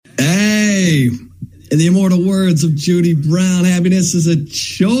Hey, in the immortal words of Judy Brown, happiness is a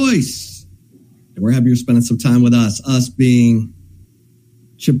choice. And we're happy you're spending some time with us being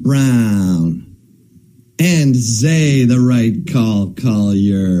Chip Brown and Zay, the right call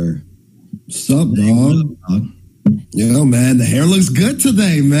Collier. What's up, dog? Yo, man, the hair looks good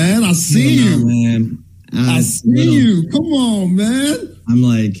today, man. I see you. Man. I see you. Come on, man. I'm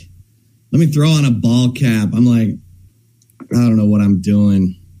like, let me throw on a ball cap. I'm like, I don't know what I'm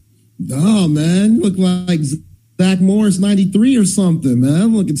doing. Oh, man, you look like Zach Morris 93 or something, man.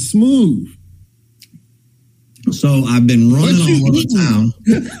 I'm looking smooth. So I've been running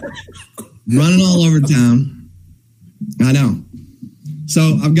all over town. I know.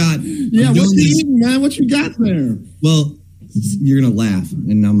 So I've got... Yeah, what you eating, man? What you got there? Well, you're going to laugh.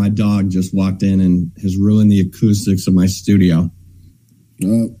 And now my dog just walked in and has ruined the acoustics of my studio.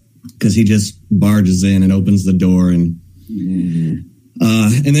 Because he just barges in and opens the door and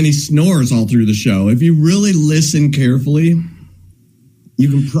then he snores all through the show. If you really listen carefully, you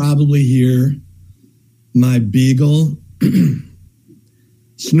can probably hear my beagle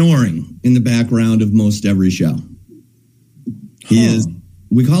snoring in the background of most every show.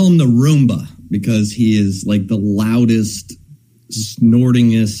 We call him the Roomba because he is like the loudest,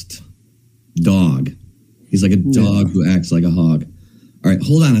 snortingest dog. He's like a dog who acts like a hog. All right,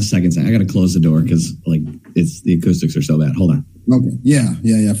 hold on a second. I got to close the door because like the acoustics are so bad. Hold on. Okay.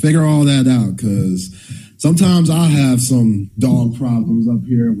 Yeah. Figure all that out because sometimes I have some dog problems up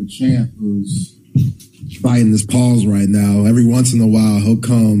here with Champ, who's fighting his paws right now. Every once in a while, he'll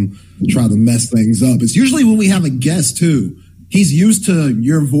come try to mess things up. It's usually when we have a guest too. He's used to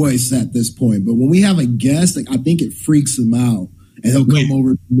your voice at this point, but when we have a guest, I think it freaks him out, and he'll come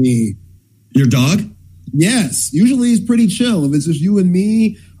over to me. Your dog? Yes. Usually he's pretty chill if it's just you and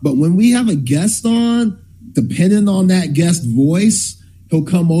me, but when we have a guest on, depending on that guest voice, he'll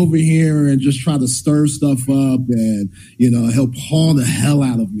come over here and just try to stir stuff up, and, he'll paw the hell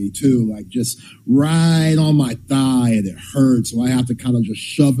out of me, too, like just right on my thigh, and it hurts, so I have to kind of just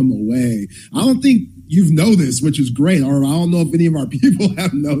shove him away. I don't think you've noticed, which is great, or I don't know if any of our people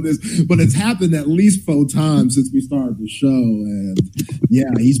have noticed, but it's happened at least 4 times since we started the show, and, yeah,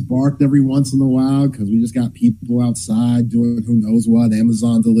 he's barked every once in a while because we just got people outside doing who knows what,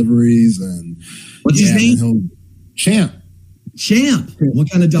 Amazon deliveries, and... What's his name? Champ. What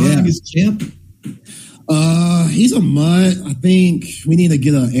kind of dog is Champ? He's a mutt. I think we need to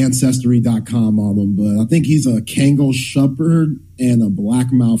get an Ancestry.com on him, but I think he's a Kangal Shepherd and a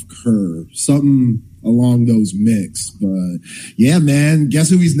Blackmouth Cur. Something along those mix. But yeah, man,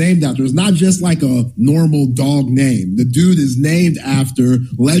 guess who he's named after? It's not just like a normal dog name. The dude is named after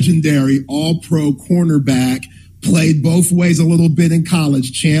legendary all-pro cornerback, played both ways a little bit in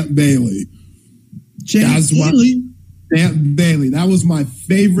college, Champ Bailey. Champ Bailey. That was my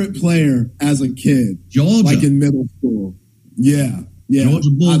favorite player as a kid. Georgia. Like in middle school. Yeah. Georgia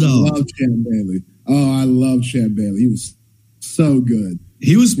Bulldog. I love Champ Bailey. Oh, I love Champ Bailey. He was so good.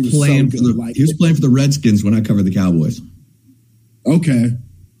 He was playing for the Redskins when I covered the Cowboys. Okay.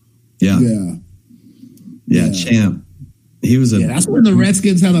 Yeah, Champ. He was that's when the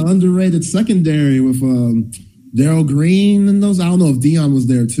Redskins had an underrated secondary with Darryl Green and those. I don't know if Dion was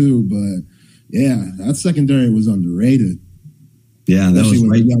there too, but yeah, that secondary was underrated. Yeah, that was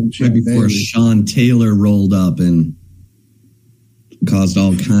right before Sean Taylor rolled up and caused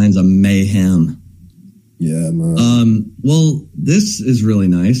all kinds of mayhem. Yeah, man. Well, this is really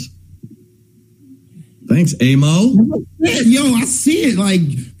nice. Thanks, Amo. Yo, I see it. Like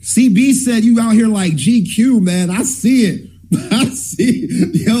CB said, you out here like GQ, man. I see it.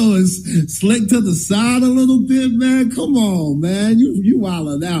 Yo, it's slick to the side a little bit, man. Come on, man. You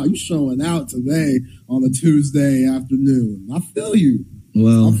wilding out. You showing out today on a Tuesday afternoon. I feel you.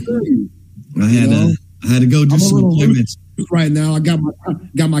 Well, I feel you. I had to go do some appointments right now. I got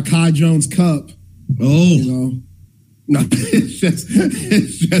my Kai Jones cup. Oh, no,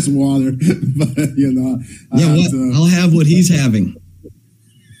 it's just water. But I'll have what he's having.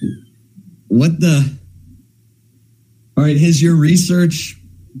 What the? All right, has your research?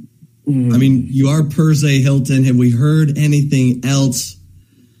 I mean, you are per se Hilton. Have we heard anything else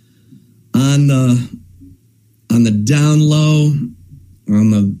on the down low,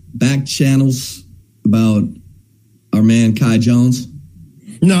 on the back channels about our man Kai Jones?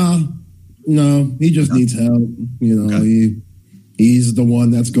 No, he just needs help. He's the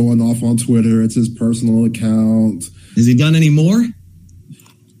one that's going off on Twitter. It's his personal account. Has he done any more?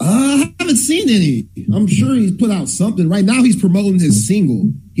 I haven't seen any. I'm sure he's put out something. Right now, he's promoting his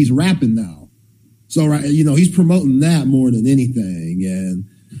single. He's rapping now. So, he's promoting that more than anything. And,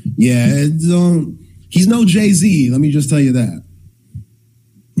 yeah, he's no Jay-Z. Let me just tell you that.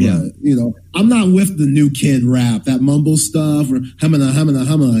 Yeah. But, You know, I'm not with the new kid rap, that mumble stuff, or humana,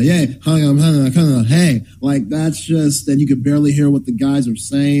 yeah, hey, like that's just that you could barely hear what the guys are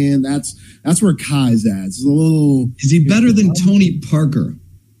saying. That's where Kai's at. It's a little. Is he better than Tony Parker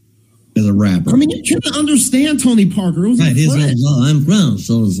as a rapper? I mean, you couldn't understand Tony Parker. It was right. I'm Brown,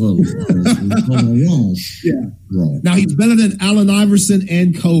 yeah. Now he's better than Allen Iverson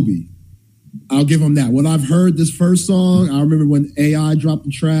and Kobe. I'll give him that. What I've heard this first song, I remember when AI dropped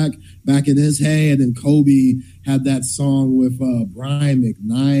the track back in his hey, and then Kobe had that song with Brian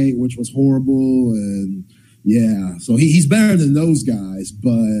McKnight, which was horrible. And yeah, so he's better than those guys.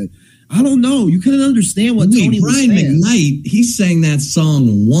 But I don't know. You couldn't understand what Tony was saying. Brian McKnight, he sang that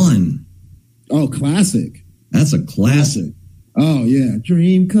song One. Oh, classic. That's a classic. Oh, yeah.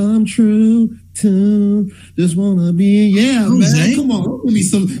 Dream come true. Just wanna be, yeah, man. Come on,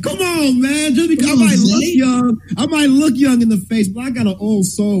 come on, man. Just because I might look young in the face, but I got an old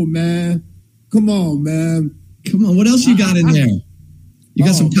soul, man. Come on, man. Come on. What else you got in there? You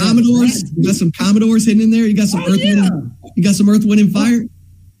got some Commodores. You got some Commodores hidden in there. You got some Earth. You got some Earth, Wind, and Fire.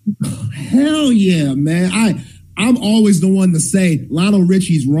 Hell yeah, man. I'm always the one to say Lionel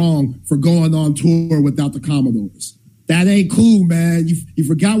Richie's wrong for going on tour without the Commodores. That ain't cool, man. You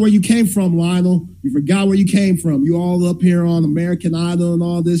forgot where you came from, Lionel. You forgot where you came from. You all up here on American Idol and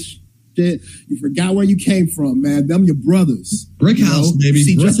all this shit. You forgot where you came from, man. Them your brothers. Brick House, baby. You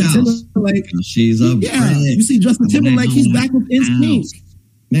see Brick Justin House. Timberlake. She's up. Yeah. You see Justin Timberlake. He's back with NSYNC.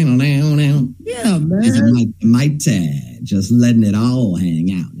 Yeah, man. It's my Tad, just letting it all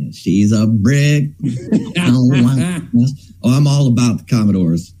hang out. She's a brick. I'm all about the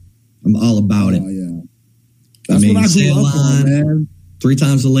Commodores. I'm all about it. Oh, yeah. That's what I grew up on, man. 3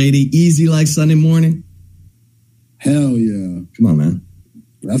 Times a Lady, easy like Sunday morning. Hell yeah. Come on, man.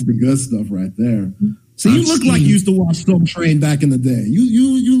 That's the good stuff right there. So you look like you used to watch Soul Train back in the day.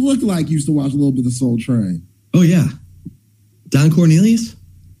 You look like you used to watch a little bit of Soul Train. Oh, yeah. Don Cornelius?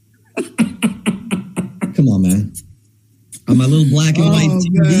 Come on, man. On my little black and white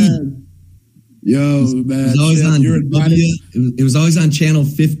TV. Man. Yo, man. It was always on Channel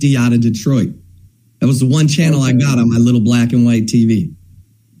 50 out of Detroit. That was the one channel I got on my little black and white TV.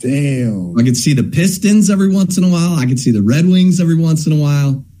 Damn. I could see the Pistons every once in a while. I could see the Red Wings every once in a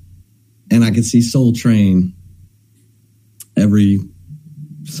while. And I could see Soul Train every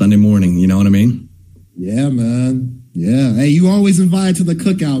Sunday morning. You know what I mean? Yeah, man. Yeah. Hey, you always invited to the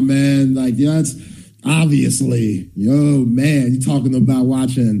cookout, man. Like, yeah, it's obviously. Yo, man, you talking about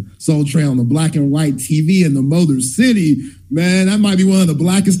watching Soul Train on the black and white TV in the Motor City. Man, that might be one of the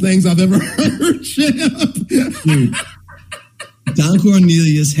blackest things I've ever heard, Chip. Dude, Don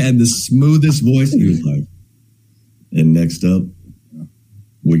Cornelius had the smoothest voice. He was like, and next up,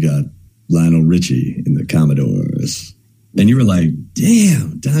 we got Lionel Richie in the Commodores. And you were like,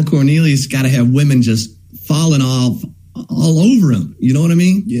 damn, Don Cornelius got to have women just falling off all over him. You know what I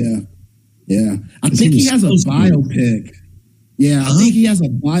mean? Yeah. Yeah. I think he has a biopic. Yeah, I think he has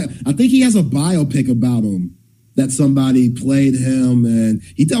a biopic about him. That somebody played him, and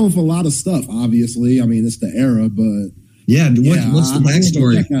he dealt with a lot of stuff, obviously. I mean, it's the era, but... What's the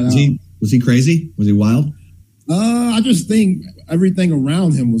backstory? Was he crazy? Was he wild? I just think everything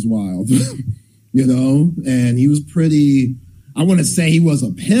around him was wild, you know? And he was pretty... I wouldn't say he was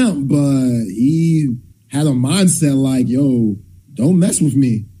a pimp, but he had a mindset like, yo, don't mess with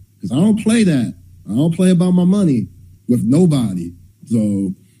me, because I don't play that. I don't play about my money with nobody.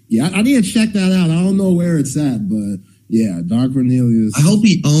 So... yeah, I need to check that out. I don't know where it's at, but yeah, Don Cornelius. I hope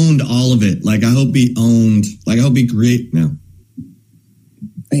he owned all of it. I hope he created. No.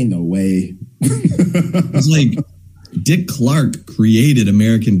 Ain't no way. It's like Dick Clark created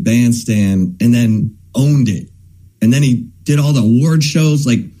American Bandstand and then owned it. And then he did all the award shows.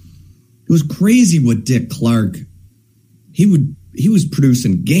 Like, it was crazy what Dick Clark, he was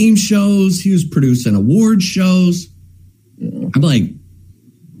producing game shows. He was producing award shows. Yeah. I'm like,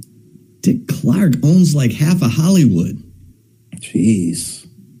 Dick Clark owns like half of Hollywood. Jeez.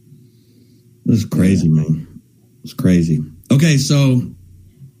 It was crazy, man. It was crazy. Okay, so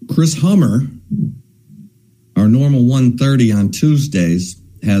Chris Hummer, our normal 1:30 on Tuesdays,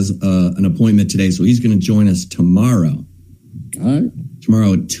 has an appointment today, so he's going to join us tomorrow. All right.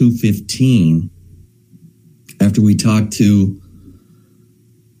 Tomorrow at 2:15, after we talk to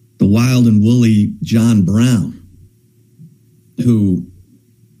the wild and woolly John Brown, who...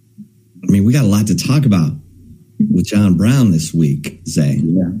 I mean, we got a lot to talk about with John Brown this week, Zay.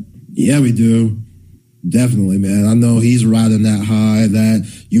 Yeah, we do. Definitely, man. I know he's riding that high that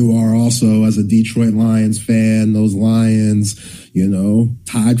you are also as a Detroit Lions fan. Those Lions,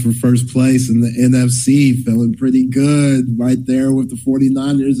 tied for first place in the NFC, feeling pretty good right there with the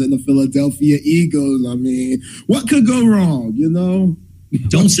 49ers and the Philadelphia Eagles. I mean, what could go wrong,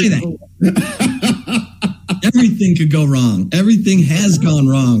 Don't say that. Everything could go wrong. Everything has gone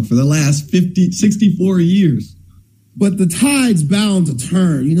wrong for the last 64 years. But the tide's bound to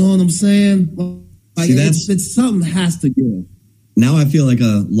turn. You know what I'm saying? Like, see, it's something has to give. Now I feel like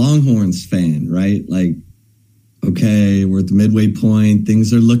a Longhorns fan, right? Like, okay, we're at the midway point.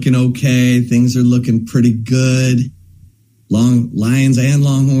 Things are looking okay. Things are looking pretty good. Lions and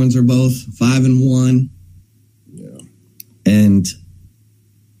Longhorns are both 5-1. Yeah. And,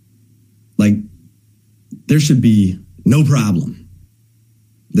 like, there should be no problem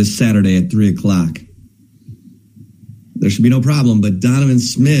this Saturday at 3 o'clock. There should be no problem. But Donovan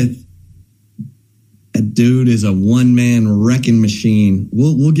Smith, that dude is a one-man wrecking machine.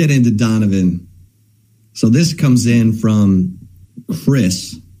 We'll get into Donovan. So this comes in from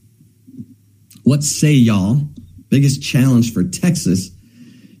Chris. What say y'all? Biggest challenge for Texas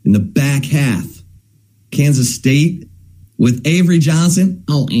in the back half. Kansas State with Avery Johnson.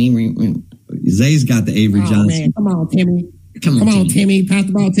 Oh, Avery. Zay's got the Avery Johnson. Man. Come on, Timmy. Come on, Timmy. Pass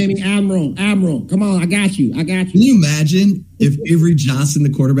the ball, Timmy. Admiral. Come on, I got you. Can you imagine if Avery Johnson, the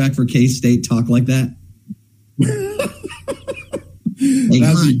quarterback for K-State, talked like that? That'd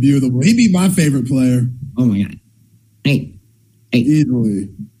be beautiful. He'd be my favorite player. Oh my God. Hey. Easily.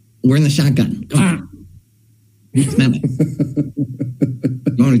 We're in the shotgun. Come on. Snap it.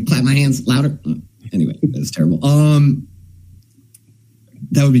 You want me to clap my hands louder? Anyway, that's terrible.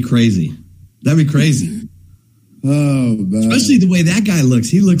 That would be crazy. That'd be crazy. Oh, man. Especially the way that guy looks.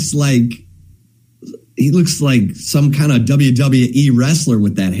 He looks like some kind of WWE wrestler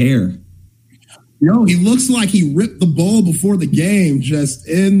with that hair. Yo, he looks like he ripped the bowl before the game, just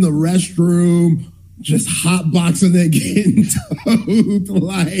in the restroom, just hotboxing it, getting towed.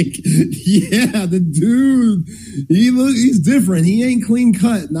 Like, yeah, the dude, he's different. He ain't clean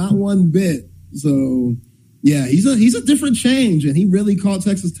cut, not one bit. So, yeah, he's a different change, and he really caught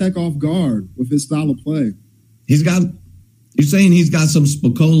Texas Tech off guard with his style of play. You're saying he's got some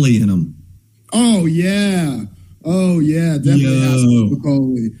Spicoli in him. Oh, yeah, definitely has some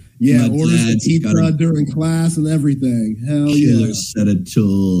Spicoli. Yeah, orders the pizza during class and everything. Hell yeah. Killer set of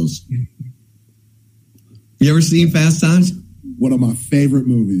tools. You ever seen Fast Times? One of my favorite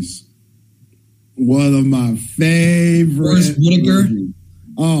movies. Forrest Whitaker?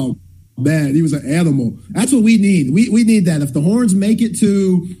 Oh, man, he was an animal. That's what we need. We need that. If the Horns make it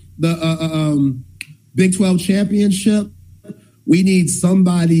to the Big 12 championship, we need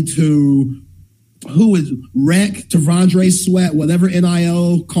somebody who is wreck Tavondre Sweat, whatever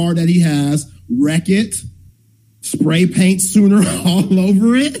NIL card that he has, wreck it, spray paint Sooner all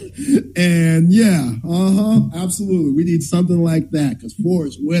over it. And yeah, absolutely. We need something like that because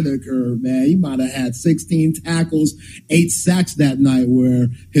Forrest Whitaker, man, he might have had 16 tackles, 8 sacks that night where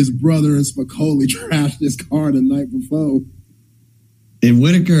his brother and Spicoli trashed his car the night before. And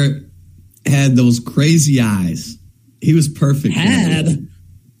Whitaker had those crazy eyes. He was perfect.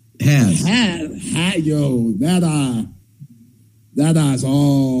 Yo, that eye's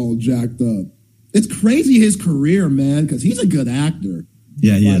all jacked up. It's crazy his career, man, because he's a good actor.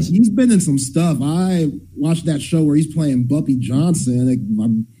 Yeah, he is. He's been in some stuff. I watched that show where he's playing Buppy Johnson.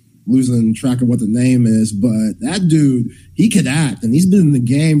 I'm losing track of what the name is, but that dude, he could act, and he's been in the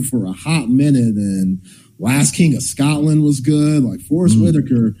game for a hot minute. And Last King of Scotland was good. Like Forrest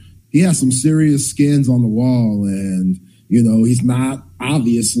Whitaker, he has some serious skins on the wall, and he's not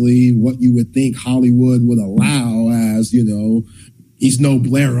obviously what you would think Hollywood would allow as, he's no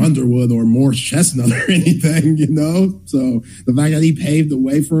Blair Underwood or Morris Chestnut or anything, So the fact that he paved the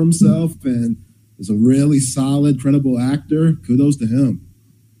way for himself and is a really solid, credible actor, kudos to him.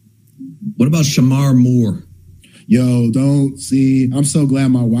 What about Shamar Moore? Yo, I'm so glad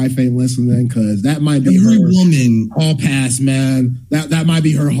my wife ain't listening because that might be Every her woman hall pass, man. That might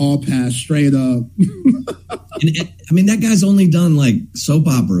be her hall pass straight up. And that guy's only done like soap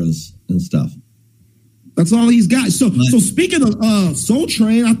operas and stuff. That's all he's got. So speaking of Soul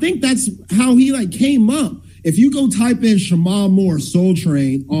Train, I think that's how he came up. If you go type in Shamar Moore Soul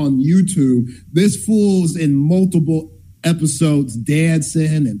Train on YouTube, this fool's in multiple episodes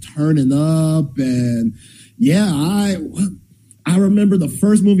dancing and turning up. And yeah, I remember the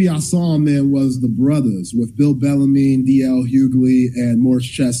first movie I saw him in was The Brothers with Bill Bellamy, D.L. Hughley, and Morris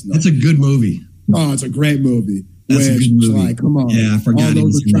Chestnut. That's a good movie. Oh, it's a great movie. That's a good movie. Like, come on. Yeah, I forgot all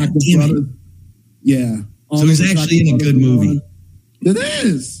those attractive brothers. Yeah. So he's actually in a good movie. It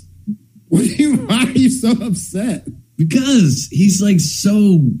is. Why are you so upset? Because he's like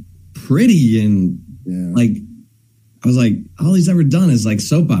so pretty and like, I was like, all he's ever done is like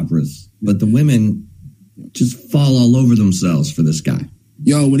soap operas, but the women just fall all over themselves for this guy.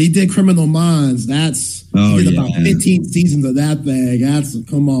 Yo, when he did Criminal Minds, he did about 15 seasons of that thing.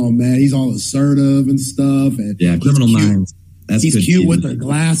 Come on, man. He's all assertive and stuff. And Criminal Minds. He's cute with her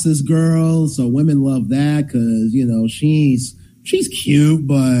glasses, girl. So women love that because, you know, she's cute,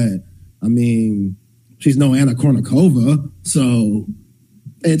 but I mean, she's no Anna Kournikova. So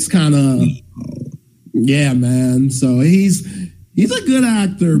it's kind of, yeah, man. So he's a good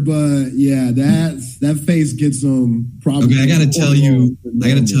actor, but yeah, that face gets him probably. Okay, I got to tell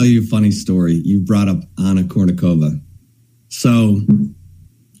you a funny story. You brought up Anna Kournikova. So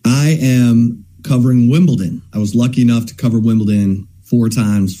I am covering Wimbledon. I was lucky enough to cover Wimbledon 4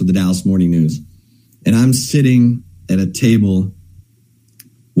 times for the Dallas Morning News. And I'm sitting at a table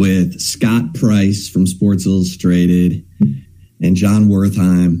with Scott Price from Sports Illustrated and John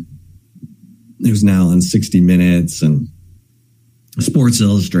Wertheim, who's now on 60 Minutes and Sports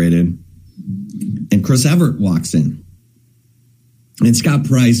Illustrated. And Chris Evert walks in. And Scott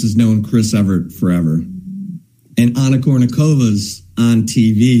Price has known Chris Evert forever. And Anna Kournikova's on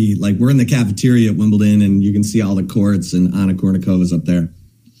TV. Like, we're in the cafeteria at Wimbledon, and you can see all the courts, and Anna Kournikova's up there.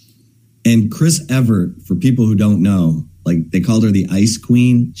 And Chris Evert, for people who don't know, like, they called her the Ice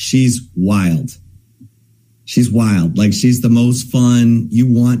Queen. She's wild. She's wild. Like, she's the most fun. You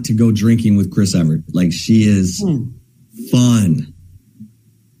want to go drinking with Chris Evert. Like, she is fun.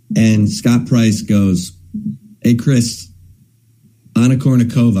 And Scott Price goes, "Hey, Chris, Anna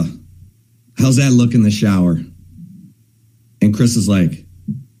Kournikova, how's that look in the shower?" And Chris is like,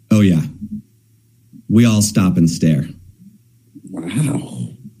 "Oh, yeah. We all stop and stare."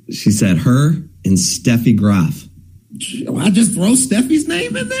 Wow. She said her and Steffi Graf. I just throw Steffi's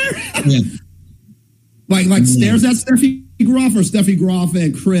name in there? Yeah. Like stares at Steffi Graf, or Steffi Graf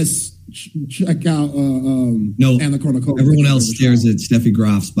and Chris check out no, Anna Kournikova? Everyone else stares at Steffi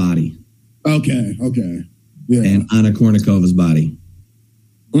Graf's body. Okay. Yeah. And Anna Kournikova's body.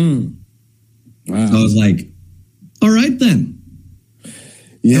 Wow. So I was like, all right, then.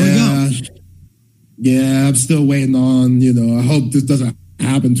 Yeah. Yeah, I'm still waiting on, I hope this doesn't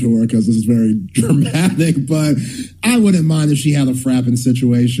happen to her because this is very dramatic, but I wouldn't mind if she had a frapping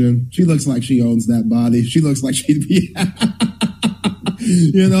situation. She looks like she owns that body. She looks like she'd be,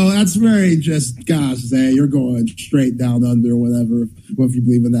 that's very just, gosh, Zay, you're going straight down under, whatever, if you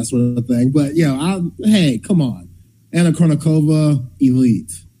believe in that sort of thing. But, hey, come on. Anna Kournikova,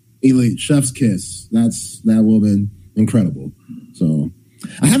 elite, chef's kiss. That's that woman, incredible. So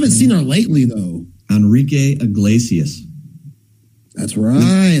I haven't seen her lately, though. Enrique Iglesias. That's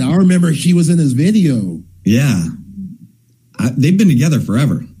right. I remember she was in his video. Yeah. They've been together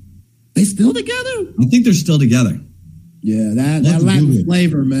forever. They still together? I think they're still together. Yeah, that Latin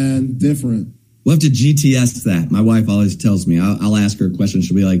flavor, man, different. We'll have to GTS that. My wife always tells me. I'll ask her a question.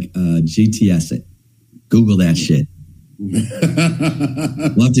 She'll be like, GTS it. Google that shit. We'll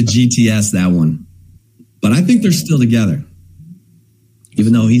have to GTS that one. But I think they're still together.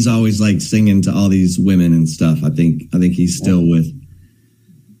 Even though he's always like singing to all these women and stuff, I think he's still with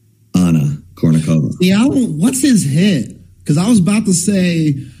Anna Kournikova. Yeah, what's his hit? Because I was about to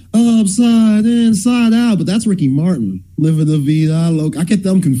say Upside Inside Out, but that's Ricky Martin. Living the Vida Loca. I get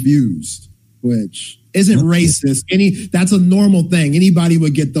them confused, which isn't racist. That's a normal thing. Anybody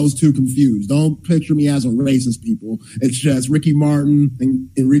would get those two confused. Don't picture me as a racist, people. It's just Ricky Martin and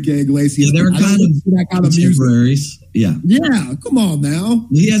Enrique Iglesias. Yeah, they're kind of contemporaries. Yeah. Yeah, come on now.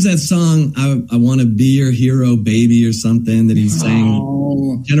 He has that song, I Want to Be Your Hero, Baby, or something that he's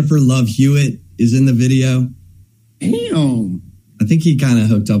sang. Jennifer Love Hewitt is in the video. Damn. I think he kind of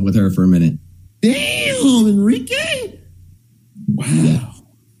hooked up with her for a minute. Damn, Enrique. Wow. Yeah.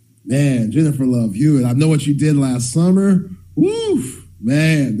 Man, Jennifer Love Hewitt. I know what you did last summer. Woo,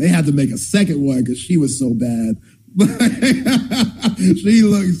 man, they had to make a second one because she was so bad. She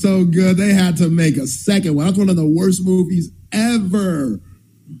looked so good. They had to make a second one. That's one of the worst movies ever.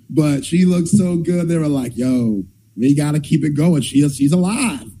 But she looked so good. They were like, yo, we got to keep it going. She's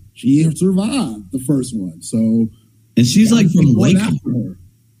alive. She survived the first one. So, and she's like from Waco.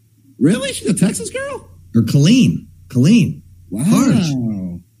 Really? She's a Texas girl? Or Colleen. Wow. Harsh.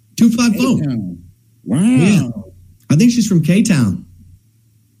 250. Wow. Yeah. I think she's from K-Town.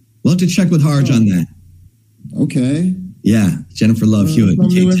 We'll have to check with Harj on that. Okay. Yeah, Jennifer Love Hewitt.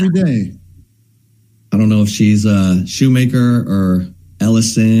 New every day. I don't know if she's Shoemaker or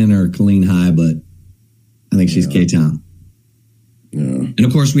Ellison or Colleen High, but I think she's K-Town. Yeah. And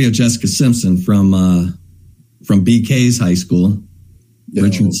of course, we have Jessica Simpson from BK's high school.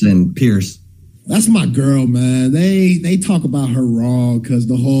 Richardson, Pierce. That's my girl, man. They talk about her wrong because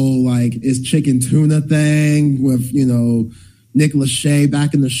the whole like it's chicken tuna thing with Nick Lachey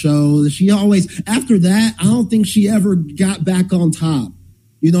back in the show. She always after that, I don't think she ever got back on top.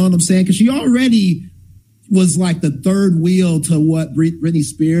 You know what I'm saying? Because she already was like the third wheel to what Britney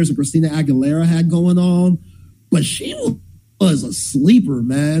Spears and Christina Aguilera had going on, but she was a sleeper,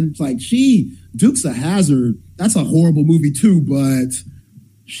 man. It's like Dukes of Hazzard. That's a horrible movie too, but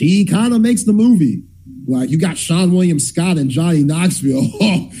she kind of makes the movie. Like you got Sean William Scott and Johnny Knoxville.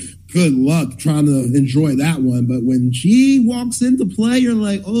 Oh, good luck trying to enjoy that one. But when she walks into play, you're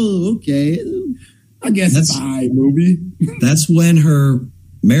like, oh, okay. I guess it's a high movie. That's when her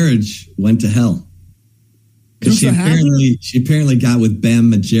marriage went to hell. Because she apparently got with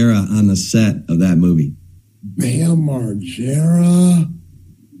Bam Margera on the set of that movie. Bam Margera.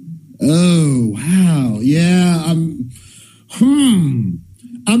 Oh wow, yeah.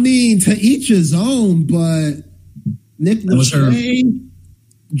 I mean, to each his own, but Nick Lachey,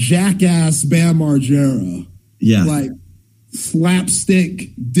 jackass Bam Margera. Yeah. Like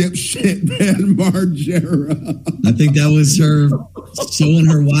slapstick dipshit Bam Margera. I think that was her sowing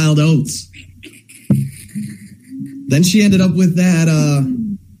her wild oats. Then she ended up with that.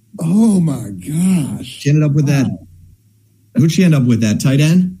 Oh my gosh. She ended up with that. Who'd she end up with? That tight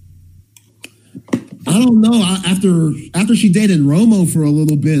end? I don't know. After she dated Romo for a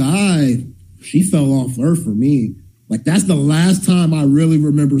little bit, she fell off earth for me. Like that's the last time I really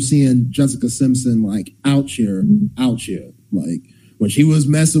remember seeing Jessica Simpson like out here. Like when she was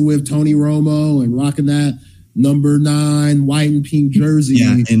messing with Tony Romo and rocking that number 9 white and pink jersey.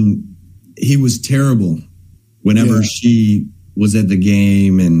 Yeah, and he was terrible whenever she was at the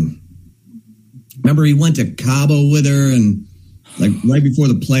game. And remember he went to Cabo with her and like right before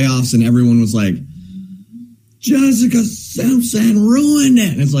the playoffs and everyone was like, Jessica Simpson ruined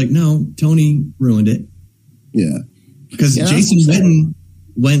it. And it's like, no, Tony ruined it. Yeah. Because Jason Witten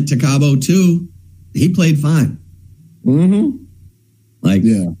went to Cabo too. He played fine. Mm-hmm. Like,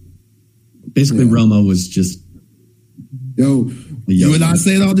 basically Romo was just... Yo, you and I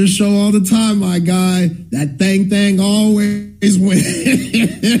say it on this show all the time, my guy. That thing always wins.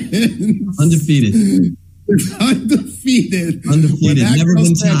 Undefeated. Undefeated. Never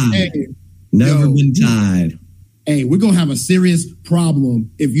been tied. Never been tied. Hey, we're going to have a serious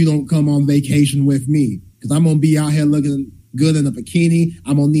problem if you don't come on vacation with me. Because I'm going to be out here looking good in a bikini.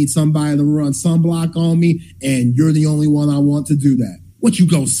 I'm going to need somebody to run sunblock on me. And you're the only one I want to do that. What you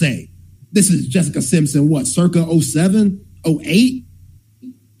going to say? This is Jessica Simpson, what, circa 07, 08?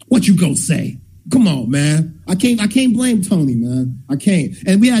 What you gonna say? Come on, man. I can't blame Tony, man. I can't.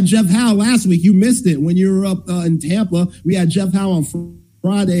 And we had Jeff Howe last week. You missed it when you were up in Tampa. We had Jeff Howe on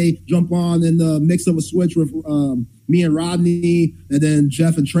Friday jump on and mix up a switch with me and Rodney. And then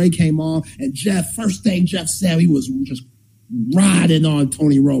Jeff and Trey came on. And first thing Jeff said, he was just riding on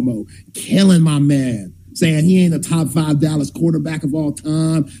Tony Romo, killing my man. Saying he ain't a top 5 Dallas quarterback of all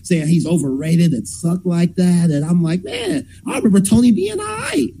time, saying he's overrated and sucked like that. And I'm like, man, I remember Tony being all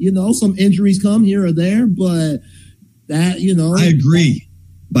right. Some injuries come here or there, but that, I agree,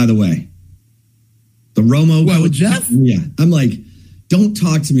 by the way. The Romo. What, with Jeff? Yeah. I'm like, don't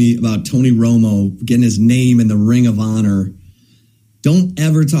talk to me about Tony Romo getting his name in the Ring of Honor. Don't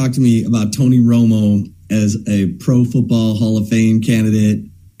ever talk to me about Tony Romo as a Pro Football Hall of Fame candidate,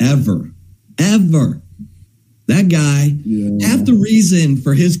 ever. Ever. That guy, half the reason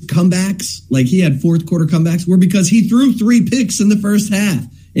for his comebacks, like he had fourth quarter comebacks, were because he threw 3 picks in the first half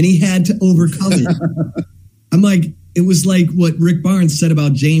and he had to overcome it. I'm like, it was like what Rick Barnes said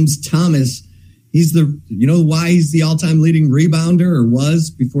about James Thomas. He's why he's the all-time leading rebounder or was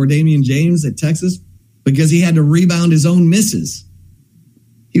before Damian James at Texas? Because he had to rebound his own misses.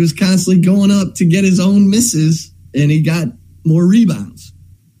 He was constantly going up to get his own misses and he got more rebounds.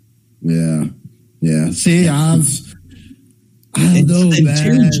 Yeah. Yeah. See, I don't know, man.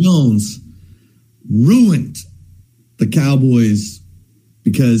 Jerry Jones ruined the Cowboys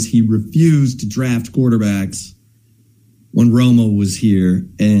because he refused to draft quarterbacks when Romo was here.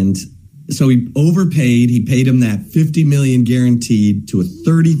 And so he overpaid. He paid him that $50 million guaranteed to a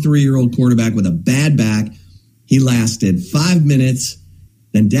 33-year-old quarterback with a bad back. He lasted 5 minutes.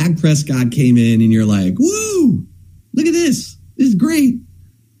 Then Dak Prescott came in and you're like, woo, look at this. This is great.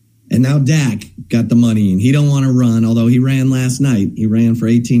 And now Dak got the money, and he don't want to run, although he ran last night. He ran for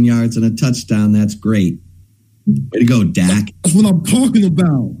 18 yards and a touchdown. That's great. Way to go, Dak. That's what I'm talking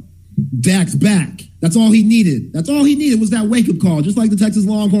about. Dak's back. That's all he needed. That's all he needed was that wake-up call, just like the Texas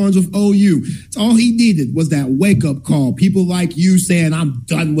Longhorns with OU. That's all he needed was that wake-up call. People like you saying, I'm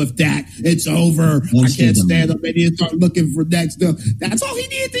done with Dak. It's over. I can't stand up and he start looking for next stuff. That's all he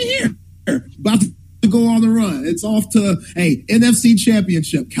needed to hear. About to go on the run. It's off to, NFC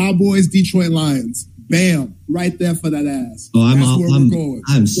Championship, Cowboys, Detroit Lions. Bam. Right there for that ass. Oh,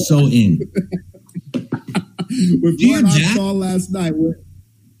 I'm so in. With what I saw last night.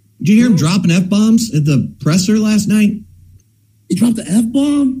 Did you hear him dropping F-bombs at the presser last night? He dropped the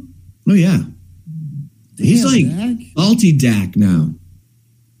F-bomb? Oh, yeah. Damn, he's like Dak. salty Dak now.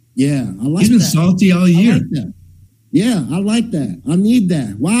 Yeah, I like that. He's been salty all year. I like that. Yeah, I like that. I need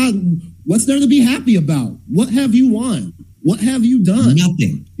that. Why? What's there to be happy about? What have you won? What have you done?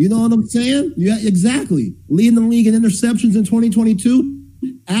 Nothing. You know what I'm saying? Yeah, exactly. Leading the league in interceptions in 2022?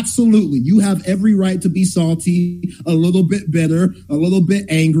 Absolutely. You have every right to be salty, a little bit bitter, a little bit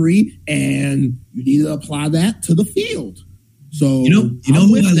angry, and you need to apply that to the field. So you know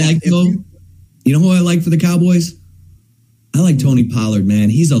who I like though? You know who I like for the Cowboys? I like Tony Pollard, man.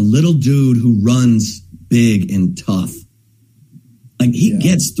 He's a little dude who runs big and tough. Like he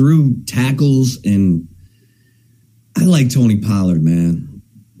gets through tackles, and I like Tony Pollard, man.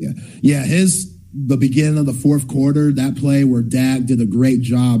 Yeah, the beginning of the fourth quarter, that play where Dak did a great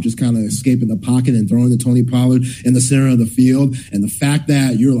job just kind of escaping the pocket and throwing to Tony Pollard in the center of the field. And the fact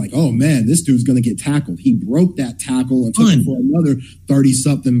that you're like, oh, man, this dude's going to get tackled. He broke that tackle and took it for another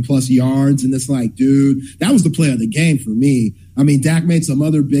 30-something plus yards. And it's like, dude, that was the play of the game for me. I mean, Dak made some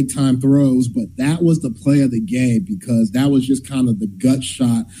other big-time throws, but that was the play of the game because that was just kind of the gut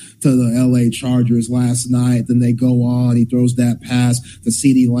shot to the L.A. Chargers last night. Then they go on. He throws that pass to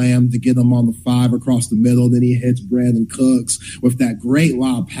CeeDee Lamb to get him on the 5 across the middle. Then he hits Brandon Cooks with that great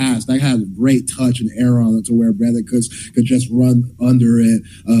lob pass. That had a great touch and air on it to where Brandon Cooks could just run under it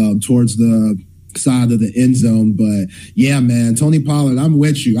towards the side of the end zone. But yeah, man, Tony Pollard, I'm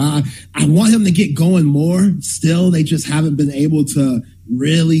with you. I want him to get going more. Still, they just haven't been able to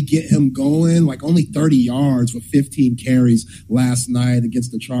really get him going. Like only 30 yards with 15 carries last night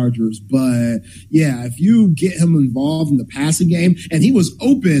against the Chargers. But yeah, if you get him involved in the passing game, and he was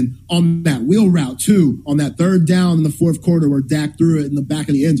open on that wheel route too, on that third down in the fourth quarter where Dak threw it in the back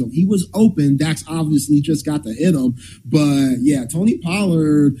of the end zone. He was open. Dak's obviously just got to hit him. But yeah, Tony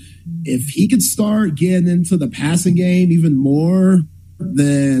Pollard, if he could start getting into the passing game even more,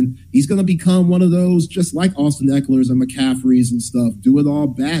 then he's going to become one of those, just like Austin Eckler's and McCaffrey's and stuff, do-it-all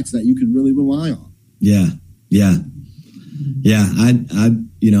backs that you can really rely on. Yeah. I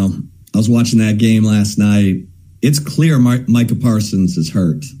was watching that game last night. It's clear Micah Parsons is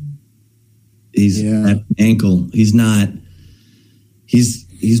hurt. He's at ankle. He's not.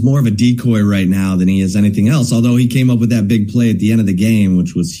 He's more of a decoy right now than he is anything else. Although he came up with that big play at the end of the game,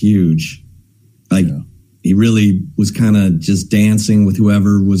 which was huge. He really was kind of just dancing with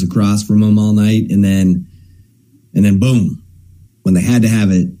whoever was across from him all night, and then boom, when they had to have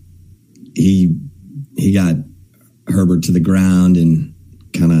it, he got Herbert to the ground and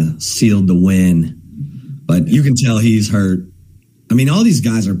kind of sealed the win. But you can tell he's hurt. I mean, all these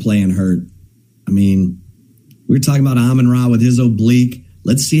guys are playing hurt. I mean, we were talking about Amon-Ra with his oblique.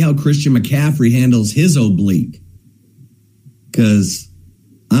 Let's see how Christian McCaffrey handles his oblique, because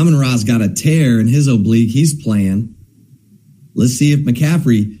Amon-Ra's got a tear in his oblique. He's playing. Let's see if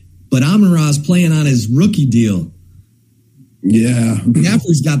but Amon-Ra's playing on his rookie deal. Yeah.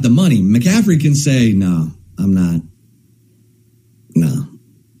 McCaffrey's got the money. McCaffrey can say, no, I'm not. No.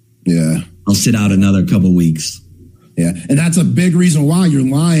 Yeah. I'll sit out another couple weeks. Yeah. And that's a big reason why your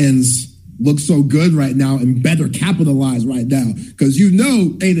Lions look so good right now and better capitalized right now. Because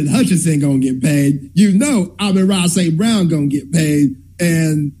Aiden Hutchinson going to get paid. Amon-Ra St. Brown going to get paid.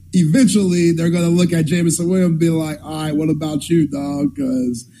 And eventually they're going to look at Jameson Williams and be like, all right, what about you, dog?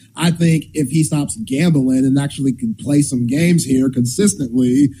 Because I think if he stops gambling and actually can play some games here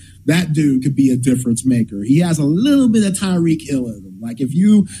consistently, that dude could be a difference maker. He has a little bit of Tyreek Hill in him. Like if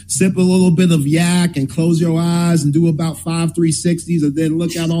you sip a little bit of yak and close your eyes and do about 5 360s and then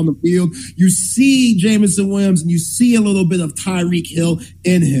look out on the field, you see Jameson Williams and you see a little bit of Tyreek Hill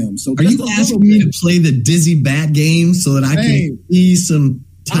in him. So are you asking me to play the dizzy bat game so that I can see some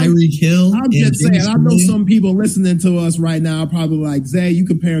Tyreek Hill? I'm just saying, I know some people listening to us right now are probably like, Zay, you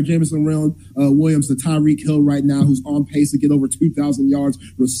comparing Jameson Williams to Tyreek Hill right now, who's on pace to get over 2,000 yards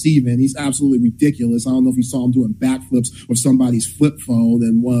receiving. He's absolutely ridiculous. I don't know if you saw him doing backflips with somebody's flip phone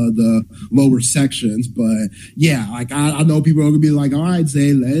in one of the lower sections. But yeah, like I know people are going to be like, all right,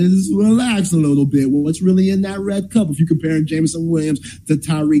 Zay, let's relax a little bit. Well, what's really in that red cup if you're comparing Jameson Williams to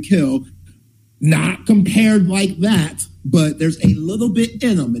Tyreek Hill? Not compared like that. but there's a little bit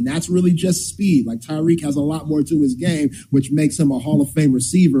in him, and that's really just speed. Like Tyreek has a lot more to his game, which makes him a Hall of Fame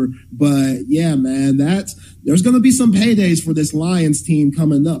receiver. But yeah, man, there's going to be some paydays for this Lions team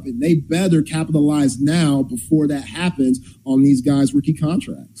coming up, and they better capitalize now before that happens on these guys' rookie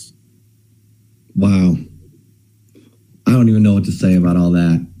contracts. Wow. I don't even know what to say about all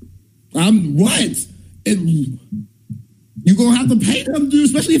that. What? You're going to have to pay them, dude,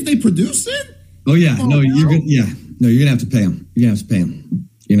 especially if they produce it? Oh, yeah. You're going to have to pay them. You're going to have to pay them.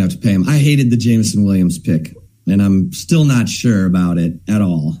 You're going to have to pay them. I hated the Jameson Williams pick, and I'm still not sure about it at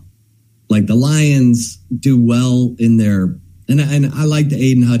all. Like, the Lions do well in their – and I like the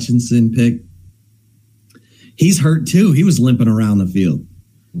Aiden Hutchinson pick. He's hurt, too. He was limping around the field.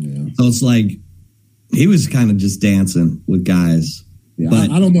 Yeah. So it's like he was kind of just dancing with guys. Yeah,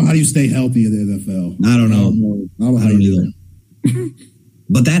 but I don't know how you stay healthy in the NFL. I don't know. I don't either.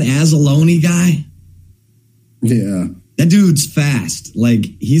 But that Anzalone guy, yeah, that dude's fast. Like,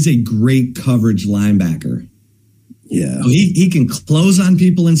 he's a great coverage linebacker. Yeah, so he can close on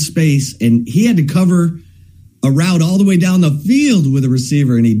people in space, and he had to cover a route all the way down the field with a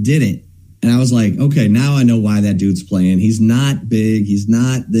receiver, and he did it. And I was like, okay, now I know why that dude's playing. He's not big. He's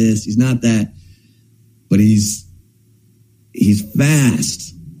not this. He's not that. But he's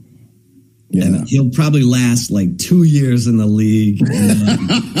fast. Yeah. And he'll probably last like 2 years in the league. And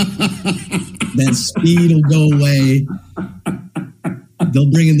that speed will go away.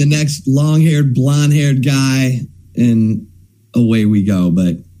 They'll bring in the next long-haired, blonde-haired guy, and away we go.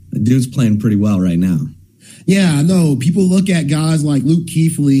 But the dude's playing pretty well right now. Yeah, I know. People look at guys like Luke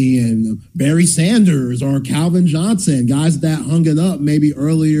Kuechly and Barry Sanders or Calvin Johnson, guys that hung it up maybe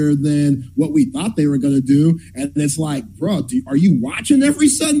earlier than what we thought they were going to do. And it's like, bro, are you watching every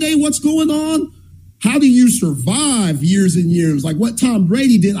Sunday what's going on? How do you survive years and years? Like what Tom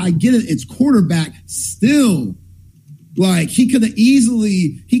Brady did, I get it. It's quarterback still. Like he could have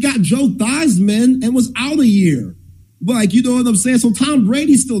he got Joe Theismann and was out a year. Like, you know what I'm saying? So Tom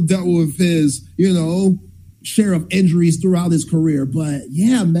Brady still dealt with his, share of injuries throughout his career. But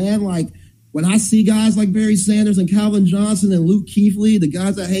yeah, man, like when I see guys like Barry Sanders and Calvin Johnson and Luke Kuechly, the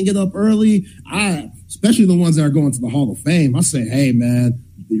guys that hang it up early, especially the ones that are going to the Hall of Fame, I say, hey, man,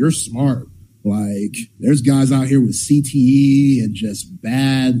 you're smart. Like there's guys out here with CTE and just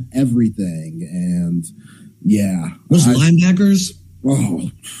bad everything. And yeah. Those linebackers? Oh.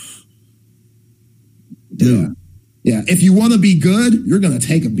 Dude. Yeah. If you want to be good, you're going to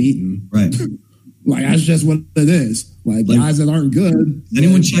take a beating. Right. Like that's just what it is. Like guys that aren't good. Has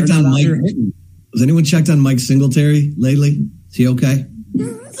anyone checked on Mike? Has anyone checked on Mike Singletary lately? Is he okay?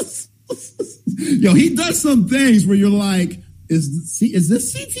 Yo, he does some things where you're like, is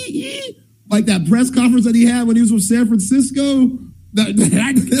this CTE? Like that press conference that he had when he was with San Francisco. One of those.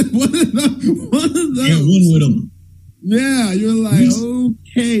 Yeah, one with him. Yeah, you're like,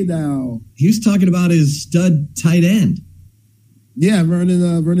 okay now. He was talking about his stud tight end. Yeah, Vernon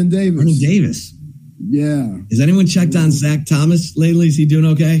Davis. Vernon Davis. Yeah. Has anyone checked on Zach Thomas lately? Is he doing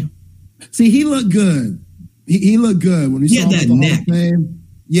okay? See, he looked good. He looked good when we saw him at the Hall of Fame.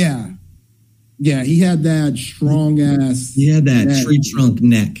 Yeah. Yeah, he had that strong ass. He had that tree trunk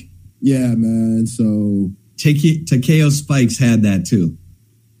neck. Yeah, man. So Takeo Spikes had that too.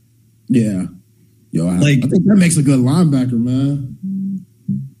 Yeah. Yo, I think that makes a good linebacker, man.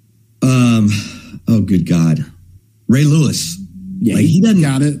 Oh, good God. Ray Lewis. Yeah, he doesn't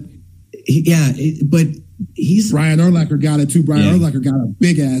got it. But he's Brian Urlacher got it too. Brian Urlacher got a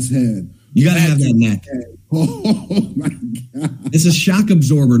big ass head. You got to have that neck. Oh my God! It's a shock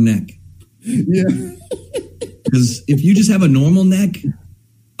absorber neck. Yeah. Because if you just have a normal neck,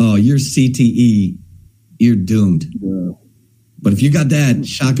 you're CTE, you're doomed. Yeah. But if you got that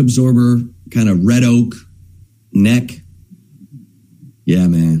shock absorber kind of red oak neck, yeah,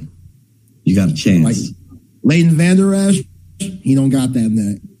 man, you got a chance. Like Leighton Vander Esch, he don't got that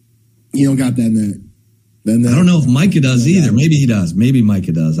neck. He don't got that neck. I don't know if Micah does either. Maybe he does. Maybe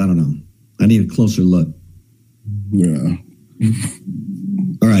Micah does. I don't know. I need a closer look. Yeah.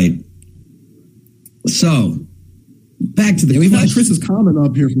 All right. So, back to the we've had Chris's comment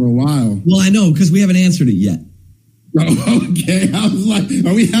up here for a while. Well, I know, because we haven't answered it yet. Oh, okay. I was like,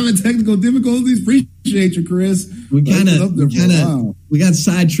 are we having technical difficulties? Appreciate you, Chris. We got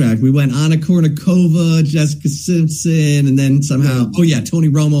sidetracked. We went Anna Kournikova, Jessica Simpson, and then somehow, Tony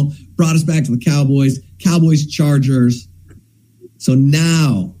Romo brought us back to the Cowboys. Cowboys, Chargers. So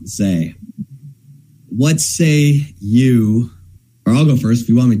now, what say you, or I'll go first if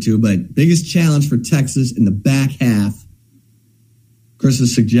you want me to, but biggest challenge for Texas in the back half. Chris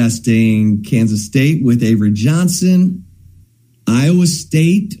is suggesting Kansas State with Avery Johnson, Iowa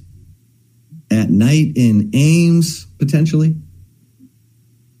State at night in Ames, potentially?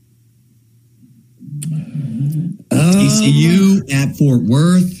 TCU at Fort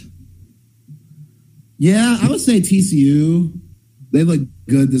Worth. Yeah, I would say TCU. They look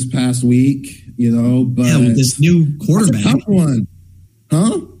good this past week, but with this new quarterback. That's a tough one.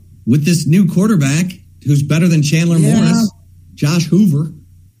 Huh? With this new quarterback who's better than Chandler Morris, Josh Hoover.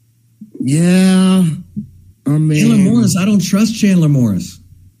 Yeah. Chandler Morris, I don't trust Chandler Morris.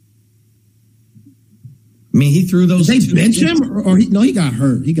 I mean, he threw those. Did they bench him? Or he got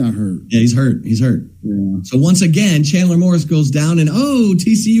hurt. He got hurt. Yeah, he's hurt. Yeah. So once again, Chandler Morris goes down, and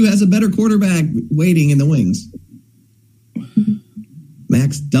TCU has a better quarterback waiting in the wings.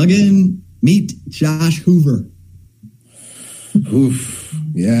 Max Duggan, meet Josh Hoover. Oof.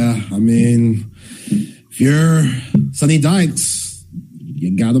 Yeah, I mean, if you're Sonny Dykes,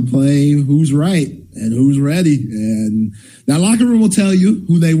 you got to play who's right and who's ready. And that locker room will tell you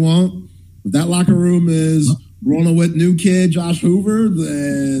who they want. If that locker room is rolling with new kid Josh Hoover,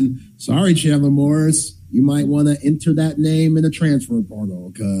 then sorry, Chandler Morris, you might want to enter that name in the transfer portal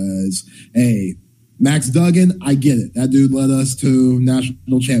because, hey, Max Duggan, I get it. That dude led us to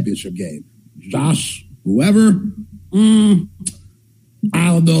national championship game. Josh, whoever, I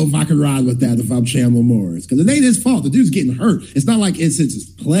don't know if I can ride with that if I'm Chandler Morris because it ain't his fault. The dude's getting hurt. It's not like it's his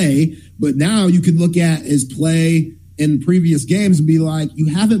play, but now you can look at his play in previous games and be like, you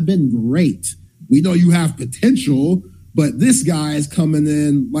haven't been great. We know you have potential, but this guy is coming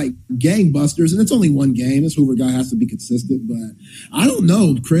in like gangbusters, and it's only one game. This Hoover guy has to be consistent, but I don't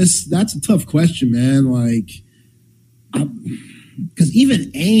know, Chris. That's a tough question, man. Like, because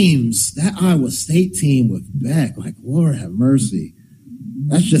even Ames, that Iowa State team with Beck, like, Lord have mercy.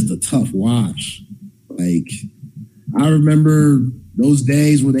 That's just a tough watch. Like, I remember those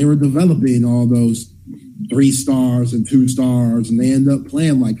days when they were developing all those 3 stars and 2 stars, and they end up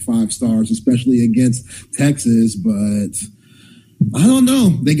playing like 5 stars, especially against Texas. But I don't know.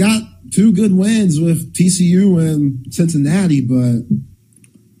 They got 2 good wins with TCU and Cincinnati, but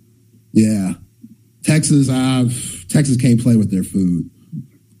yeah, Texas can't play with their food.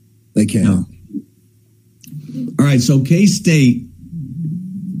 They can't. No. All right, so K-State,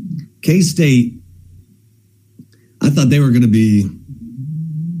 I thought they were going to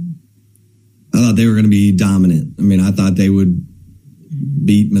be dominant. I mean, I thought they would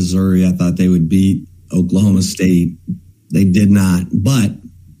beat Missouri. I thought they would beat Oklahoma State. They did not, but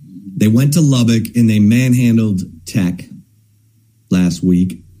they went to Lubbock and they manhandled Tech last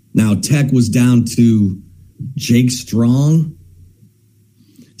week. Now, Tech was down to Jake Strong.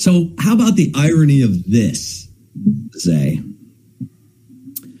 So how about the irony of this, Zay?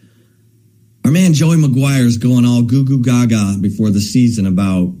 Our man Joey McGuire is going all goo goo gaga before the season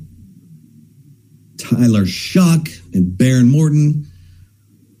about Tyler Shuck and Baron Morton.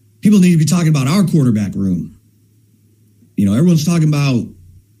 People need to be talking about our quarterback room. Everyone's talking about,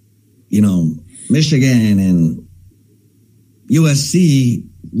 Michigan and USC.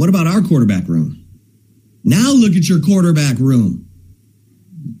 What about our quarterback room? Now look at your quarterback room.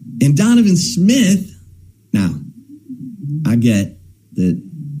 And Donovan Smith. Now, I get that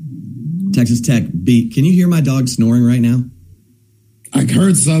Texas Tech beat. Can you hear my dog snoring right now? I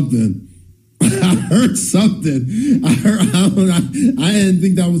heard something. I didn't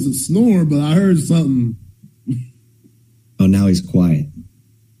think that was a snore, but I heard something. Oh, now he's quiet.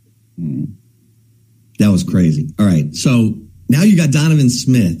 That was crazy. All right. So now you got Donovan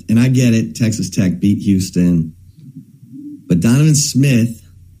Smith, and I get it. Texas Tech beat Houston. But Donovan Smith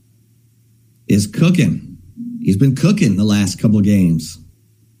is cooking. He's been cooking the last couple of games.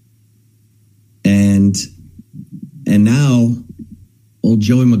 And now old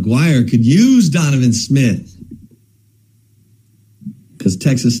Joey McGuire could use Donovan Smith because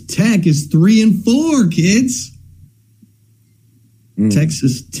Texas Tech is 3-4, kids.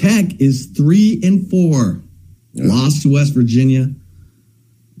 Texas Tech is 3-4. Yeah. Lost to West Virginia,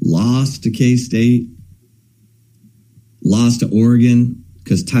 lost to K-State, lost to Oregon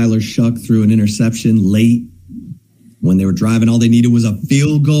because Tyler Shuck threw an interception late when they were driving. All they needed was a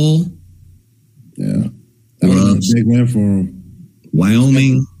field goal. Yeah, that was a big win for him.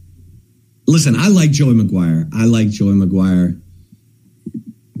 Wyoming. Listen, I like Joey McGuire.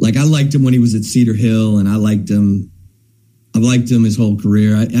 Like, I liked him when he was at Cedar Hill, and I've liked him his whole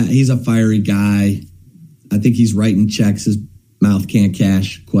career. He's a fiery guy. I think he's writing checks his mouth can't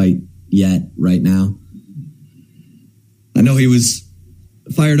cash quite yet right now. I know he was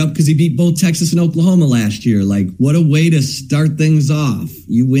fired up because he beat both Texas and Oklahoma last year. Like, what a way to start things off.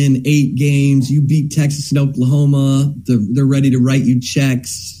 You win 8 games. You beat Texas and Oklahoma. They're ready to write you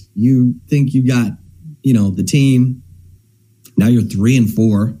checks. You think you got, the team. Now you're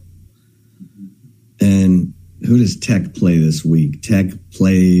 3-4. And who does Tech play this week? Tech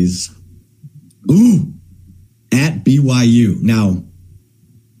plays at BYU. Now,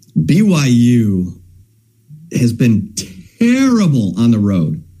 BYU has been terrible on the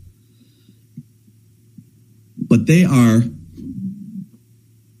road. But they are...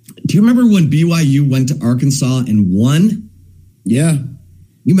 Do you remember when BYU went to Arkansas and won? Yeah.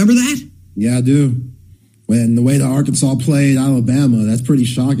 You remember that? Yeah, I do. When the way that Arkansas played Alabama, that's pretty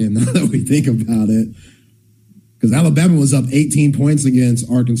shocking now that we think about it. Because Alabama was up 18 points against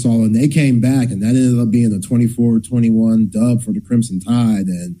Arkansas, and they came back, and that ended up being a 24-21 dub for the Crimson Tide.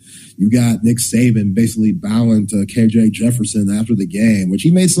 And you got Nick Saban basically bowing to KJ Jefferson after the game, which he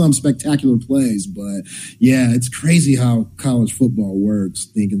made some spectacular plays. But yeah, it's crazy how college football works.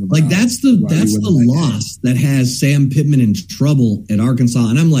 Thinking about that's the loss that has Sam Pittman in trouble at Arkansas,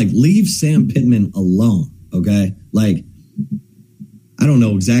 and I'm like, leave Sam Pittman alone, okay? Like, I don't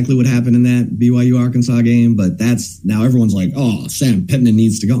know exactly what happened in that BYU Arkansas game, but that's now everyone's like, oh, Sam Pittman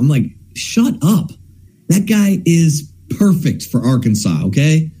needs to go. I'm like, shut up. That guy is perfect for Arkansas,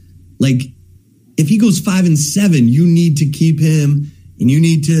 okay? Like, if he goes 5-7, you need to keep him, and you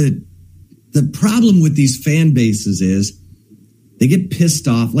need to. The problem with these fan bases is they get pissed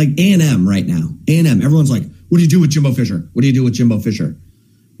off, like A&M right now. A&M, everyone's like, what do you do with Jimbo Fisher? What do you do with Jimbo Fisher?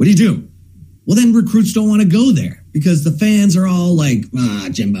 What do you do? Well, then recruits don't want to go there because the fans are all like,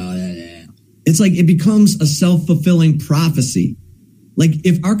 Jimbo. It's like it becomes a self-fulfilling prophecy. Like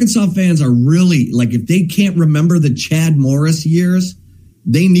if Arkansas fans are really, like if they can't remember the Chad Morris years,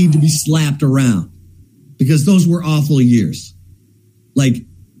 they need to be slapped around because those were awful years. Like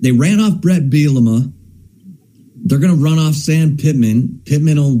they ran off Brett Bielema. They're going to run off Sam Pittman.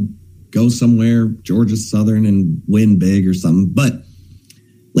 Pittman will go somewhere, Georgia Southern, and win big or something. But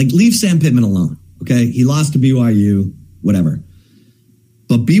like, leave Sam Pittman alone, okay? He lost to BYU, whatever.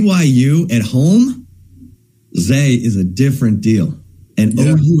 But BYU at home, Zay is a different deal. And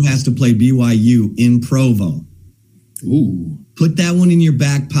OU has to play BYU in Provo. Ooh. Put that one in your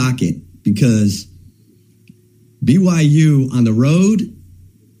back pocket because BYU on the road,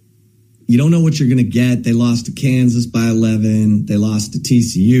 you don't know what you're going to get. They lost to Kansas by 11. They lost to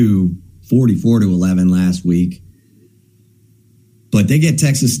TCU 44-11 last week. But they get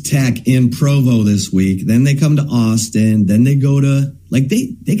Texas Tech in Provo this week. Then they come to Austin. Then they go to, like,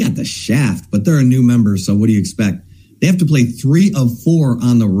 they got the shaft, but they're a new member, so what do you expect? They have to play 3 of 4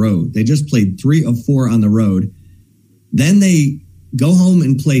 on the road. They just played 3 of 4 on the road. Then they go home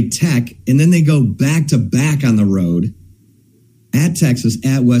and play Tech, and then they go back-to-back on the road at Texas,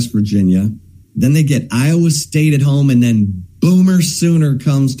 at West Virginia. Then they get Iowa State at home, and then Boomer Sooner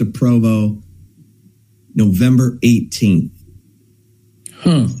comes to Provo November 18th.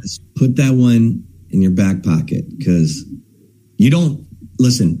 Just put that one in your back pocket because you don't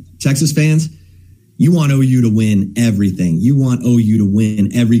listen, Texas fans, you want OU to win everything. You want OU to win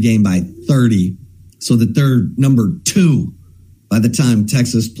every game by 30 so that they're number 2 by the time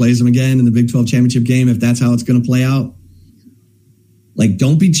Texas plays them again in the Big 12 championship game, if that's how it's going to play out. Like,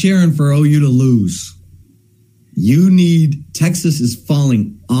 don't be cheering for OU to lose. Texas is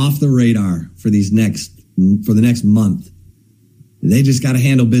falling off the radar for the next month. They just got to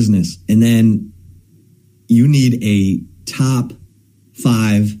handle business. And then you need a top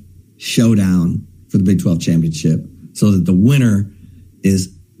 5 showdown for the Big 12 championship so that the winner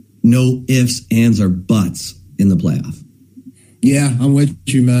is no ifs, ands, or buts in the playoff. Yeah, I'm with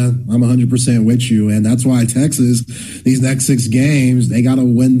you, man. I'm 100% with you. And that's why Texas, these next 6 games, they got to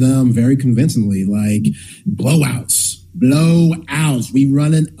win them very convincingly. Like blowouts. We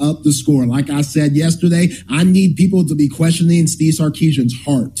running up the score. Like I said yesterday, I need people to be questioning Steve Sarkisian's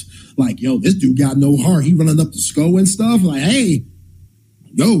heart. Like, yo, this dude got no heart. He running up the score and stuff. Like, hey,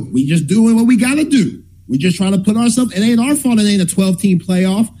 yo, we just doing what we got to do. We just trying to put ourselves. It ain't our fault. It ain't a 12-team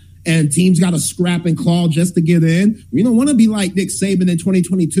playoff. And teams got to scrap and claw just to get in. We don't want to be like Nick Saban in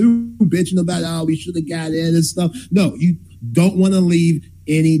 2022, bitching about, we should have got in and stuff. No, you don't want to leave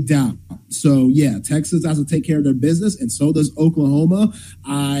any doubt. So, yeah, Texas has to take care of their business, and so does Oklahoma.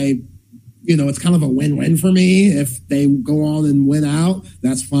 It's kind of a win-win for me. If they go on and win out,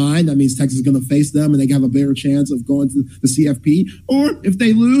 that's fine. That means Texas is going to face them, and they have a better chance of going to the CFP. Or if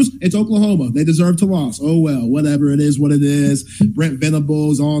they lose, it's Oklahoma. They deserve to lose. Oh, well, whatever it is, what it is. Brent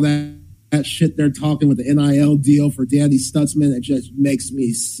Venables, all that shit they're talking with the NIL deal for Danny Stutzman, it just makes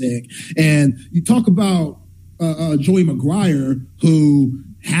me sick. And you talk about Joey McGuire, who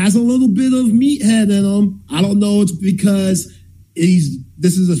has a little bit of meathead in him. I don't know. It's because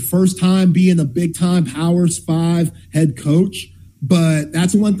this is his first time being a big-time Power 5 head coach. But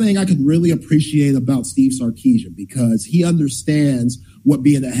that's one thing I could really appreciate about Steve Sarkisian, because he understands what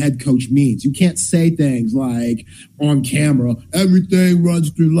being a head coach means. You can't say things like on camera, everything runs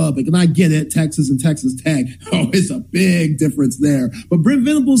through Lubbock. And I get it, Texas and Texas Tech. Oh, it's a big difference there. But Brent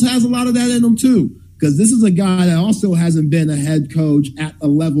Venables has a lot of that in him too. Because this is a guy that also hasn't been a head coach at the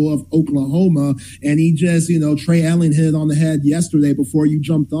level of Oklahoma. And he just, Trey Elling hit it on the head yesterday before you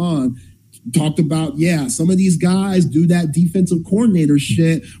jumped on. Talked about, some of these guys do that defensive coordinator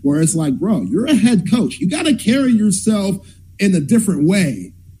shit where it's like, bro, you're a head coach. You got to carry yourself in a different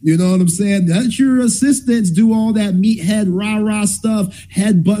way. You know what I'm saying? Let your assistants do all that meathead, rah-rah stuff,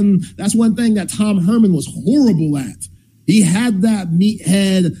 head button. That's one thing that Tom Herman was horrible at. He had that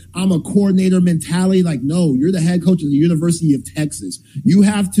meathead, I'm a coordinator mentality. Like, no, you're the head coach of the University of Texas. You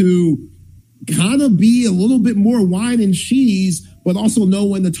have to kind of be a little bit more wine and cheese, but also know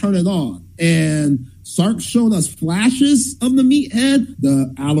when to turn it on. And Sark's shown us flashes of the meathead.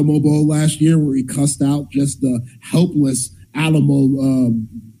 The Alamo Bowl last year where he cussed out just the helpless Alamo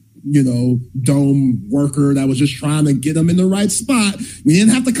dome worker that was just trying to get him in the right spot. We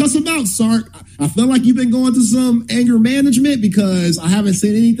didn't have to cuss him out, Sark. I feel like you've been going to some anger management because I haven't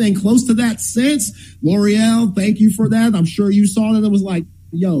seen anything close to that since. L'Oreal, thank you for that. I'm sure you saw that. It was like,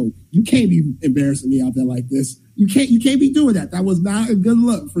 yo, you can't be embarrassing me out there like this. You can't be doing that. That was not a good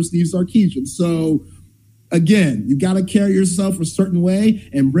look for Steve Sarkisian. So again, you got to carry yourself a certain way.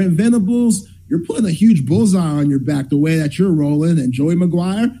 And Brent Venables, you're putting a huge bullseye on your back the way that you're rolling. And Joey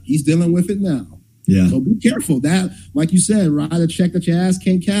McGuire, he's dealing with it now. Yeah. So be careful. That, like you said, write a check that your ass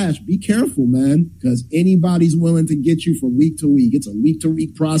can't cash. Be careful, man, because anybody's willing to get you from week to week. It's a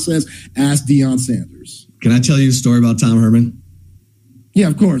week-to-week process. Ask Deion Sanders. Can I tell you a story about Tom Herman? Yeah,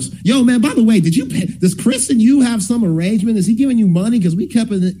 of course. Yo, man, by the way, does Chris and you have some arrangement? Is he giving you money? Because we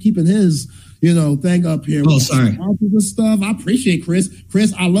kept keeping his, thing up here. Oh, sorry. This stuff. I appreciate Chris.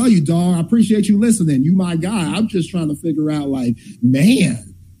 Chris, I love you, dog. I appreciate you listening. You my guy. I'm just trying to figure out, like,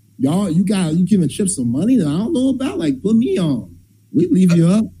 man, y'all, you giving Chip some money that I don't know about? Like, put me on. We leave you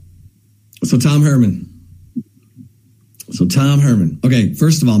up. So Tom Herman. Okay,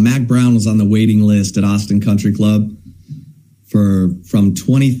 first of all, Mac Brown was on the waiting list at Austin Country Club from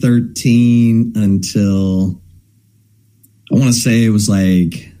 2013 until I want to say it was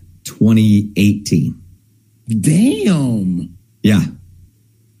like 2018. Damn. Yeah.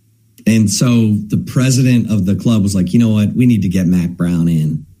 And so the president of the club was like, you know what? We need to get Mac Brown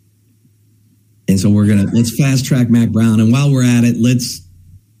in. And so let's fast track Mac Brown. And while we're at it, let's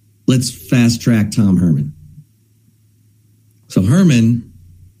fast track Tom Herman. So Herman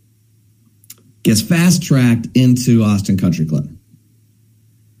gets fast-tracked into Austin Country Club.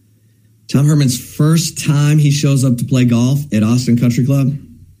 Tom Herman's first time he shows up to play golf at Austin Country Club,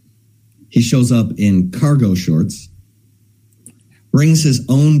 he shows up in cargo shorts, brings his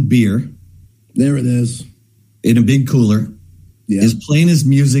own beer. There it is. In a big cooler. Yeah. Is playing his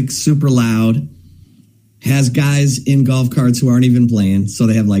music super loud, has guys in golf carts who aren't even playing, so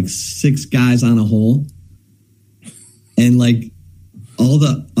they have like 6 guys on a hole. And like all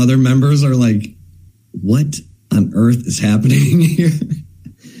the other members are like, what on earth is happening here?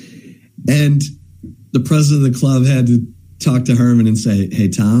 And the president of the club had to talk to Herman and say, hey,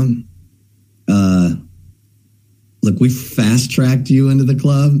 Tom, look, we fast-tracked you into the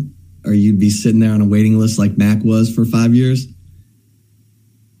club, or you'd be sitting there on a waiting list like Mac was for 5 years.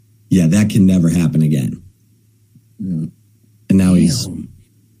 Yeah, that can never happen again. Yeah. And now he's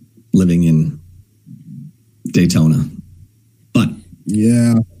living in Daytona. But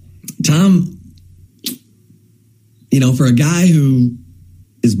yeah, Tom, for a guy who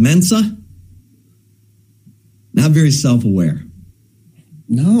is Mensa, not very self-aware.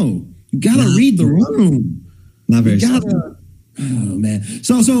 No, you got to read the room. Not very self-aware. Oh, man.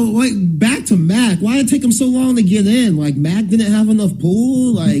 So like back to Mac. Why did it take him so long to get in? Like Mac didn't have enough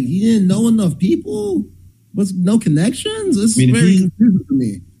pull? Like he didn't know enough people? Was no connections? It's very confusing to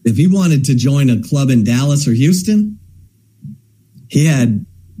me. If he wanted to join a club in Dallas or Houston, he had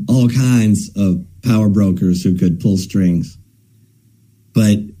all kinds of power brokers who could pull strings.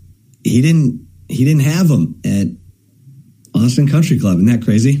 But he didn't have them at Austin Country Club. Isn't that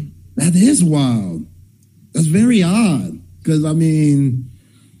crazy? That is wild. That's very odd. Because, I mean,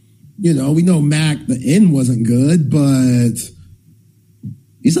 we know Mac, the end wasn't good, but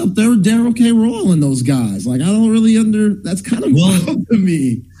he's up there with Daryl K. Royal and those guys. Like, I don't really that's kind of wild to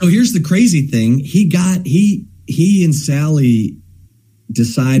me. So here's the crazy thing. He and Sally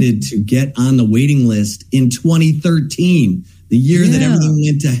decided to get on the waiting list in 2013, the year that everything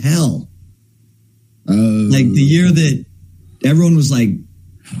went to hell. Like the year that everyone was like,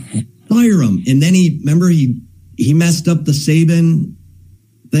 fire him. And then he messed up the Saban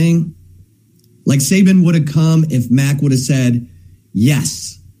thing. Like Saban would have come if Mac would have said,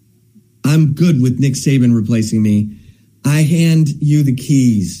 yes, I'm good with Nick Saban replacing me. I hand you the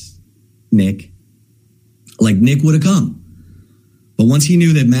keys, Nick. Like, Nick would have come. But once he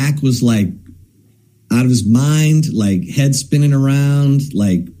knew that Mac was, like, out of his mind, like, head spinning around,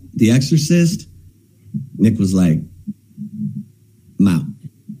 like The Exorcist, Nick was like, I'm out.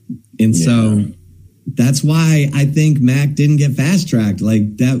 And so that's why I think Mac didn't get fast-tracked.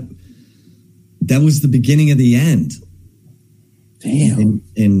 Like, that was the beginning of the end. Damn.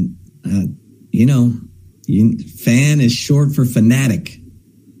 And you know, fan is short for fanatic.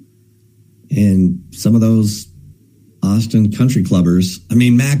 And some of those Austin country clubbers, I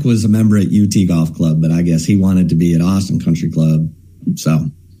mean, Mac was a member at UT Golf Club, but I guess he wanted to be at Austin Country Club.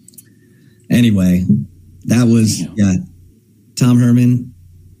 So anyway, that was, Tom Herman.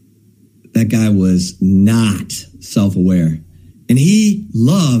 That guy was not self-aware. And he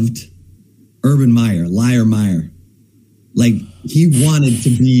loved Urban Meyer, Liar Meyer. Like, he wanted to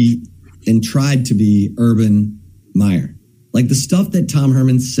be and tried to be Urban Meyer. Like, the stuff that Tom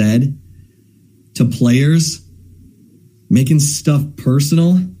Herman said to players, making stuff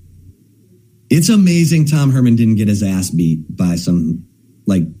personal, it's amazing Tom Herman didn't get his ass beat by some,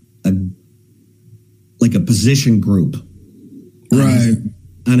 like a position group. Right.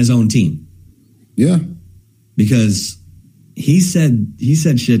 On his own team. Yeah. Because he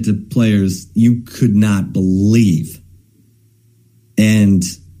said shit to players you could not believe. And,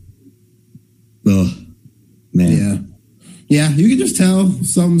 oh, man. Yeah. Yeah, you can just tell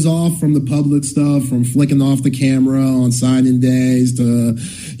something's off from the public stuff, from flicking off the camera on signing days to,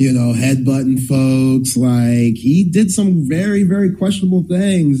 you know, headbutting folks. Like, he did some very, very questionable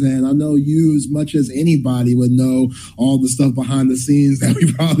things. And I know you, as much as anybody, would know all the stuff behind the scenes that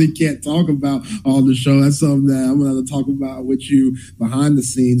we probably can't talk about on the show. That's something that I'm going to talk about with you behind the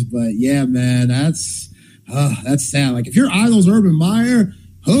scenes. But yeah, man, that's sad. Like, if your idol's Urban Meyer,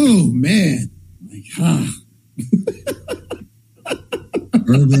 oh, man. Like,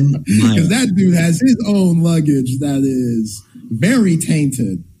 Urban Meyer. Because that dude has his own luggage that is very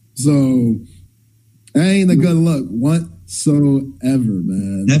tainted. So that ain't a good look whatsoever,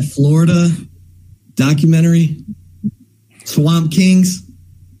 man. That Florida documentary, Swamp Kings,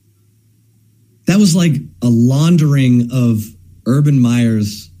 that was like a laundering of Urban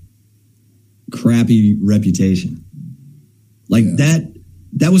Meyer's crappy reputation. Like,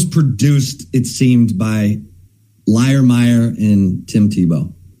 that was produced, it seemed, by Liar Meyer and Tim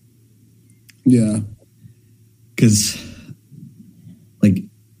Tebow. Yeah. Because, like,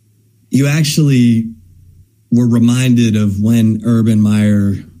 you actually were reminded of when Urban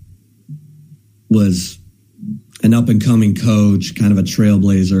Meyer was an up-and-coming coach, kind of a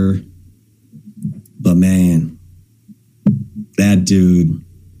trailblazer. But, man, that dude,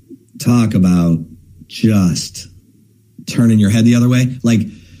 talk about just turning your head the other way. Like,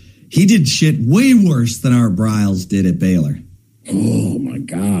 he did shit way worse than Art Briles did at Baylor. Oh, my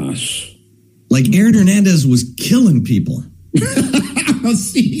gosh. Like, Aaron Hernandez was killing people.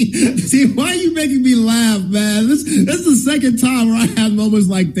 See, why are you making me laugh, man? This is the second time where I had moments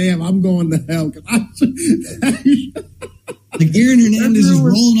like, damn, I'm going to hell. Like, Aaron Hernandez is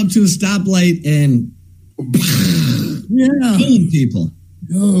rolling up to a stoplight and killing people.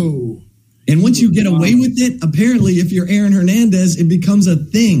 Oh. And once you get away with it, apparently, if you're Aaron Hernandez, it becomes a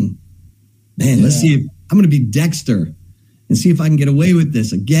thing. Man, let's see if I'm going to be Dexter and see if I can get away with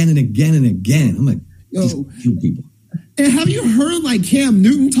this again and again and again. I'm like, just kill people. And have you heard, like, Cam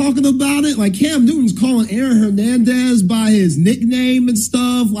Newton talking about it? Like, Cam Newton's calling Aaron Hernandez by his nickname and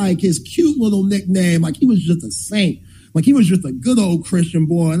stuff, like his cute little nickname. Like, he was just a saint. Like, he was just a good old Christian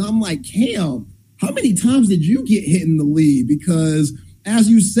boy. And I'm like, Cam, how many times did you get hit in the lead? Because, as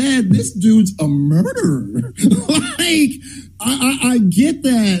you said, this dude's a murderer. Like, I get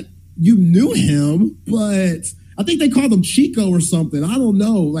that you knew him, but I think they called him Chico or something. I don't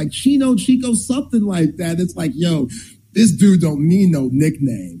know. Like, Chino, Chico, something like that. It's like, yo, this dude don't need no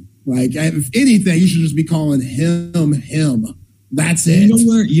nickname. Like, if anything, you should just be calling him. That's it.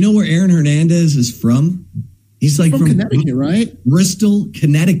 You know where Aaron Hernandez is from? He's like from Connecticut, right? Bristol,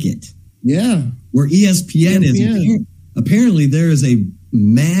 Connecticut. Yeah. Where ESPN is. Apparently, there is a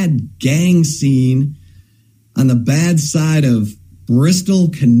mad gang scene on the bad side of Bristol,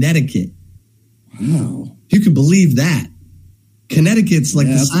 Connecticut. Wow. You can believe that. Connecticut's like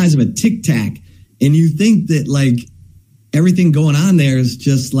the size of a Tic Tac. And you think that, like, everything going on there is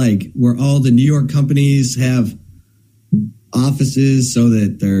just like where all the New York companies have offices so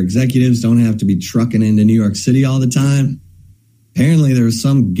that their executives don't have to be trucking into New York City all the time. Apparently, there was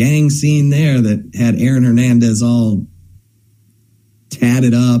some gang scene there that had Aaron Hernandez all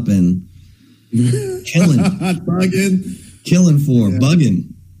tatted up and killing. Bugging. killing for,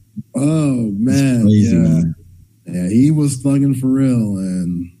 bugging. Oh, man. Crazy, man. Yeah, he was thugging for real.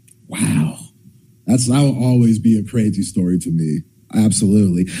 And wow, that will always be a crazy story to me.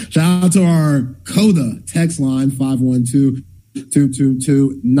 Absolutely. Shout out to our Coda text line,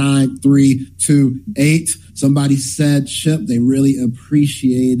 512-222-9328. Somebody said, Chip, they really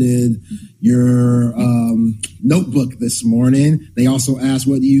appreciated your notebook this morning. They also asked,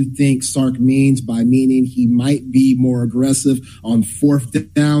 what do you think Sark means by meaning he might be more aggressive on fourth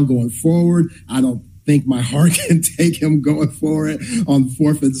down going forward? I don't think my heart can take him going for it on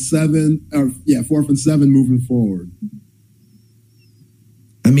 4th and 7 moving forward.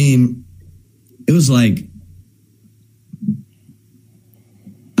 I mean, it was like,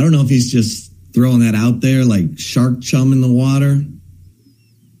 I don't know if he's just throwing that out there like shark chum in the water,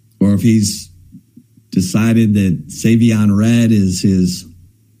 or if he's decided that Savion Red is his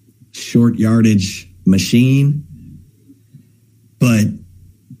short yardage machine. But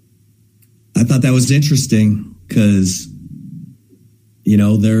I thought that was interesting because, you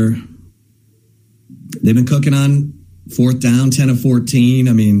know, they've been cooking on 4th down, 10 of 14.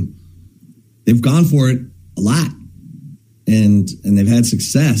 I mean, they've gone for it a lot, and they've had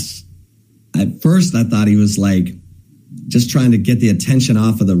success. At first, I thought he was like just trying to get the attention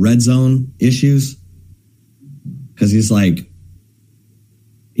off of the red zone issues, because he's like,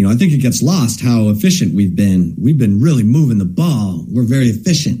 you know, I think it gets lost how efficient we've been. We've been really moving the ball. We're very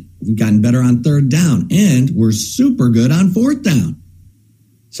efficient. We've gotten better on 3rd down, and we're super good on 4th down.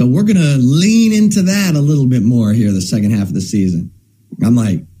 So we're going to lean into that a little bit more here the second half of the season. I'm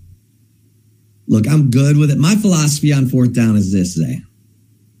like, look, I'm good with it. My philosophy on 4th down is this, Zay.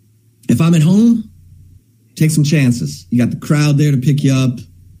 If I'm at home, take some chances. You got the crowd there to pick you up.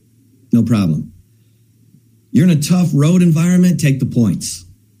 No problem. You're in a tough road environment, take the points.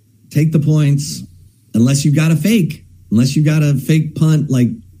 Take the points unless you got a fake. Unless you got a fake punt like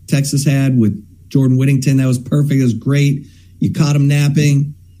Texas had with Jordan Whittington. That was perfect. It was great. You caught him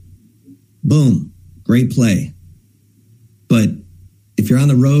napping. Boom. Great play. But if you're on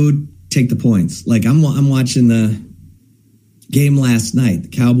the road, take the points. Like I'm watching the game last night, the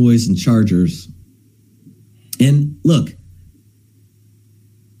Cowboys and Chargers. And look,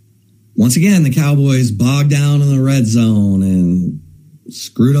 once again, the Cowboys bogged down in the red zone and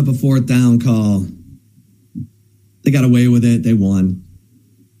screwed up a 4th down call. They got away with it. They won.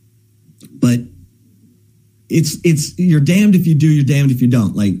 But it's you're damned if you do, you're damned if you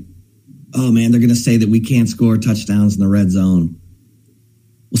don't. Like, oh man, they're going to say that we can't score touchdowns in the red zone.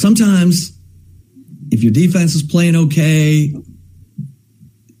 Well, sometimes if your defense is playing okay,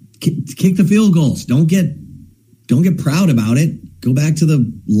 kick the field goals. Don't get proud about it. Go back to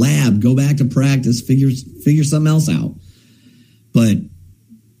the lab. Go back to practice. Figure something else out. But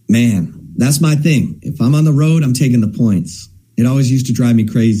man, that's my thing. If I'm on the road, I'm taking the points. It always used to drive me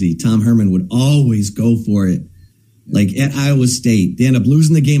crazy. Tom Herman would always go for it. Like at Iowa State, they end up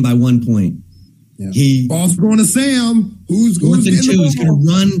losing the game by 1 point. Yeah. Ball's going to Sam. Who's getting the ball? He's going to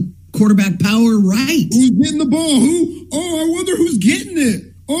run quarterback power right. Who's getting the ball? Who? Oh, I wonder who's getting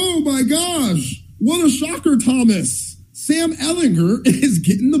it. Oh my gosh. What a shocker, Thomas. Sam Ehlinger is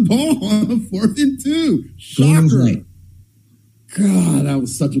getting the ball on a 4th and 2. Shocker. Right. God, that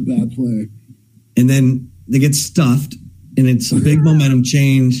was such a bad play. And then they get stuffed, and it's a big momentum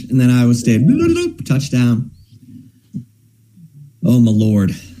change, and then Iowa State, touchdown. Oh, my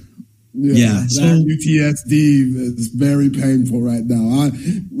Lord. Yeah. So UTSD is very painful right now.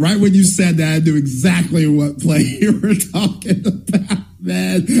 Right when you said that, I knew exactly what play you were talking about,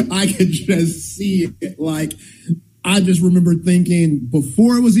 man. I could just see it. Like, I just remember thinking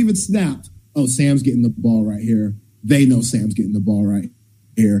before it was even snapped, oh, Sam's getting the ball right here. They know Sam's getting the ball right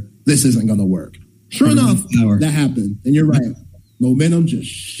here. This isn't going to work. Sure enough, that happened. And you're right. Momentum just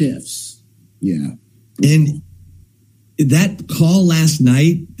shifts. Yeah. And that call last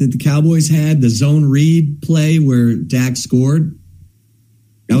night that the Cowboys had, the zone read play where Dak scored,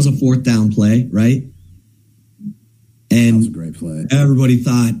 that was a 4th down play, right? And that was a great play. Everybody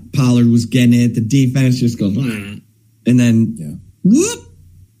thought Pollard was getting it. The defense just goes, and then whoop,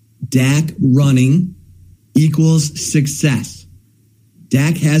 Dak running equals success.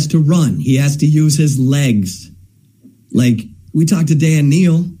 Dak has to run. He has to use his legs. Like we talked to Dan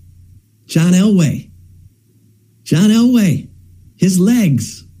Neal, John Elway, his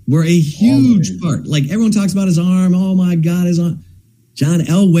legs were a huge part. Like everyone talks about his arm. Oh my God, his arm. John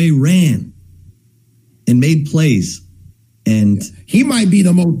Elway ran and made plays. And he might be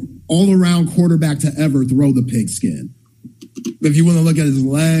the most all-around quarterback to ever throw the pigskin. If you want to look at his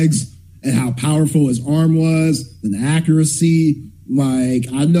legs and how powerful his arm was and the accuracy, Like,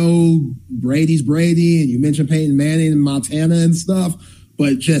 I know Brady's Brady, and you mentioned Peyton Manning and Montana and stuff,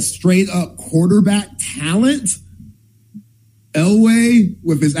 but just straight up quarterback talent, Elway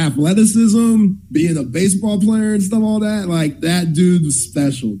with his athleticism, being a baseball player and stuff, all that, like, that dude was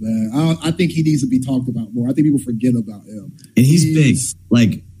special, man. I think he needs to be talked about more. I think people forget about him. And he's big.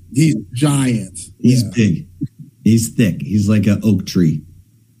 Like, he's giant. He's big. He's thick. He's like an oak tree.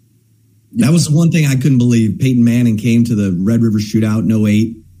 That was the one thing I couldn't believe. Peyton Manning came to the Red River Shootout in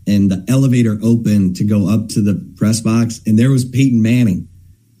 2008, and the elevator opened to go up to the press box, and there was Peyton Manning. And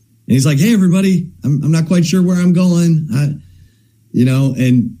he's like, hey, everybody, I'm not quite sure where I'm going.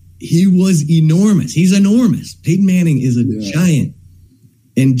 And he was enormous. He's enormous. Peyton Manning is a giant.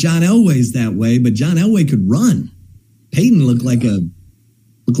 And John Elway's that way, but John Elway could run. Peyton looked like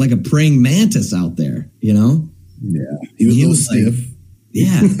a praying mantis out there, you know? Yeah. He was a little stiff.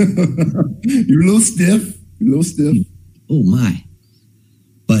 Yeah. You're a little stiff. Oh, my.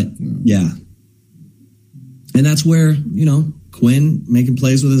 But, yeah. And that's where, Quinn making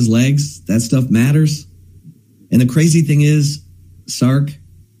plays with his legs, that stuff matters. And the crazy thing is, Sark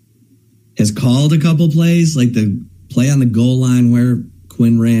has called a couple plays, like the play on the goal line where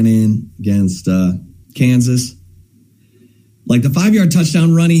Quinn ran in against Kansas. Like the 5-yard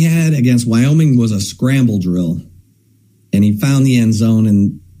touchdown run he had against Wyoming was a scramble drill. And he found the end zone,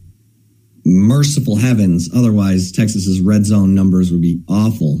 and merciful heavens, otherwise Texas's red zone numbers would be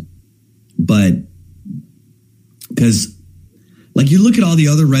awful. But because, like, you look at all the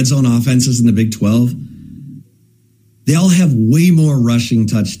other red zone offenses in the Big 12, they all have way more rushing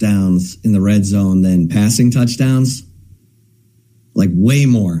touchdowns in the red zone than passing touchdowns. Like, way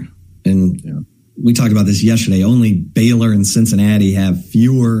more. And we talked about this yesterday. Only Baylor and Cincinnati have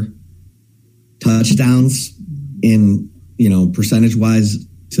fewer touchdowns in, percentage-wise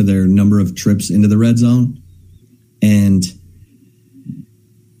to their number of trips into the red zone. And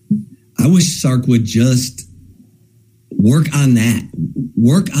I wish Sark would just work on that.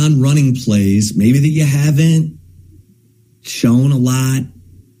 Work on running plays, maybe that you haven't shown a lot,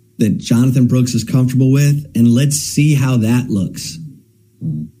 that Jonathan Brooks is comfortable with, and let's see how that looks.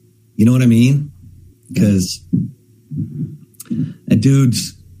 You know what I mean? Because that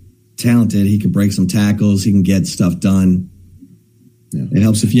dude's talented. He can break some tackles. He can get stuff done. Yeah. It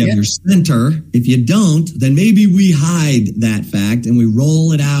helps if you have your center. If you don't, then maybe we hide that fact and we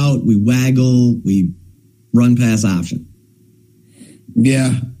roll it out. We waggle. We run pass option.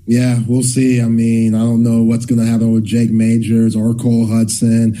 Yeah, we'll see. I mean, I don't know what's going to happen with Jake Majors or Cole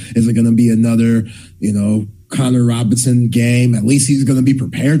Hudson. Is it going to be another, Connor Robinson game? At least he's going to be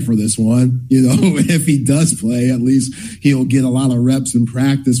prepared for this one. If he does play, at least he'll get a lot of reps in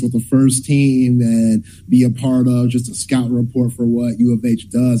practice with the first team and be a part of just a scout report for what U of H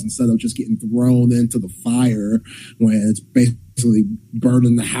does, instead of just getting thrown into the fire when it's basically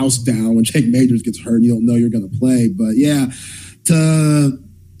burning the house down. When Jake Majors gets hurt, you don't know you're going to play. But yeah, to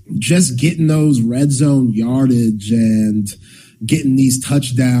just getting those red zone yardage and getting these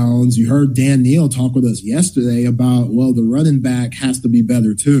touchdowns. You heard Dan Neal talk with us yesterday about, the running back has to be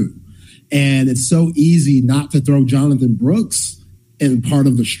better too. And it's so easy not to throw Jonathan Brooks in part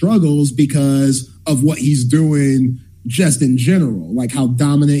of the struggles because of what he's doing just in general, like how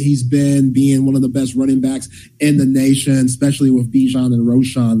dominant he's been, being one of the best running backs in the nation, especially with Bijan and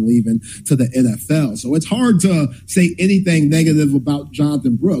Roschon leaving to the NFL. So it's hard to say anything negative about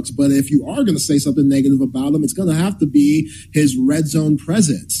Jonathan Brooks, but if you are going to say something negative about him, it's going to have to be his red zone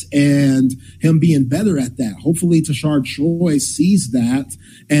presence and him being better at that. Hopefully Tashard Choi sees that,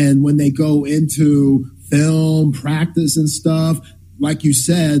 and when they go into film, practice and stuff, like you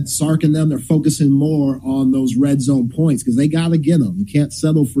said, Sark and them, they're focusing more on those red zone points because they got to get them. You can't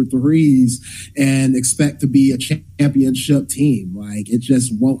settle for threes and expect to be a championship team. Like, it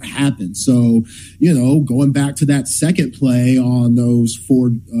just won't happen. So, going back to that second play on those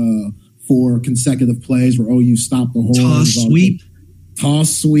four consecutive plays where OU stopped the horns. Toss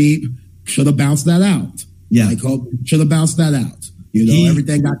sweep. Should have bounced that out. Yeah. Should have bounced that out.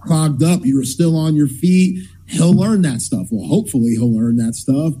 Everything got clogged up. You were still on your feet. He'll learn that stuff. Well, hopefully he'll learn that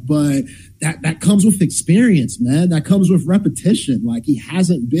stuff, but that comes with experience, man. That comes with repetition. Like, he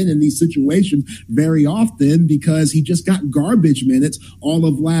hasn't been in these situations very often because he just got garbage minutes all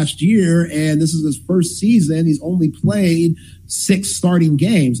of last year, and this is his first season. He's only played 6 starting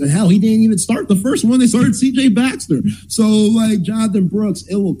games, and hell, he didn't even start the first one. They started CJ Baxter. So, like, Jonathan Brooks,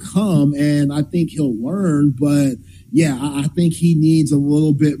 it will come, and I think he'll learn, but yeah, I think he needs a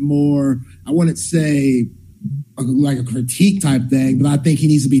little bit more, I wouldn't say like a critique type thing, but I think he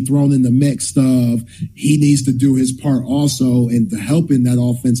needs to be thrown in the mix of he needs to do his part also in the helping that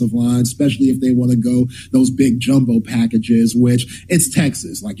offensive line, especially if they want to go those big jumbo packages, which it's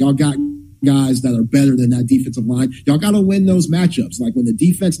Texas. Like y'all got guys that are better than that defensive line. Y'all got to win those matchups. Like when the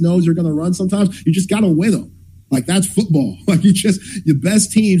defense knows you're going to run sometimes, you just got to win them. Like that's football. Like your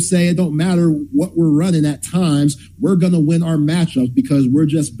best teams say it don't matter what we're running at times. We're going to win our matchups because we're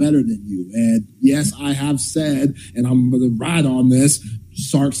just better than you. And yes, I have said, and I'm going to ride on this,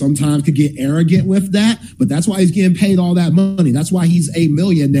 Sark sometimes could get arrogant with that, but that's why he's getting paid all that money. That's why he's a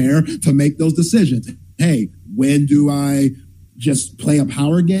millionaire to make those decisions. Hey, when do I just play a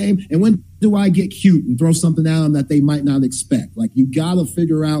power game? And when do I get cute and throw something at them that they might not expect? Like you got to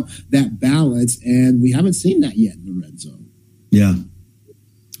figure out that balance, and we haven't seen that yet in the red zone. Yeah.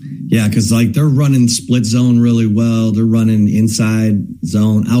 Yeah, because like they're running split zone really well. They're running inside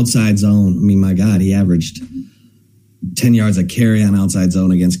zone, outside zone. I mean, my God, he averaged 10 yards a carry on outside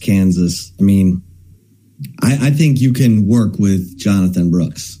zone against Kansas. I mean, I think you can work with Jonathan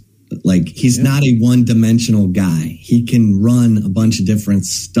Brooks. Like he's not a one-dimensional guy. He can run a bunch of different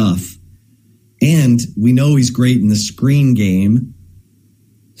stuff. And we know he's great in the screen game.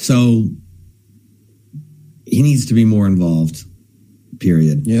 So he needs to be more involved,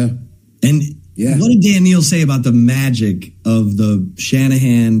 period. Yeah. And what did Dan Neal say about the magic of the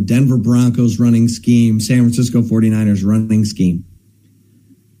Shanahan, Denver Broncos running scheme, San Francisco 49ers running scheme?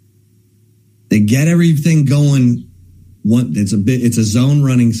 They get everything going. It's a zone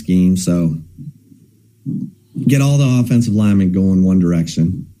running scheme, so get all the offensive linemen going one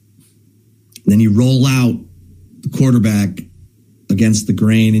direction. Then you roll out the quarterback against the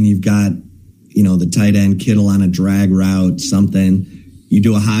grain, and you've got, the tight end Kittle on a drag route, something. You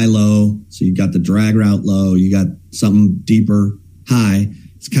do a high-low, so you got the drag route low. You got something deeper, high.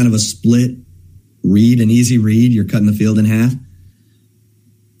 It's kind of a split read, an easy read. You're cutting the field in half.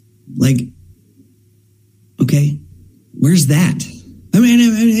 Like, okay, where's that? I mean,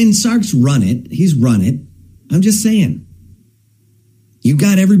 and Sark's run it. He's run it. I'm just saying. You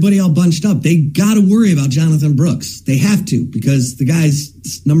got everybody all bunched up. They got to worry about Jonathan Brooks. They have to, because the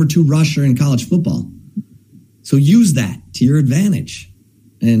guy's number 2 rusher in college football. So use that to your advantage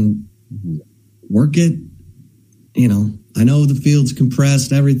and work it. I know the field's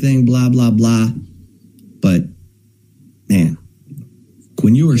compressed, everything, blah, blah, blah. But, man,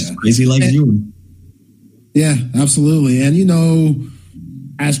 Quinn Ewers, crazy like you. Yeah, absolutely. And,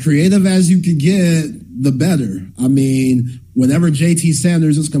 as creative as you could get, the better. I mean, whenever JT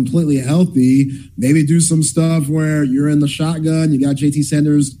Sanders is completely healthy, maybe do some stuff where you're in the shotgun, you got JT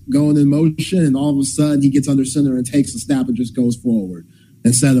Sanders going in motion, and all of a sudden he gets under center and takes a snap and just goes forward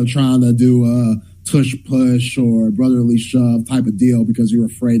instead of trying to do a tush push or brotherly shove type of deal because you're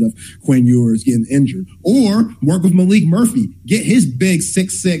afraid of Quinn Ewers getting injured. Or work with Malik Murphy. Get his big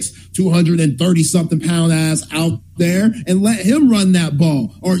 6'6", 230-something pound ass out there and let him run that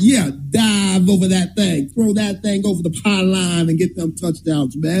ball. Or, dive over that thing. Throw that thing over the pylon and get them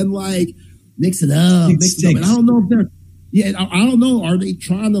touchdowns, man. Like, mix it up. And I don't know if they're... I don't know. Are they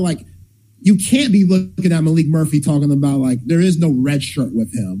trying to, you can't be looking at Malik Murphy talking about, there is no red shirt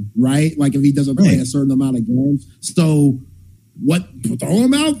with him, right? Like, if he doesn't play a certain amount of games. So, throw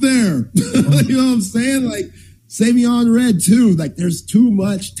him out there. You know what I'm saying? Like, Savion Red, too. Like, there's too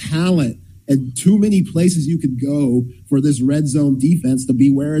much talent and too many places you could go for this red zone defense to be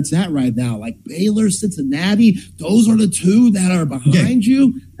where it's at right now. Like, Baylor, Cincinnati, those are the 2 that are behind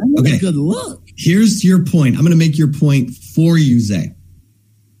you. That's a good look. Here's your point. I'm going to make your point for you, Zay.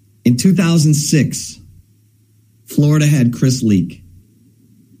 In 2006, Florida had Chris Leak,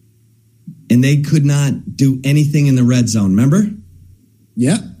 and they could not do anything in the red zone. Remember?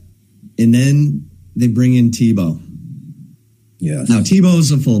 Yeah. And then they bring in Tebow. Yeah. Now,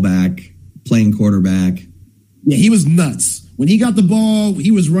 Tebow's a fullback, playing quarterback. Yeah, he was nuts. When he got the ball,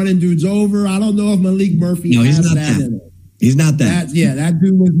 he was running dudes over. I don't know if Malik Murphy has that in it. He's not that. That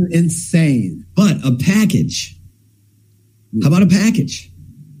dude was insane. But a package. How about a package?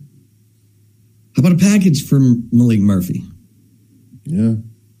 How about a package for Malik Murphy? Yeah.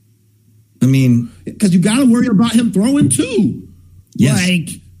 I mean... Because you got to worry about him throwing, too. Yes.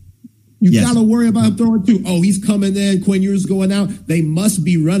 You got to worry about him throwing, too. Oh, he's coming in. Quinn Ewers going out. They must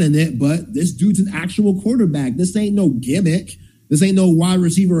be running it, but this dude's an actual quarterback. This ain't no gimmick. This ain't no wide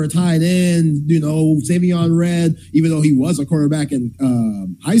receiver or tight end, Savion Red, even though he was a quarterback in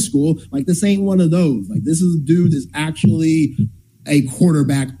high school. Like, this ain't one of those. Like, this is a dude that's actually a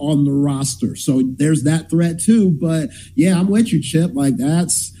quarterback on the roster. So there's that threat too. But yeah, I'm with you, Chip. Like,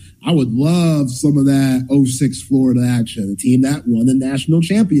 I would love some of that 06 Florida action, the team that won the national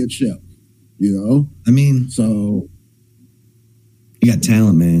championship. I mean, So you got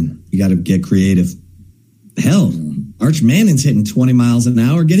talent, man. You got to get creative. Hell, Arch Manning's hitting 20 miles an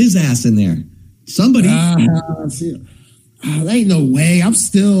hour. Get his ass in there. Somebody. there ain't no way. I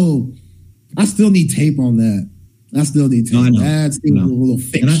still need tape on that. I still need tape. No, I know. That seems a little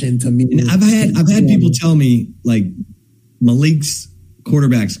fiction to me. And I've had people tell me, like, Malik's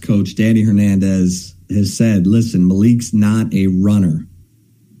quarterbacks coach, Danny Hernandez, has said, listen, Malik's not a runner.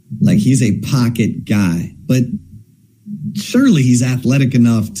 Like, he's a pocket guy. But surely he's athletic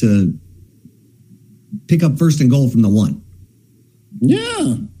enough to pick up first and goal from the 1.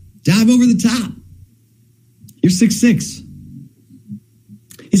 Yeah. Dive over the top. You're 6'6".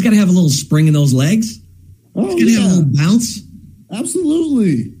 He's got to have a little spring in those legs. Oh, He's got to have a little bounce.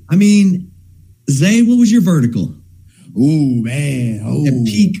 Absolutely. I mean, Zay, what was your vertical? Ooh, man. Oh. At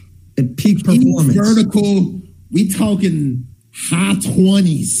peak performance. Vertical, we talking high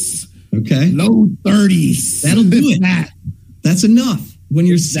 20s. Okay. Low 30s. That'll do it. That's enough when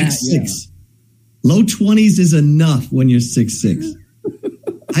you're 6'6". Low 20s is enough when you're 6'6".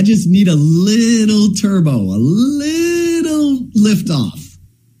 I just need a little turbo, a little lift off.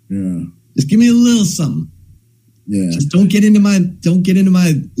 Yeah. Just give me a little something. Yeah. Just don't get into my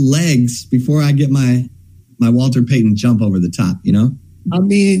legs before I get my Walter Payton jump over the top, I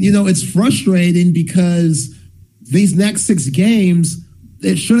mean, it's frustrating because these next 6 games,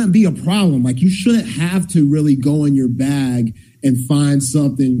 it shouldn't be a problem. Like, you shouldn't have to really go in your bag and find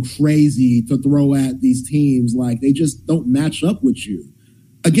something crazy to throw at these teams. Like, they just don't match up with you.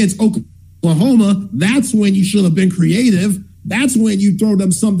 Against Oklahoma, that's when you should have been creative. That's when you throw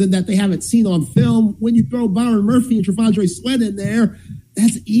them something that they haven't seen on film. When you throw Byron Murphy and Trevondre Sweat in there,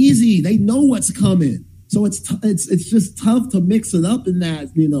 that's easy. They know what's coming. So it's just tough to mix it up in that,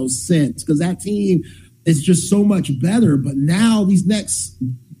 sense, because that team is just so much better. But now these next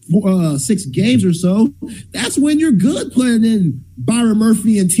 6 games or so, that's when you're good playing in Byron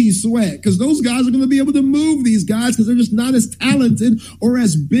Murphy and T Sweat, because those guys are going to be able to move these guys because they're just not as talented or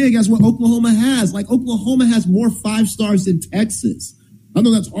as big as what Oklahoma has. Like, Oklahoma has more 5-stars than Texas. I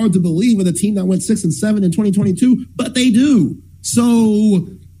know that's hard to believe with a team that went 6-7 in 2022, but they do. So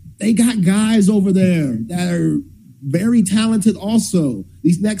they got guys over there that are very talented also.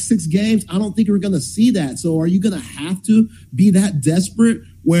 These next 6 games, I don't think we're going to see that. So are you going to have to be that desperate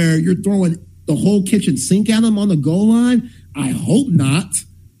where you're throwing the whole kitchen sink at them on the goal line? I hope not.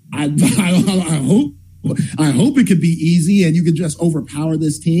 I hope it could be easy and you could just overpower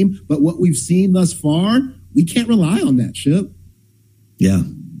this team. But what we've seen thus far, we can't rely on that, Chip. Yeah.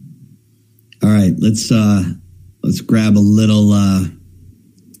 All right, let's grab a little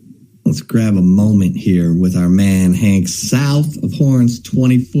let's grab a moment here with our man Hank South of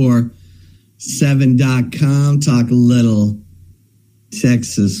Horns247.com. Talk a little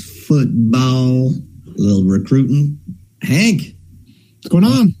Texas football, a little recruiting. Hank, what's going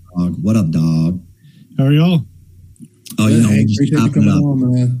on? What up, dog? How are y'all? Oh, we're just chopping it up.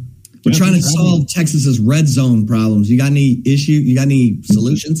 Man. We're trying to solve Texas's red zone problems. You got any issue? You got any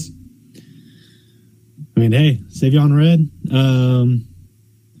solutions? I mean, hey, Savion Red.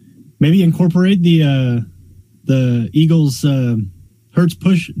 Maybe incorporate the Eagles Hurts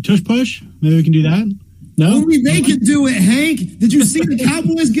tush push. Maybe we can do that. No? Only they can do it, Hank. Did you see the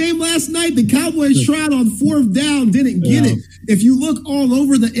Cowboys game last night? The Cowboys tried on 4th down, didn't get it. If you look all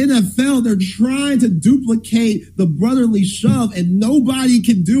over the NFL, they're trying to duplicate the brotherly shove, and nobody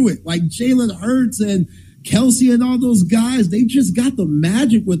can do it. Like Jalen Hurts and Kelsey and all those guys, they just got the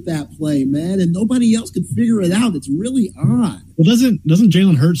magic with that play, man, and nobody else could figure it out. It's really odd. Well, doesn't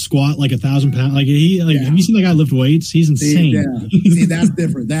Jalen Hurts squat like 1,000 pounds? Have you seen that guy lift weights? He's insane. See, that's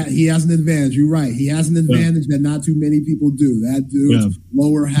different. That he has an advantage. You're right. He has an advantage that not too many people do. That dude's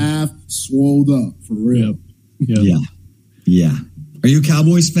lower half swolled up for real. Yeah. Are you a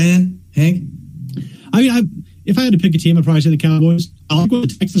Cowboys fan, Hank? I mean, if I had to pick a team, I'd probably say the Cowboys. I like what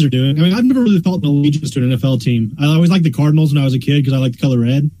the Texans are doing. I mean, I've never really felt an allegiance to an NFL team. I always liked the Cardinals when I was a kid because I liked the color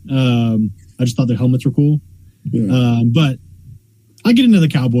red. I just thought their helmets were cool. Yeah. But I get into the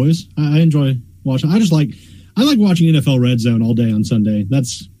Cowboys. I enjoy watching. I like watching NFL Red Zone all day on Sunday.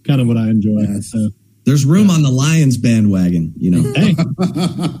 That's kind of what I enjoy. Yes. There's room on the Lions bandwagon, Hey,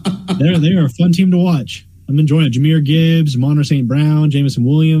 they are a fun team to watch. I'm enjoying it. Jahmyr Gibbs, Monter St. Brown, Jamison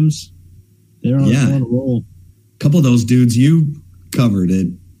Williams. They're on a roll. A couple of those dudes you covered at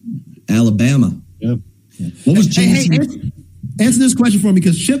Alabama. Yeah. What was Jamison? Answer this question for me,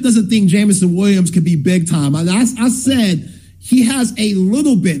 because Chip doesn't think Jamison Williams could be big time. I said he has a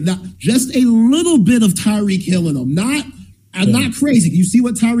little bit, just a little bit of Tyreek Hill in him. Not crazy. You see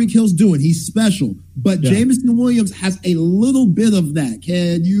what Tyreek Hill's doing. He's special. But Jamison Williams has a little bit of that.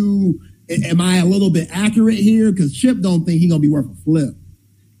 Can you Am I a little bit accurate here? Because Chip don't think he's gonna be worth a flip.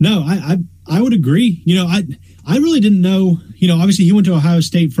 No, I would agree. I really didn't know. Obviously he went to Ohio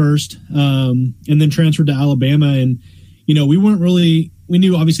State first, and then transferred to Alabama, and we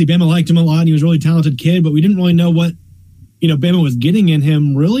knew obviously Bama liked him a lot, and he was a really talented kid, but we didn't really know what Bama was getting in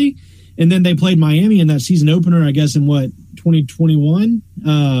him really. And then they played Miami in that season opener, I guess in 2021,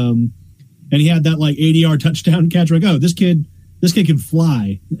 and he had that like 80-yard touchdown catch. Like, oh, this kid can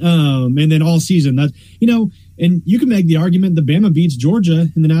fly. And then all season that and you can make the argument that Bama beats Georgia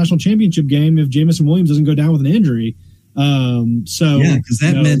in the national championship game if Jamison Williams doesn't go down with an injury. Because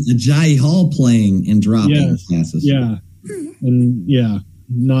that meant Agiye Hall playing and dropping passes. Yeah. And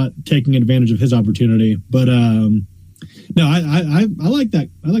not taking advantage of his opportunity. But no, I like that.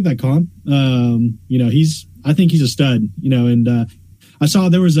 I like that comp. I think he's a stud. And I saw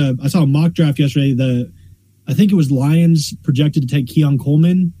a mock draft yesterday. I think it was Lions projected to take Keon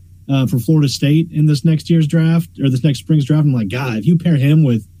Coleman for Florida State in this next year's draft or this next spring's draft. I'm like, God, if you pair him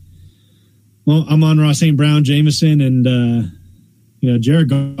with Amon-Ra St. Brown, Jameson, and Jared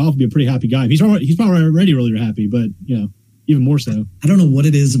Goff would be a pretty happy guy. He's probably already really happy, but even more so. I don't know what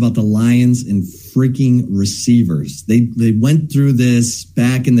it is about the Lions and freaking receivers. They went through this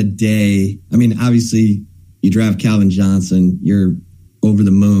back in the day. I mean, obviously, you draft Calvin Johnson, you're over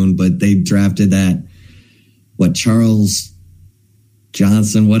the moon, but they drafted that, Charles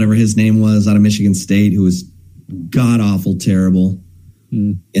Johnson, whatever his name was, out of Michigan State, who was god-awful terrible.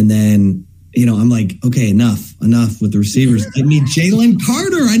 And then, I'm like, okay, enough with the receivers. Give me Jalen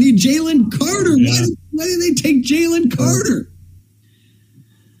Carter. I need Jalen Carter. Yeah. Why did they take Jalen Carter?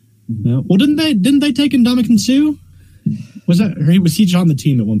 Yeah. Well, didn't they take Ndamukong Suh? Was he on the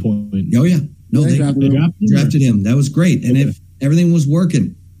team at one point? Oh yeah, no, they drafted him. That was great, and if everything was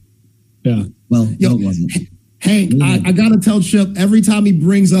working, yeah. Well, no, it wasn't. Hank, I gotta tell Chip every time he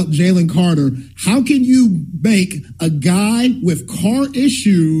brings up Jalen Carter, how can you make a guy with car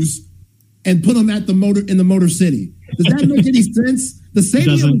issues and put him at in the Motor City? Does that make any sense? The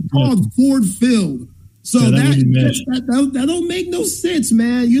stadium is called Ford Field. So that don't make no sense,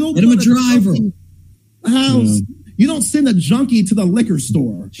 man. You don't get him a driver. House. You don't send a junkie to the liquor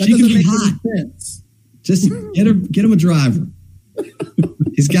store. That she doesn't make any sense. Just get him a driver.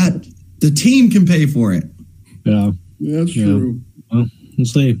 He's got the team can pay for it. Yeah, that's true. Well, we'll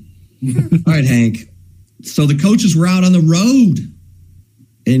see. All right, Hank. So the coaches were out on the road,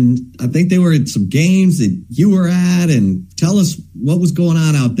 and I think they were at some games that you were at. And tell us what was going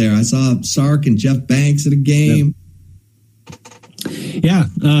on out there. I saw Sark and Jeff Banks at a game. Yeah.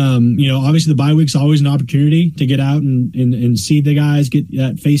 Obviously the bye week's always an opportunity to get out and see the guys, get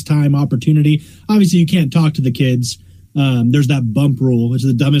that FaceTime opportunity. Obviously you can't talk to the kids. There's that bump rule, which is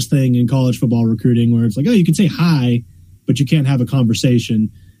the dumbest thing in college football recruiting, where it's like, oh, you can say hi, but you can't have a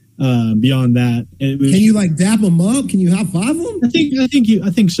conversation. Beyond that, can you dap them up? Can you high five them?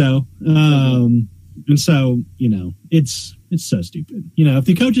 I think so. And so it's so stupid. If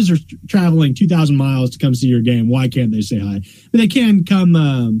the coaches are traveling 2,000 miles to come see your game, why can't they say hi? But they can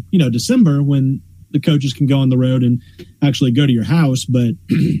come, December when the coaches can go on the road and actually go to your house. But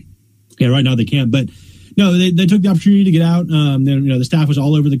right now they can't. But no, they took the opportunity to get out. Then the staff was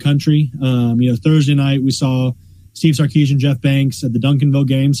all over the country. Thursday night we saw Steve Sarkisian, Jeff Banks at the Duncanville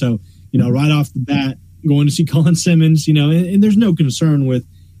game. So, right off the bat, going to see Colin Simmons, and there's no concern with,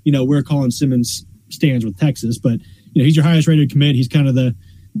 where Colin Simmons stands with Texas, but, he's your highest rated commit. He's kind of the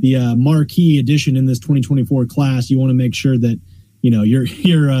marquee addition in this 2024 class. You want to make sure that,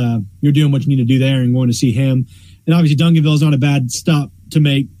 you're doing what you need to do there and going to see him. And obviously Duncanville is not a bad stop to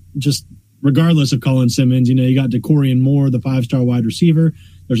make, just regardless of Colin Simmons. You got DeCorian Moore, the 5-star wide receiver.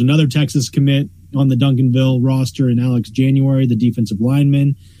 There's another Texas commit on the Duncanville roster in Alex January, the defensive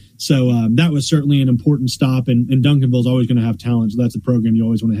lineman. So that was certainly an important stop, and Duncanville is always going to have talent. So that's a program you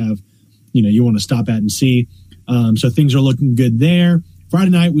always want to have, you want to stop at and see. So things are looking good there.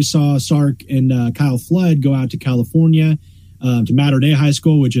 Friday night, we saw Sark and Kyle Flood go out to California to Mater Dei High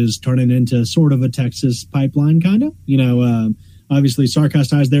School, which is turning into sort of a Texas pipeline, kind of. Obviously Sark has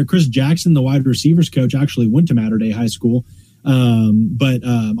ties there. Chris Jackson, the wide receivers coach, actually went to Mater Dei High School. But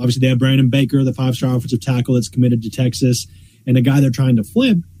obviously they have Brandon Baker, the 5-star offensive tackle that's committed to Texas, and a guy they're trying to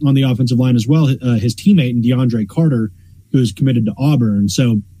flip on the offensive line as well, his teammate in DeAndre Carter, who's committed to Auburn.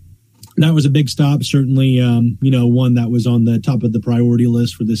 So that was a big stop, certainly, one that was on the top of the priority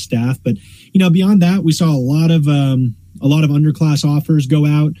list for this staff. But, beyond that, we saw a lot of underclass offers go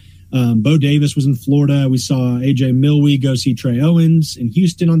out. Bo Davis was in Florida. We saw AJ Milwee go see Trey Owens in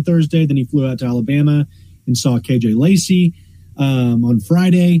Houston on Thursday. Then he flew out to Alabama and saw KJ Lacey on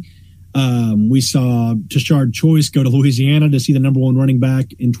Friday. We saw Tashard Choice go to Louisiana to see the number one running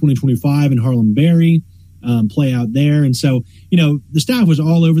back in 2025 in Harlem Berry play out there. And so, the staff was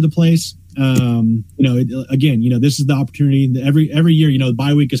all over the place. This is the opportunity that every year, the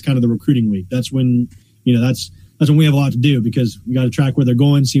bye week is kind of the recruiting week. That's when, that's when we have a lot to do, because we got to track where they're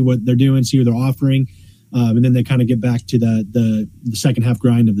going, see what they're doing, see what they're offering. And then they kind of get back to the second half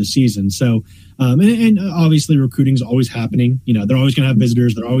grind of the season. So, and obviously recruiting is always happening. They're always going to have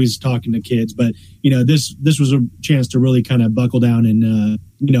visitors. They're always talking to kids. But, this was a chance to really kind of buckle down and,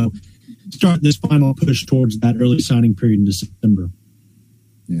 start this final push towards that early signing period in December.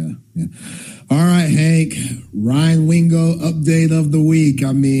 Yeah. All right, Hank. Ryan Wingo update of the week.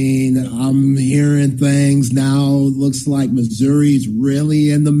 I mean, I'm hearing things now. Looks like Missouri's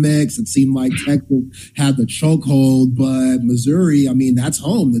really in the mix. It seemed like Texas had the chokehold, but Missouri, I mean, that's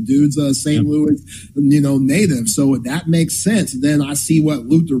home. The dude's a St. Louis, native. So that makes sense. Then I see what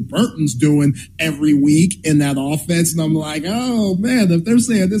Luther Burton's doing every week in that offense, and I'm like, oh man, if they're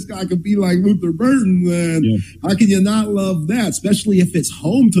saying this guy could be like Luther Burton, then how can you not love that? Especially if it's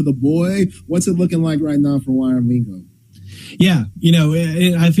home to the boy. What's it looking like right now for Ryan Wingo? Yeah,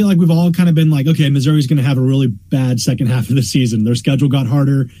 I feel like we've all kind of been like, okay, Missouri's going to have a really bad second half of the season. Their schedule got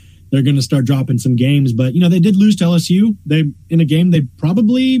harder. They're going to start dropping some games. But, they did lose to LSU. In a game they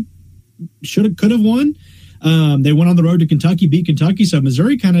probably could have won. They went on the road to Kentucky, beat Kentucky. So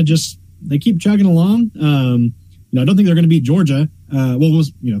Missouri kind of they keep chugging along. I don't think they're going to beat Georgia. Who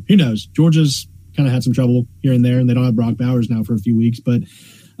knows? Georgia's kind of had some trouble here and there, and they don't have Brock Bowers now for a few weeks. But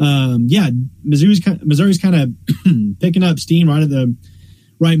Missouri's kind of picking up steam right at the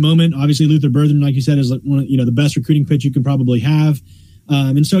right moment. Obviously, Luther Burton, like you said, is one of the best recruiting pitch you can probably have.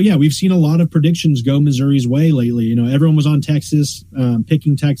 And so, we've seen a lot of predictions go Missouri's way lately. Everyone was on Texas,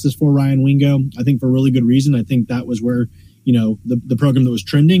 picking Texas for Ryan Wingo, I think for a really good reason. I think that was where, the program that was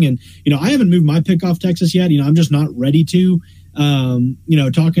trending. And, I haven't moved my pick off Texas yet. I'm just not ready to.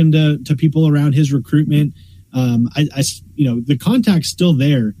 Talking to people around his recruitment, the contact's still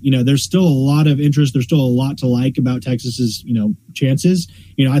there. There's still a lot of interest. There's still a lot to like about Texas's, chances.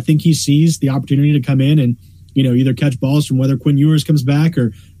 I think he sees the opportunity to come in and, either catch balls from whether Quinn Ewers comes back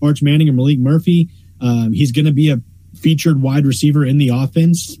or Arch Manning or Malik Murphy. He's going to be a featured wide receiver in the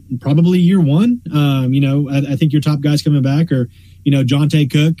offense, probably year one. I think your top guys coming back are,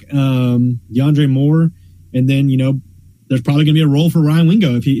 Jonte Cook, DeAndre Moore, and then, there's probably going to be a role for Ryan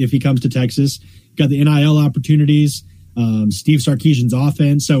Wingo if he comes to Texas. Got the NIL opportunities, Steve Sarkisian's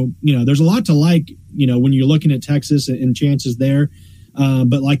offense. So, there's a lot to like, when you're looking at Texas and chances there.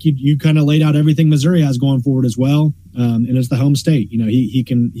 But like you kind of laid out everything Missouri has going forward as well. And it's the home state. He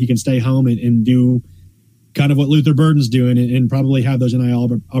can stay home and do kind of what Luther Burton's doing and probably have those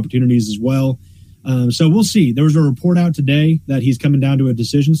NIL opportunities as well. So we'll see. There was a report out today that he's coming down to a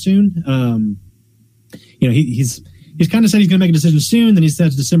decision soon. He's kind of said he's going to make a decision soon. Then he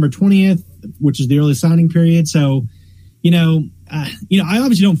says December 20th, which is the early signing period. So, I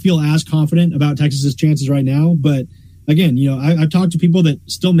obviously don't feel as confident about Texas's chances right now. But again, I've talked to people that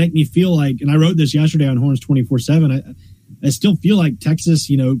still make me feel like, and I wrote this yesterday on Horns 24/7. I still feel like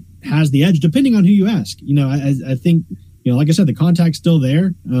Texas, has the edge, depending on who you ask. I think, like I said, the contact's still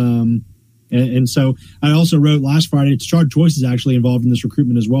there. And so I also wrote last Friday, Tashard Choice is actually involved in this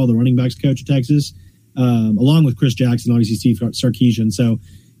recruitment as well, the running backs coach of Texas. Along with Chris Jackson, obviously Steve Sarkisian. So,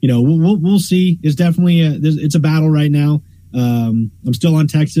 we'll see. It's definitely it's a battle right now. I'm still on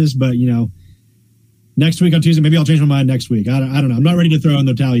Texas, but next week on Tuesday, maybe I'll change my mind next week. I don't know. I'm not ready to throw in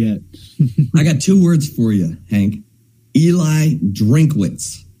the towel yet. I got two words for you, Hank. Eli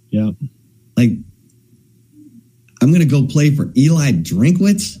Drinkwitz. Yeah. I'm going to go play for Eli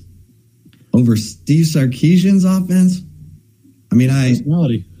Drinkwitz over Steve Sarkisian's offense. I mean,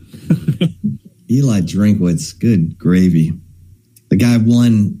 personality. Eli Drinkwitz, good gravy. The guy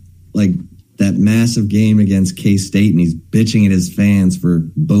won that massive game against K-State, and he's bitching at his fans for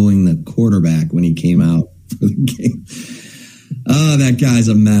booing the quarterback when he came out for the game. Oh, that guy's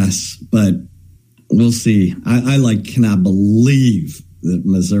a mess, but we'll see. I cannot believe that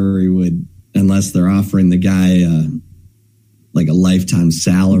Missouri would, unless they're offering the guy a lifetime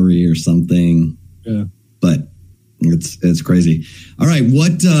salary or something. Yeah. But it's crazy. All right,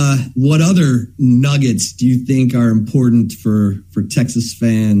 what other nuggets do you think are important for Texas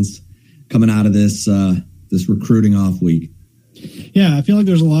fans coming out of this recruiting off week? Yeah, I feel like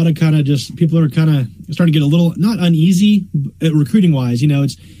there's a lot of kind of just people are kind of starting to get a little not uneasy recruiting wise.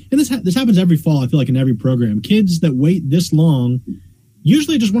 This happens every fall. I feel like in every program, kids that wait this long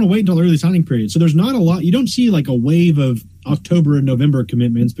usually just want to wait until the early signing period. So there's not a lot. You don't see like a wave of October and November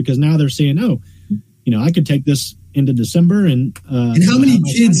commitments because now they're saying, I could take this into December. And how many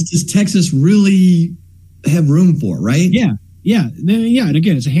kids does Texas really have room for, right? Yeah. And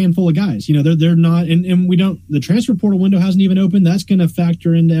again, it's a handful of guys. They're not, and we don't. The transfer portal window hasn't even opened. That's going to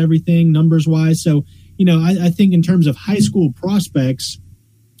factor into everything numbers wise. So, I think in terms of high school prospects,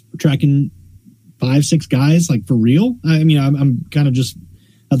 we're tracking 5-6 guys, like for real. I mean, I'm kind of just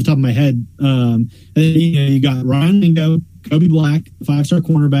at the top of my head. And then, you got Ryan Wingo, Kobe Black, 5-star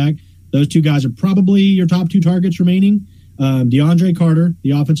cornerback. Those two guys are probably your top 2 targets remaining. DeAndre Carter,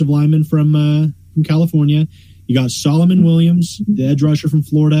 the offensive lineman from California. You got Solomon Williams, the edge rusher from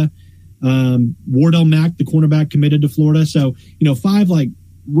Florida. Wardell Mack, the cornerback committed to Florida. So, 5 like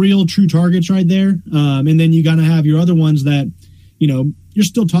real true targets right there. And then you got to have your other ones that, you're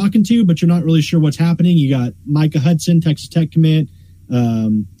still talking to, but you're not really sure what's happening. You got Micah Hudson, Texas Tech commit.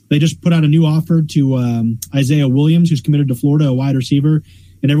 They just put out a new offer to Isaiah Williams, who's committed to Florida, a wide receiver.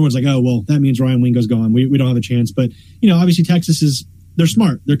 And everyone's like, oh, well, that means Ryan Wingo's gone. We don't have a chance. But, obviously Texas they're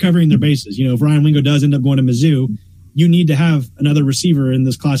smart. They're covering their bases. If Ryan Wingo does end up going to Mizzou, you need to have another receiver in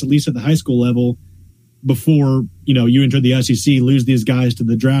this class, at least at the high school level, before, you enter the SEC, lose these guys to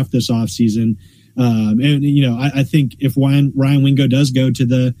the draft this offseason. I think if Ryan Wingo does go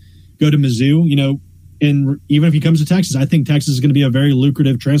to Mizzou, and even if he comes to Texas, I think Texas is going to be a very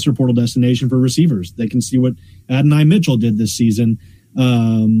lucrative transfer portal destination for receivers. They can see what Adonai Mitchell did this season.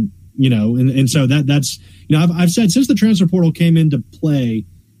 And so that's, I've said since the transfer portal came into play,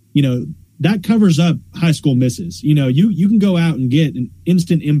 that covers up high school misses. You can go out and get an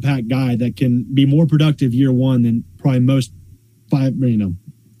instant impact guy that can be more productive year one than probably most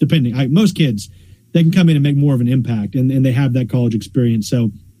most kids. They can come in and make more of an impact, and they have that college experience.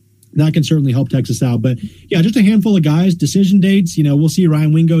 So that can certainly help Texas out. But yeah, just a handful of guys, decision dates. We'll see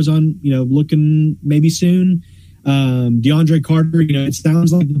Ryan Wingo's on, looking maybe soon. DeAndre Carter, it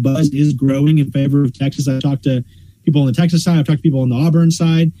sounds like the buzz is growing in favor of Texas. I've talked to people on the Texas side. I've talked to people on the Auburn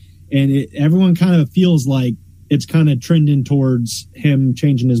side, and everyone kind of feels like it's kind of trending towards him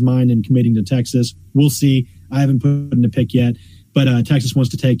changing his mind and committing to Texas. We'll see. I haven't put in a pick yet, but Texas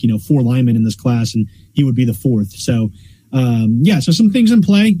wants to take, 4 linemen in this class, and he would be the 4th. So, so some things in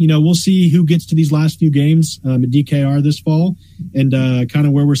play. We'll see who gets to these last few games at DKR this fall, and kind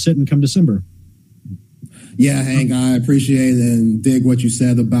of where we're sitting come December. Yeah, Hank, I appreciate and dig what you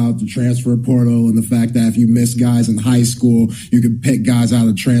said about the transfer portal and the fact that if you miss guys in high school, you can pick guys out of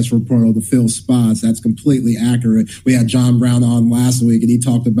the transfer portal to fill spots. That's completely accurate. We had John Brown on last week, and he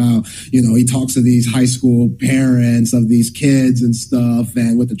talked about, he talks to these high school parents of these kids and stuff.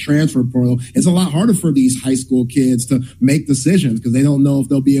 And with the transfer portal, it's a lot harder for these high school kids to make decisions because they don't know if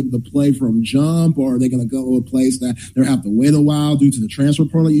they'll be able to play from jump, or are they going to go to a place that they'll have to wait a while due to the transfer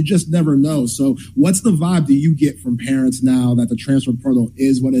portal. You just never know. So what's the vibe do you get from parents now that the transfer portal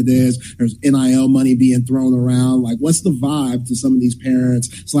is what it is? There's NIL money being thrown around. Like, what's the vibe to some of these parents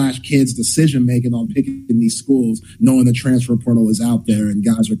 / kids' decision making on picking these schools, knowing the transfer portal is out there and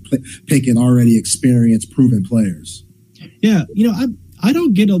guys are picking already experienced, proven players? Yeah, I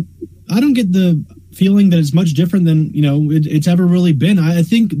don't get the feeling that it's much different than it's ever really been. I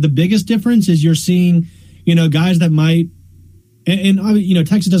think the biggest difference is you're seeing guys that might. And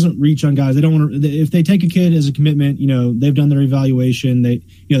Texas doesn't reach on guys. They don't want to. If they take a kid as a commitment, they've done their evaluation. They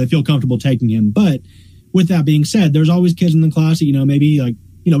feel comfortable taking him. But with that being said, there's always kids in the class that maybe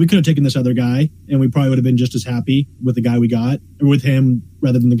we could have taken this other guy, and we probably would have been just as happy with the guy we got, or with him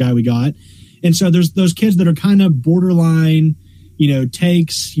rather than the guy we got. And so there's those kids that are kind of borderline,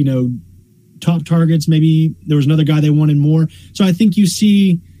 takes, top targets. Maybe there was another guy they wanted more. So I think you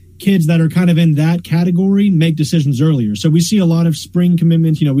see kids that are kind of in that category make decisions earlier. So we see a lot of spring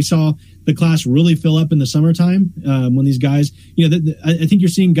commitments. We saw the class really fill up in the summertime when these guys, I think you're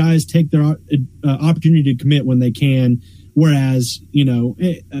seeing guys take their opportunity to commit when they can. Whereas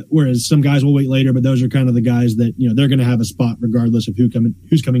some guys will wait later, but those are kind of the guys that, they're going to have a spot regardless of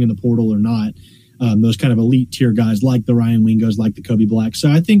who's coming in the portal or not. Those kind of elite tier guys like the Ryan Wingos, like the Kobe Black. So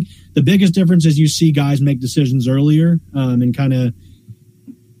I think the biggest difference is you see guys make decisions earlier and kind of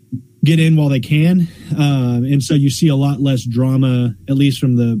get in while they can. And so you see a lot less drama, at least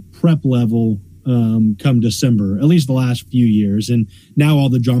from the prep level, come December, at least the last few years. And now all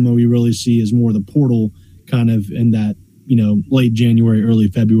the drama we really see is more the portal kind of in that, late January, early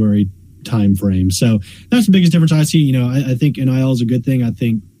February time frame. So that's the biggest difference I see. I think NIL is a good thing. I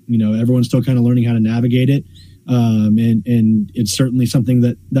think, everyone's still kind of learning how to navigate it. And it's certainly something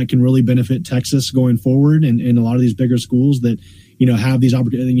that can really benefit Texas going forward and a lot of these bigger schools that, have these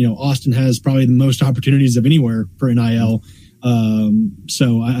opportunities. Austin has probably the most opportunities of anywhere for NIL.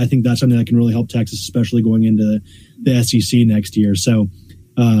 So I think that's something that can really help Texas, especially going into the SEC next year. So,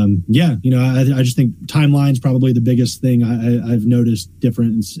 I just think timeline's probably the biggest thing I've noticed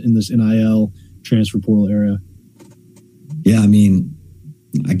difference in this NIL transfer portal era. Yeah, I mean,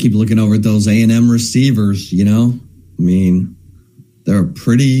 I keep looking over at those A&M receivers, you know? I mean, they're a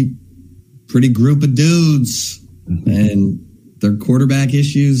pretty group of dudes, and their quarterback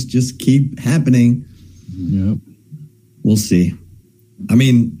issues just keep happening. Yep. We'll see. I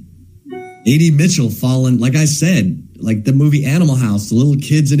mean, A.D. Mitchell falling, like I said, like the movie Animal House, the little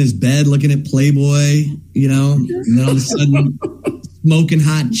kid's in his bed looking at Playboy, you know, and then all of a sudden, smoking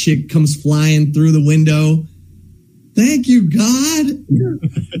hot chick comes flying through the window. Thank you, God.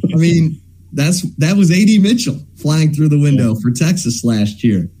 I mean, that was A.D. Mitchell flying through the window for Texas last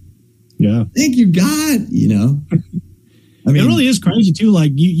year. Yeah. Thank you, God. You know, I mean, it really is crazy too.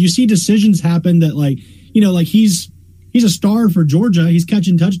 Like you see decisions happen that, like, you know, like he's a star for Georgia. He's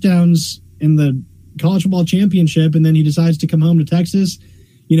catching touchdowns in the college football championship, and then he decides to come home to Texas.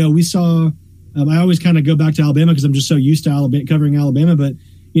 You know, we saw. I always kind of go back to Alabama because I'm just so used to covering Alabama. But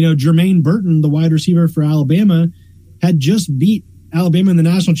you know, Jermaine Burton, the wide receiver for Alabama, had just beat Alabama in the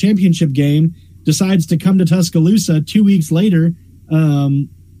national championship game. Decides to come to Tuscaloosa 2 weeks later, and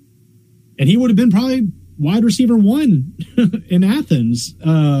he would have been probably wide receiver 1 in Athens.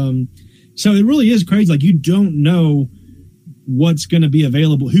 So it really is crazy. Like, you don't know what's going to be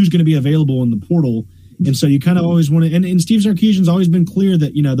available, who's going to be available in the portal. And so you kind of always want to, and Steve Sarkisian's always been clear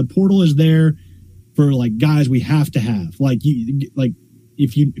that, you know, the portal is there for like guys we have to have. Like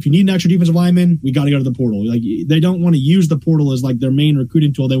if you need an extra defensive lineman, we got to go to the portal. Like, they don't want to use the portal as like their main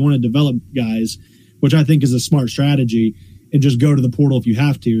recruiting tool. They want to develop guys, which I think is a smart strategy, and just go to the portal if you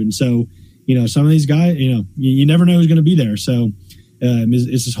have to. And so, you know, some of these guys, you know, you never know who's going to be there. So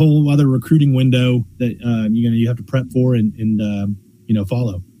it's this whole other recruiting window that you have to prep for and you know,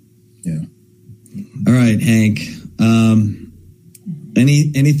 follow. Yeah. All right, Hank.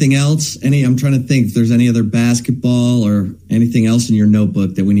 Anything else? I'm trying to think if there's any other basketball or anything else in your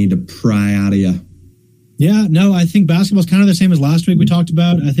notebook that we need to pry out of you. Yeah, no, I think basketball's kind of the same as last week we talked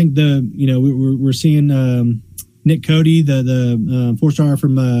about. I think we're seeing Nick Cody, the 4-star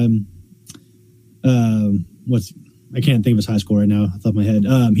from I can't think of his high school right now off the top of my head.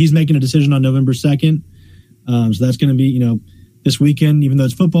 He's making a decision on November 2nd. So that's going to be, you know, this weekend, even though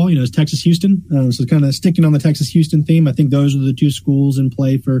it's football, you know, it's Texas Houston. So kind of sticking on the Texas Houston theme. I think those are the two schools in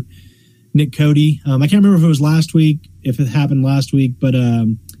play for Nick Cody. I can't remember if it was last week, if it happened last week, but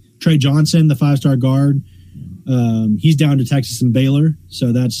Trey Johnson, the 5-star guard, he's down to Texas and Baylor.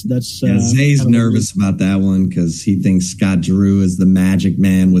 So that's Zay's nervous about that one because he thinks Scott Drew is the magic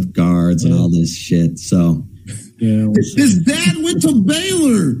man with guards and all this shit. So yeah, his dad went to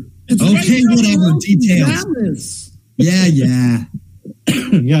Baylor. It's okay, whatever details. Yeah.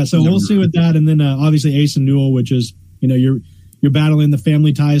 Yeah, so we'll see with that. And then obviously Ace and Newell, which is, you know, you're battling the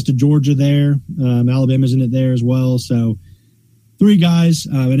family ties to Georgia there. Alabama's in it there as well. So 3 guys.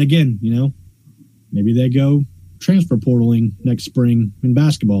 And again, you know, maybe they go transfer portaling next spring in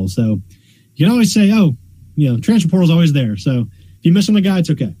basketball. So you can always say, oh, you know, transfer portal's always there. So if you miss on a guy, it's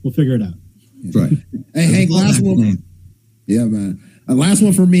okay. We'll figure it out. Right. Hey, Hank, last one. Yeah, man. Last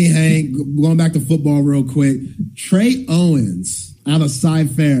one for me, Hank. Going back to football real quick. Trey Owens out of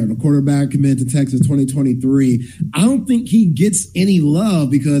Cy-Fair, the quarterback committed to Texas 2023. I don't think he gets any love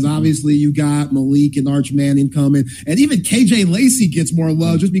because obviously you got Malik and Arch Manning coming, and even KJ Lacey gets more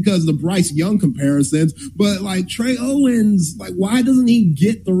love just because of the Bryce Young comparisons. But like Trey Owens, like, why doesn't he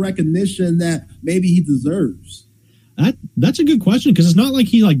get the recognition that maybe he deserves? That's a good question because it's not like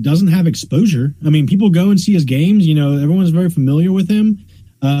he like doesn't have exposure. I mean, people go and see his games. You know, everyone's very familiar with him.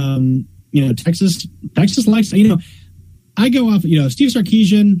 You know, Texas likes. You know, I go off. You know, Steve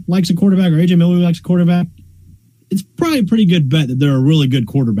Sarkisian likes a quarterback or AJ Miller likes a quarterback. It's probably a pretty good bet that they're a really good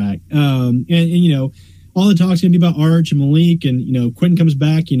quarterback. And you know, all the talk's gonna be about Arch and Malik, and you know, Quentin comes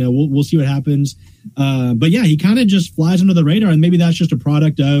back. You know, we'll see what happens. But yeah, he kind of just flies under the radar, and maybe that's just a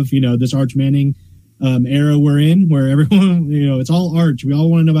product of, you know, this Arch Manning era we're in, where everyone, you know, it's all Arch. We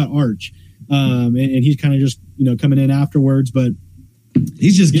all want to know about Arch. And he's kind of just, you know, coming in afterwards, but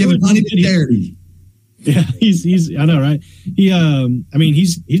he's just giving money to charity. Yeah, he's I know, right? He I mean,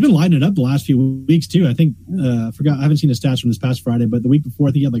 he's been lighting it up the last few weeks too. I think I forgot, I haven't seen his stats from this past Friday, but the week before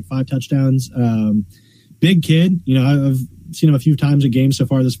I think he had like 5 touchdowns. Big kid, you know, I've seen him a few times at games so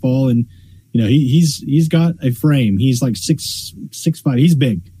far this fall, and you know, he's got a frame. He's like 6'5". He's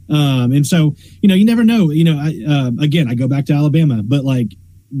big. And so, you know, you never know, you know, again, I go back to Alabama, but like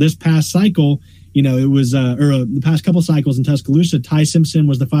this past cycle, you know, it was, the past couple cycles in Tuscaloosa, Ty Simpson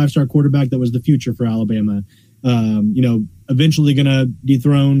was the 5-star quarterback that was the future for Alabama. You know, eventually going to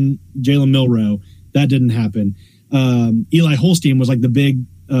dethrone Jalen Milroe. That didn't happen. Eli Holstein was like the big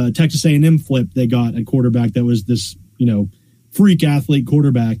Texas A&M flip they got at quarterback that was this, freak athlete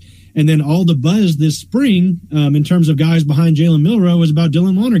quarterback. And then all the buzz this spring in terms of guys behind Jalen Milroe was about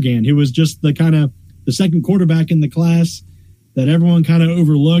Dylan Lonergan, who was just the second quarterback in the class that everyone kind of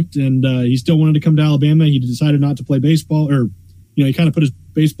overlooked. And he still wanted to come to Alabama. He decided not to play baseball, or, he kind of put his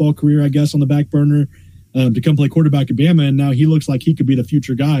baseball career, I guess, on the back burner to come play quarterback at Bama. And now he looks like he could be the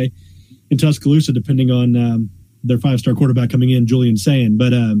future guy in Tuscaloosa, depending on their 5-star quarterback coming in, Julian Sayin.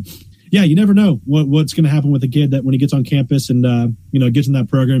 But yeah, you never know what's going to happen with a kid that when he gets on campus and, gets in that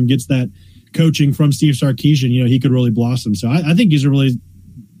program, gets that coaching from Steve Sarkisian, he could really blossom. So I think he's a really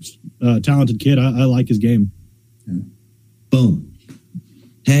talented kid. I like his game. Yeah. Boom.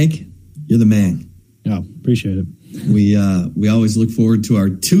 Hank, you're the man. Yeah, appreciate it. We always look forward to our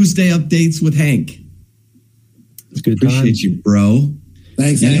Tuesday updates with Hank. It's good. Appreciate you, bro.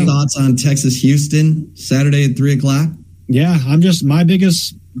 Thanks. Any thoughts on Texas-Houston Saturday at 3:00? Yeah, my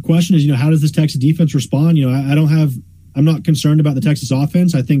biggest question is, how does this Texas defense respond? I'm not concerned about the Texas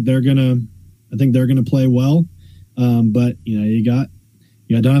offense. I think they're gonna play well. But you got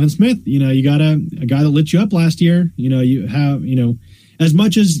Donovan Smith. You got a guy that lit you up last year. You have as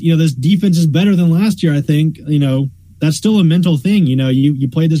much as this defense is better than last year. I think that's still a mental thing. You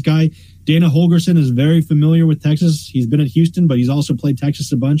play this guy. Dana Holgorsen is very familiar with Texas. He's been at Houston, but he's also played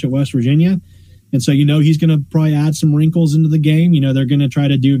Texas a bunch at West Virginia. And so, he's going to probably add some wrinkles into the game. They're going to try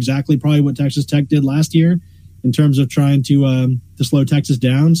to do exactly probably what Texas Tech did last year in terms of trying to slow Texas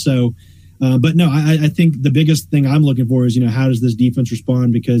down. So, but no, I think the biggest thing I'm looking for is, how does this defense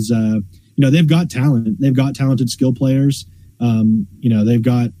respond? Because, they've got talent. They've got talented skill players. They've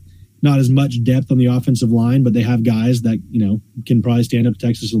got not as much depth on the offensive line, but they have guys that, can probably stand up to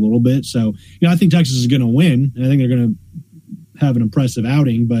Texas a little bit. So, I think Texas is going to win. I think they're going to have an impressive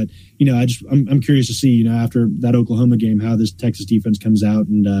outing, but I'm curious to see after that Oklahoma game how this Texas defense comes out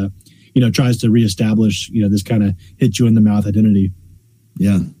and tries to reestablish this kind of hit you in the mouth identity.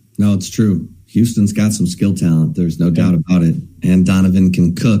 Yeah, no, it's true. Houston's got some skill talent. There's no doubt about it, and Donovan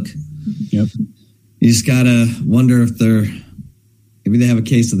can cook. Yep. You just gotta wonder if maybe they have a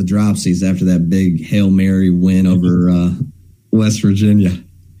case of the dropsies after that big Hail Mary win over West Virginia.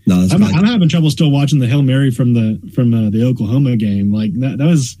 No, I'm having trouble still watching the Hail Mary from the Oklahoma game. Like that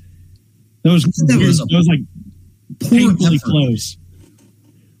was like painfully close.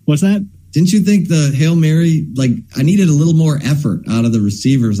 What's that? Didn't you think the Hail Mary, I needed a little more effort out of the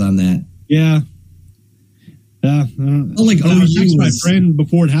receivers on that? Yeah. Yeah. I texted my friend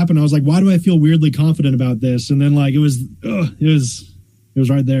before it happened. I was like, why do I feel weirdly confident about this? And then it was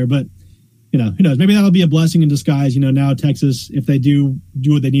right there. But who knows? Maybe that'll be a blessing in disguise. Now Texas, if they do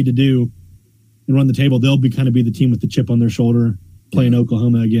what they need to do and run the table, they'll be the team with the chip on their shoulder playing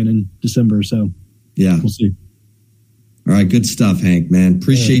Oklahoma again in December. So yeah, we'll see. All right, good stuff, Hank, man.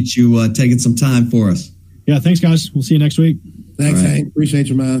 Appreciate you taking some time for us. Yeah, thanks, guys. We'll see you next week. Thanks, right. Hank. Appreciate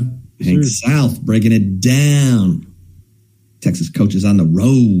you, man. Hank South breaking it down. Texas coaches on the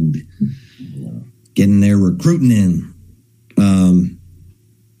road, getting their recruiting in.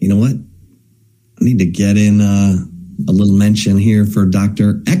 You know what? I need to get in a little mention here for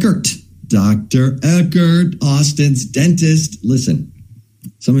Dr. Eckert. Dr. Eckert, Austin's dentist. Listen,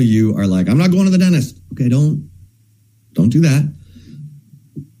 some of you are like, I'm not going to the dentist. Okay, don't do that.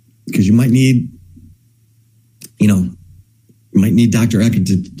 Because you might need Dr. Eckert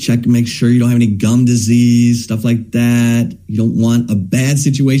to check and make sure you don't have any gum disease, stuff like that. You don't want a bad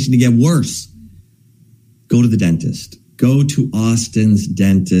situation to get worse. Go to the dentist. Go to Austin's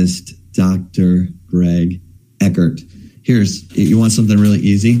dentist, Dr. Greg Eckert. You want something really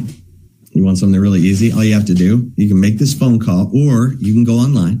easy? All you have to do, you can make this phone call or you can go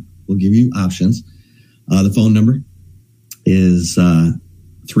online. We'll give you options. The phone number is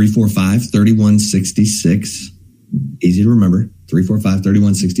 345-3166. Easy to remember,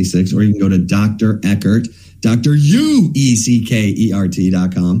 345-3166. Or you can go to Dr. Eckert,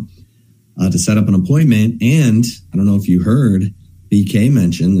 DrUeckert.com to set up an appointment. And I don't know if you heard BK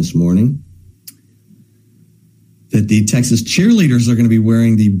mention this morning that the Texas cheerleaders are going to be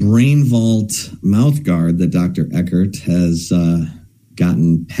wearing the Brain Vault mouth guard that Dr. Eckert has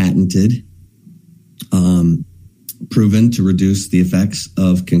gotten patented, proven to reduce the effects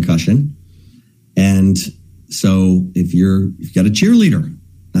of concussion. And so if you've got a cheerleader,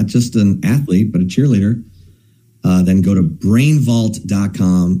 not just an athlete, but a cheerleader, then go to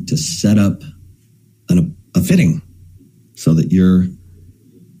brainvault.com to set up a fitting so that your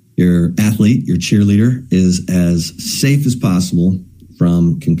athlete, your cheerleader, is as safe as possible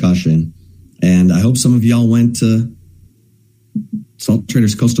from concussion. And I hope some of y'all went to Salt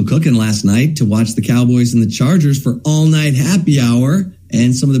Traders Coastal Cooking last night to watch the Cowboys and the Chargers for all-night happy hour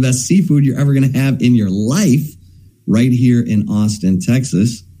and some of the best seafood you're ever going to have in your life right here in Austin,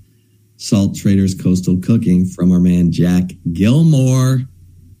 Texas. Salt Traders Coastal Cooking from our man Jack Gilmore,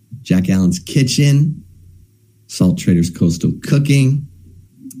 Jack Allen's Kitchen, Salt Traders Coastal Cooking.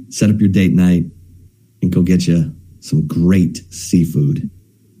 Set up your date night and go get you some great seafood.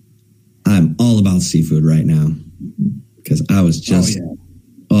 I'm all about seafood right now because I was just,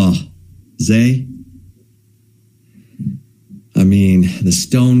 Zay. I mean, the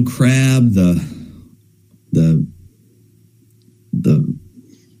stone crab, the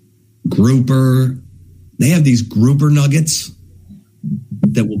grouper. They have these grouper nuggets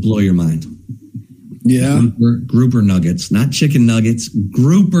that will blow your mind. Yeah. Grouper nuggets, not chicken nuggets,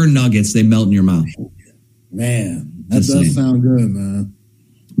 grouper nuggets. They melt in your mouth. Man, that does sound good, man.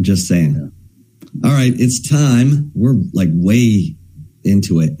 I'm just saying. Yeah. All right, it's time. We're like way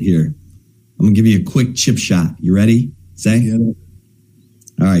into it here. I'm going to give you a quick chip shot. You ready? Say? Yeah.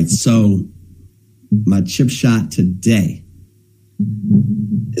 All right, so my chip shot today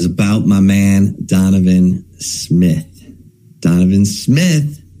is about my man, Donovan Smith. Donovan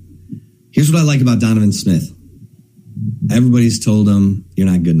Smith. Here's what I like about Donovan Smith. Everybody's told him, you're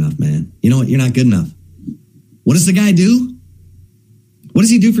not good enough, man. You know what? You're not good enough. What does the guy do? What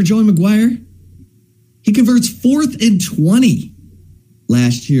does he do for Joey McGuire? He converts 4th and 20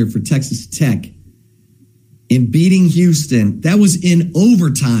 last year for Texas Tech in beating Houston. That was in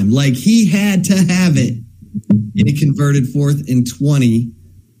overtime. Like, he had to have it. And he converted 4th and 20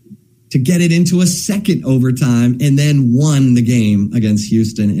 to get it into a second overtime and then won the game against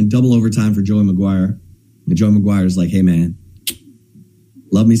Houston in double overtime for Joey McGuire. And Joey McGuire's like, hey, man,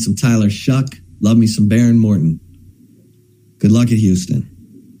 love me some Tyler Shuck. Love me some Baron Morton. Good luck at Houston.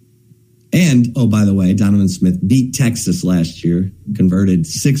 And, oh, by the way, Donovan Smith beat Texas last year, converted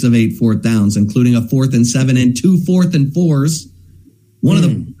 6 of 8 4th downs, including a 4th and 7 and 2 4th and 4s. One of the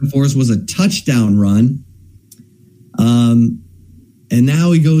 4th and 4s was a touchdown run. And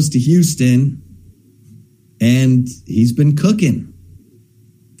now he goes to Houston, and he's been cooking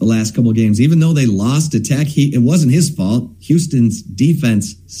the last couple of games. Even though they lost to Tech, it wasn't his fault. Houston's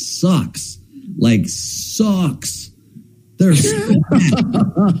defense sucks. Like, sucks. They're so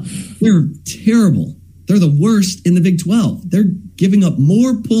bad. They're terrible. They're the worst in the Big 12. They're giving up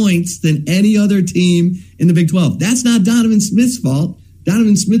more points than any other team in the Big 12. That's not Donovan Smith's fault.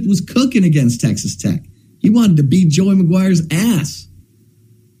 Donovan Smith was cooking against Texas Tech. He wanted to beat Joey McGuire's ass.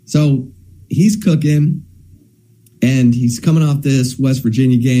 So he's cooking, and he's coming off this West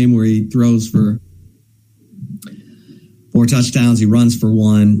Virginia game where he throws for 4 touchdowns. He runs for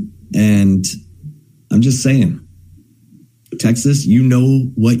 1. And I'm just saying, Texas, you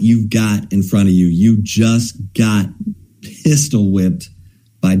know what you've got in front of you. You just got pistol whipped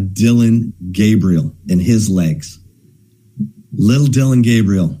by Dillon Gabriel and his legs. Little Dillon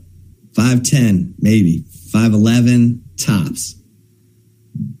Gabriel, 5'10", maybe, 5'11", tops.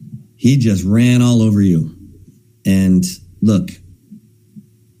 He just ran all over you. And look,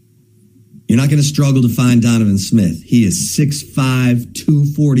 you're not going to struggle to find Donovan Smith. He is 6'5",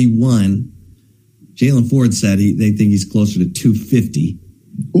 241. Jalen Ford said they think he's closer to 250.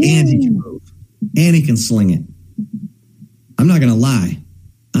 Ooh. And he can move. And he can sling it. I'm not going to lie.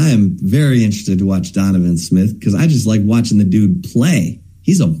 I am very interested to watch Donovan Smith because I just like watching the dude play.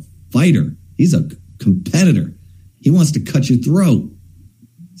 He's a fighter. He's a competitor. He wants to cut your throat.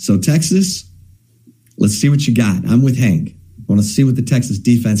 So, Texas, let's see what you got. I'm with Hank. I want to see what the Texas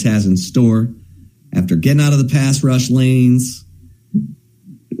defense has in store after getting out of the pass rush lanes.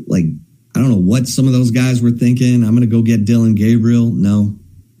 Like, I don't know what some of those guys were thinking. I'm going to go get Dillon Gabriel. No,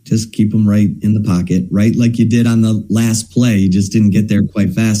 just keep him right in the pocket, right like you did on the last play. You just didn't get there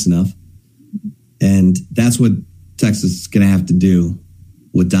quite fast enough. And that's what Texas is going to have to do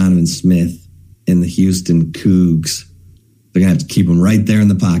with Donovan Smith and the Houston Cougs. They're going to have to keep him right there in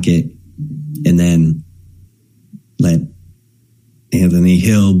the pocket and then let Anthony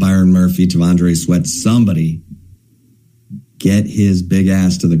Hill, Byron Murphy, T'Vondre Sweat, somebody get his big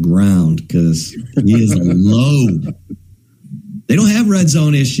ass to the ground because he is a load. They don't have red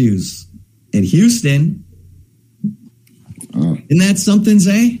zone issues in Houston. Isn't that something,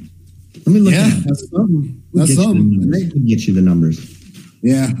 Zay? Let me look at it. That's something. That's something. Let me get you the numbers.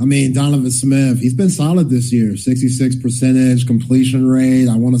 Yeah, I mean, Donovan Smith, he's been solid this year. 66% completion rate.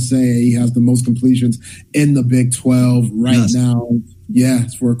 I want to say he has the most completions in the Big 12 right now. Yeah,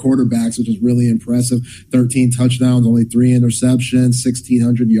 it's for a quarterback, which is really impressive. 13 touchdowns, only 3 interceptions,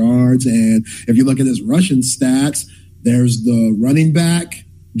 1,600 yards. And if you look at his rushing stats, there's the running back,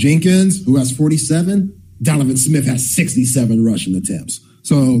 Jenkins, who has 47. Donovan Smith has 67 rushing attempts.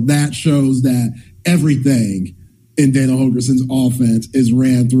 So that shows that everything in Dana Holgerson's offense is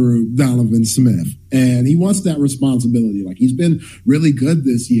ran through Donovan Smith. And he wants that responsibility. Like, he's been really good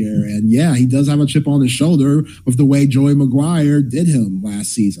this year. And yeah, he does have a chip on his shoulder with the way Joey Maguire did him last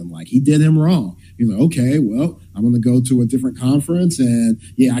season. Like, he did him wrong. He's like, okay, well, I'm going to go to a different conference. And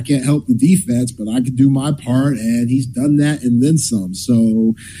yeah, I can't help the defense, but I can do my part. And he's done that and then some.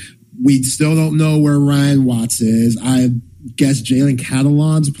 So we still don't know where Ryan Watts is. I guess Jalen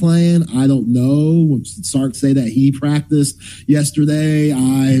Catalon's playing. I don't know. Sark say that he practiced yesterday.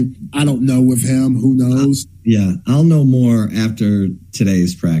 I don't know with him. Who knows? Yeah, I'll know more after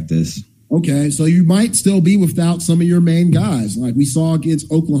today's practice. Okay, so you might still be without some of your main guys. Like we saw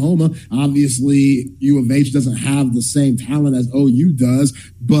against Oklahoma. Obviously, U of H doesn't have the same talent as OU does,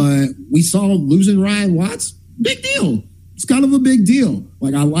 but we saw losing Ryan Watts. Big deal. It's kind of a big deal.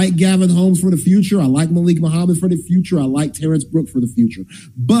 Like, I like Gavin Holmes for the future. I like Malik Muhammad for the future. I like Terrence Brooke for the future.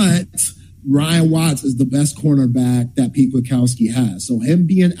 But Ryan Watts is the best cornerback that Pete Kwiatkowski has. So him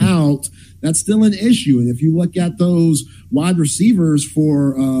being out, that's still an issue. And if you look at those wide receivers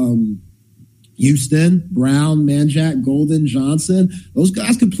for Houston, Brown, Manjack, Golden, Johnson, those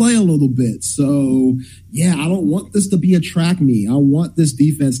guys could play a little bit. So, yeah, I don't want this to be a track meet. I want this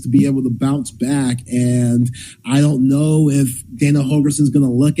defense to be able to bounce back. And I don't know if Dana Holgerson's going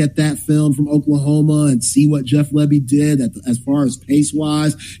to look at that film from Oklahoma and see what Jeff Lebby did as far as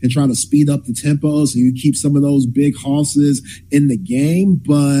pace-wise and try to speed up the tempo so you keep some of those big horses in the game.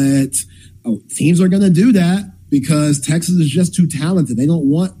 But teams are going to do that, because Texas is just too talented. They don't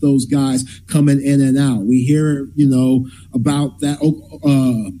want those guys coming in and out. We hear, about that,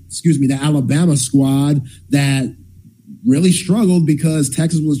 the Alabama squad that really struggled because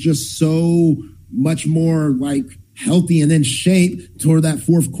Texas was just so much more like healthy and in shape toward that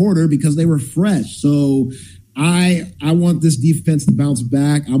fourth quarter because they were fresh. So I want this defense to bounce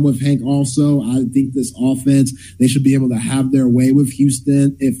back. I'm with Hank also. I think this offense, they should be able to have their way with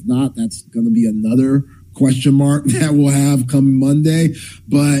Houston. If not, that's going to be another question mark that we'll have come Monday.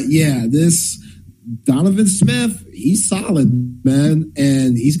 But yeah, this Donovan Smith, he's solid, man.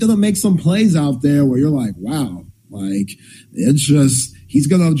 And he's going to make some plays out there where you're like, wow, like he's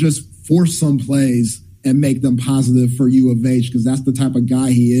going to just force some plays and make them positive for U of H, because that's the type of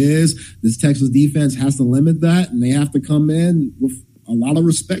guy he is. This Texas defense has to limit that, and they have to come in with a lot of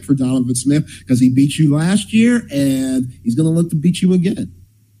respect for Donovan Smith because he beat you last year, and he's going to look to beat you again.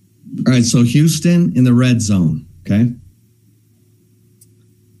 All right, so Houston in the red zone, okay?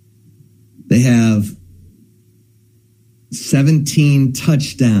 They have 17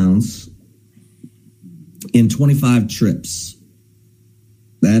 touchdowns in 25 trips.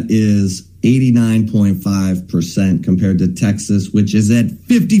 That is 89.5% compared to Texas, which is at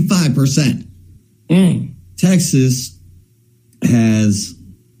 55%. Texas has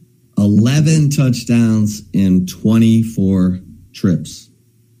 11 touchdowns in 24 trips.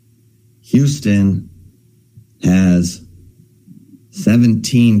 Houston has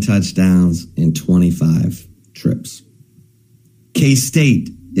 17 touchdowns in 25 trips.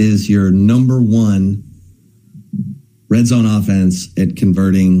 K-State is your number one red zone offense at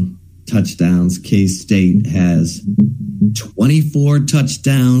converting touchdowns. K-State has 24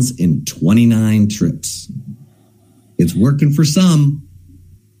 touchdowns in 29 trips. It's working for some.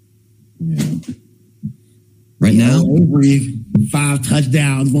 Yeah. Right now, Avery, 5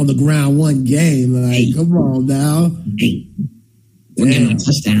 touchdowns on the ground, 1 game. Like, come on now. We're getting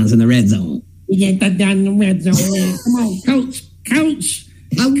touchdowns in the red zone. We get touchdowns in the red zone. Come on, coach. Coach,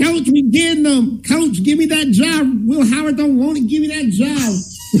 we getting them. Coach, give me that job. Will Howard don't want to give me that job.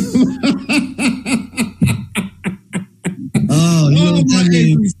 My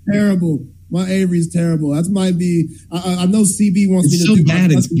Avery's terrible. My Avery's terrible. That might be. I know CB wants it's me to so do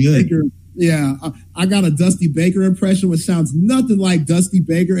bad. It's good. Baker. Yeah, I got a Dusty Baker impression, which sounds nothing like Dusty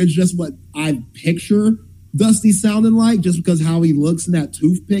Baker. It's just what I picture Dusty sounding like, just because how he looks in that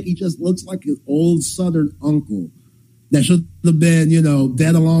toothpick. He just looks like his old Southern uncle that should have been,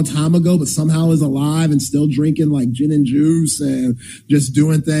 dead a long time ago, but somehow is alive and still drinking like gin and juice and just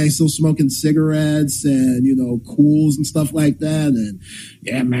doing things, still smoking cigarettes and, cools and stuff like that. And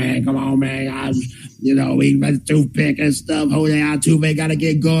yeah, man, come on, man. We got the toothpick and stuff. Hold out, toothpick, gotta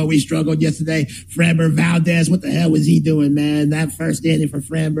get going. We struggled yesterday. Framber Valdez, what the hell was he doing, man? That first inning for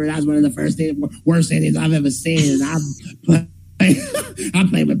Framber, that was one of the worst innings I've ever seen. And I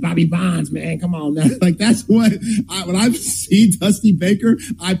played with Bobby Bonds, man. Come on now. Like, that's when I see Dusty Baker,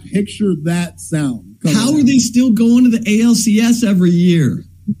 I picture that sound. How are they still going to the ALCS every year?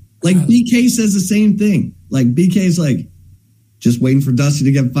 Like, BK says the same thing. Like, BK's like, just waiting for Dusty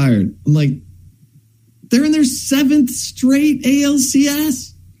to get fired. I'm like, They're in their 7th straight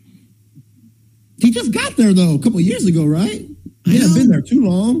ALCS. He just got there, though, a couple of years ago, right? He hasn't been there too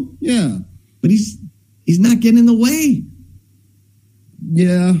long. Yeah. But he's not getting in the way.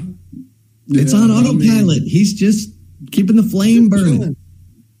 Yeah. It's on autopilot. He's just keeping the flame burning.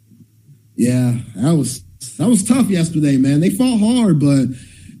 Yeah, that was tough yesterday, man. They fought hard, but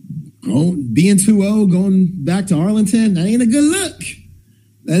being 2-0, going back to Arlington, that ain't a good look.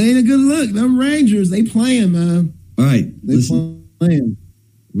 That ain't a good look. Them Rangers, they playing, man. All right, listen. Playing.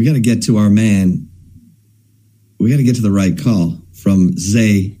 We got to get to our man. We got to get to the right call from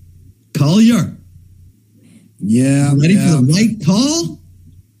Zay Collier. Yeah. Ready for the right call?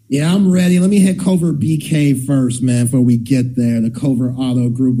 Yeah, I'm ready. Let me hit Covert BK first, man, before we get there. The Covert Auto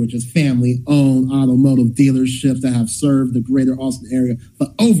Group, which is family-owned automotive dealerships that have served the greater Austin area for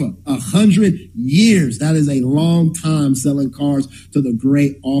over 100 years. That is a long time selling cars to the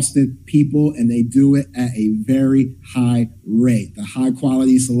great Austin people, and they do it at a very high rate. The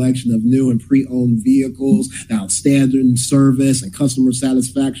high-quality selection of new and pre-owned vehicles, the outstanding service and customer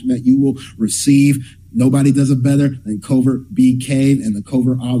satisfaction that you will receive. Nobody does it better than Covert BK and the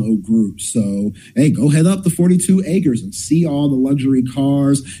Covert Auto Group. So, hey, go head up to 42 Acres and see all the luxury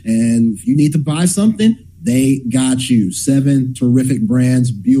cars. And if you need to buy something, they got you. 7 terrific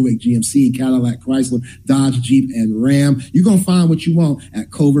brands: Buick, GMC, Cadillac, Chrysler, Dodge, Jeep, and Ram. You're going to find what you want at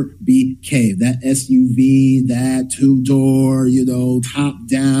Covert BK. That SUV, that 2-door, top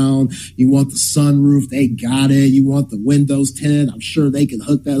down. You want the sunroof, they got it. You want the windows tinted, I'm sure they can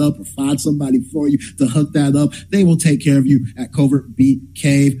hook that up or find somebody for you to hook that up. They will take care of you at Covert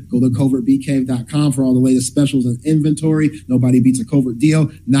BK. Go to covertbcave.com for all the latest specials and inventory. Nobody beats a Covert deal.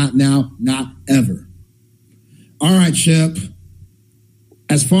 Not now, not ever. All right, Chip.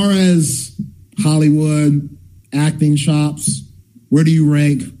 As far as Hollywood acting chops, where do you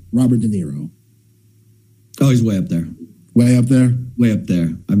rank Robert De Niro? Oh, he's way up there. Way up there? Way up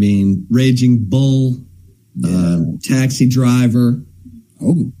there. I mean, Raging Bull, Taxi Driver.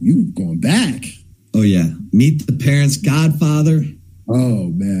 Oh, you going back. Oh, yeah. Meet the Parents, Godfather. Oh,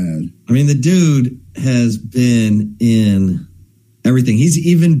 man. I mean, the dude has been in everything. He's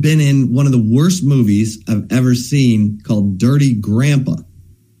even been in one of the worst movies I've ever seen called Dirty Grandpa.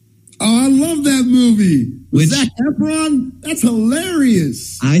 Oh, I love that movie. With Zac Efron? That's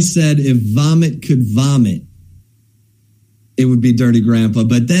hilarious. I said if vomit could vomit, it would be Dirty Grandpa.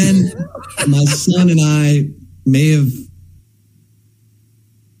 But then my son and I may have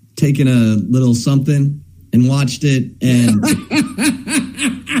taken a little something and watched it, and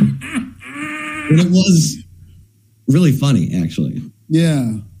it was really funny, actually.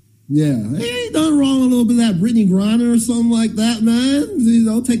 Yeah. Hey, ain't nothing wrong with a little bit of that Brittany Griner or something like that,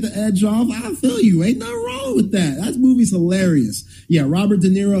 man. Take the edge off. I feel you. Ain't nothing wrong with that. That movie's hilarious. Yeah, Robert De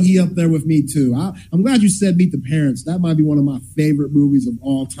Niro, he up there with me, too. I'm glad you said Meet the Parents. That might be one of my favorite movies of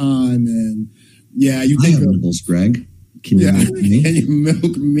all time. And, yeah, you think of nipples, Greg. Can you milk me? Can you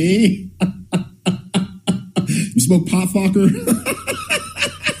milk me? You smoke pot, Fokker?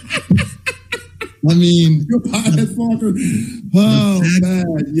 I mean, oh man,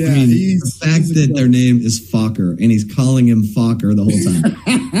 yeah. I mean, the fact that their name is Fokker and he's calling him Fokker the whole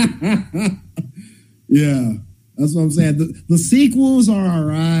time. Yeah, that's what I'm saying. The sequels are all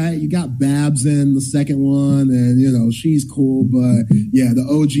right. You got Babs in the second one, and she's cool. But yeah, the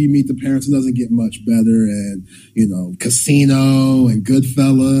OG Meet the Parents doesn't get much better. And Casino and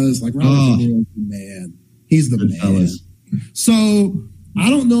Goodfellas, like Robert De Niro, man, he's the man. So. I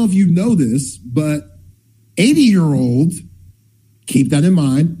don't know if you know this, but 80-year-old, keep that in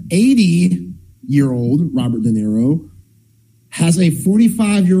mind, 80-year-old Robert De Niro has a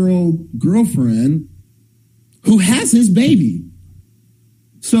 45-year-old girlfriend who has his baby.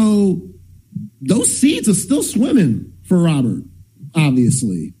 So those seeds are still swimming for Robert,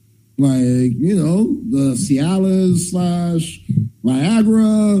 obviously. Like, the Cialis /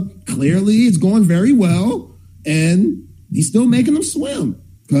 Viagra, clearly it's going very well, and he's still making them swim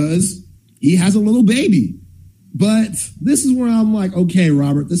because he has a little baby. But this is where I'm like, okay,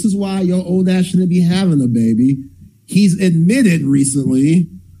 Robert, this is why your old ass shouldn't be having a baby. He's admitted recently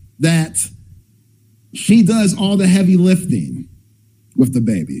that she does all the heavy lifting with the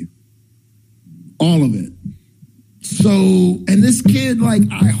baby. All of it. So, and this kid, like,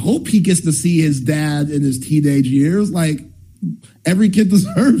 I hope he gets to see his dad in his teenage years. Like, every kid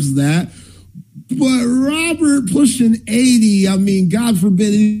deserves that. But Robert pushing 80, I mean, God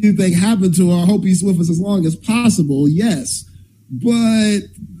forbid anything happened to him. I hope he's with us as long as possible, yes. But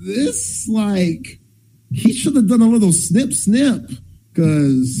this, like, he should have done a little snip,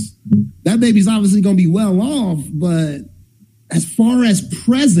 because that baby's obviously going to be well off. But as far as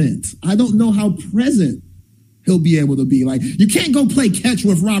present, I don't know how present he'll be able to be. Like, you can't go play catch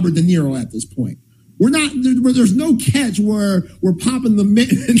with Robert De Niro at this point. There's no catch where we're popping the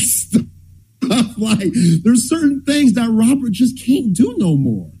mitt and stuff. Like, there's certain things that Robert just can't do no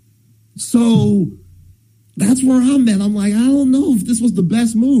more. So that's where I'm at. I'm like, I don't know if this was the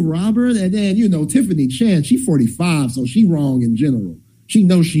best move, Robert. And then, Tiffany Chan, she's 45, so she wrong in general. She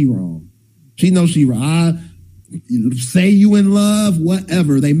knows she wrong. Say You in Love,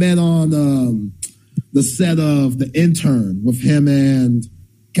 whatever. They met on the set of The Intern with him and,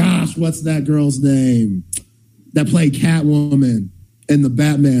 gosh, what's that girl's name that played Catwoman in the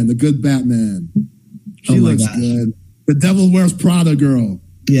Batman, the good Batman. She looks good. The Devil Wears Prada girl.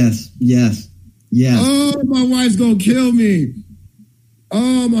 Yes. Oh, my wife's going to kill me.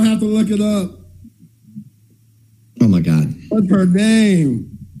 Oh, I'm going to have to look it up. Oh, my God. What's her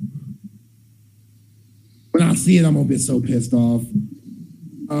name? When I see it, I'm going to be so pissed off.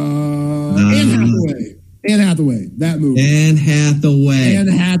 Anne Hathaway, that movie. Anne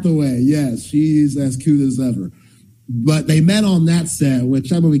Hathaway, yes. She's as cute as ever. But they met on that set, which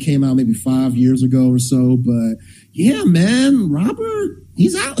that movie came out maybe 5 years ago or so. But yeah, man, Robert,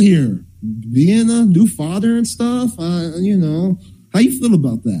 he's out here being a new father and stuff. How you feel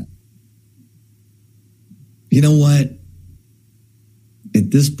about that? You know what?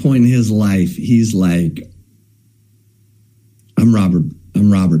 At this point in his life, he's like, I'm Robert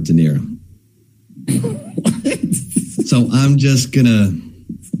De Niro. So I'm just gonna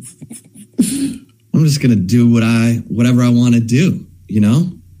do whatever I want to do. I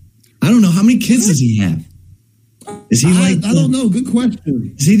don't know, how many kids does he have? Is he I don't know. Good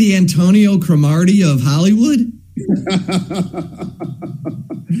question. Is he the Antonio Cromartie of Hollywood?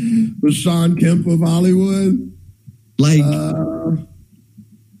 The Sean Kemp of Hollywood? Like,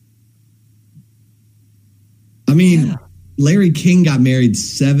 Larry King got married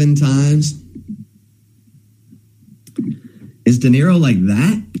 7 times. Is De Niro like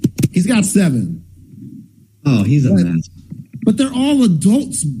that? He's got 7. Oh, he's a mess. But they're all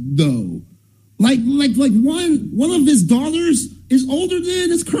adults, though. Like one of his daughters is older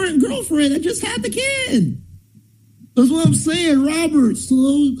than his current girlfriend that just had the kid. That's what I'm saying, Robert. So,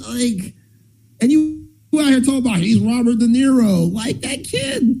 and you out here talking about he's Robert De Niro. Like, that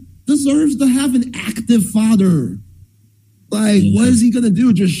kid deserves to have an active father. Like, What is he going to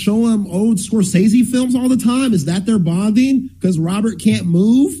do? Just show him old Scorsese films all the time? Is that their bonding? Because Robert can't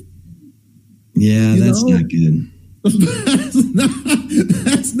move? Yeah, that's not good. That's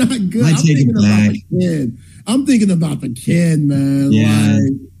not good. I'm thinking about the kid. I'm thinking about the kid, man. Yeah.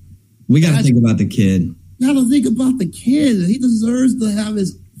 We got to think about the kid. Got to think about the kid. He deserves to have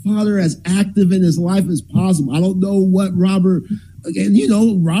his father as active in his life as possible. I don't know what Robert, again,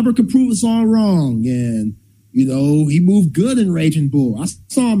 Robert could prove us all wrong. And, he moved good in Raging Bull. I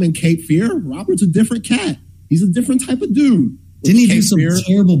saw him in Cape Fear. Robert's a different cat. He's a different type of dude. Didn't he do some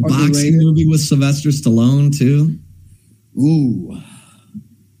terrible boxing movie with Sylvester Stallone, too? Ooh.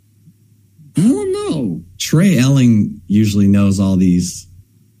 I don't know. Trey Elling usually knows all these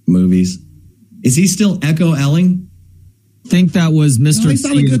movies. Is he still Echo Elling? I think that was Mr.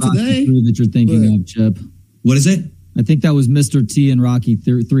 T in Rocky 3 that you're thinking of, Chip. What is it? I think that was Mr. T in Rocky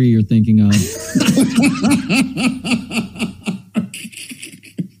 3 you're thinking of.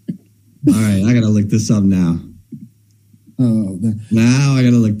 All right, I got to look this up now. Now I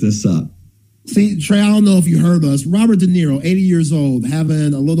got to look this up. See, Trey, I don't know if you heard us. Robert De Niro, 80 years old,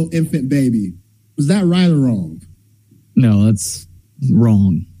 having a little infant baby. Was that right or wrong? No, that's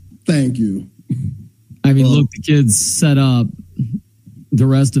wrong. Thank you. Look, the kid's set up the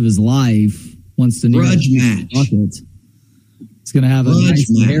rest of his life. Wants to grudge match. He's going to have a nice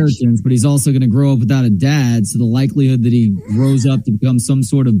inheritance, but he's also going to grow up without a dad. So the likelihood that he grows up to become some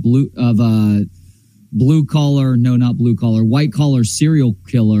sort of white collar serial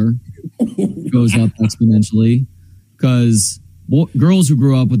killer goes up exponentially, because girls who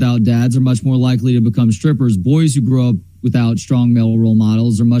grow up without dads are much more likely to become strippers. Boys who grow up without strong male role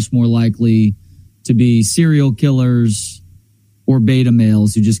models are much more likely to be serial killers or beta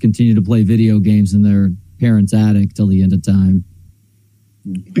males who just continue to play video games in their parents' attic till the end of time.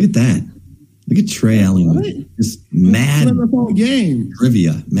 Look at that. Look at Trey Elling. Just mad game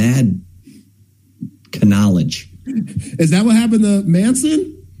trivia, mad knowledge. Is that what happened to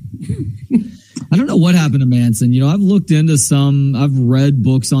Manson? I don't know what happened to Manson. I've looked into I've read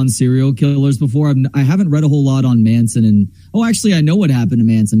books on serial killers before. I haven't read a whole lot on Manson. And actually, I know what happened to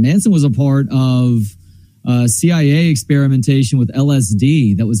Manson. Manson was a part of CIA experimentation with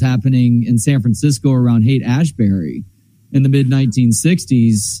LSD that was happening in San Francisco around Haight-Ashbury in the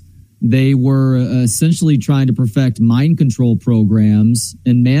mid-1960s. they were essentially trying to perfect mind control programs,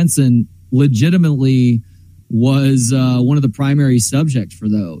 and Manson legitimately was one of the primary subjects for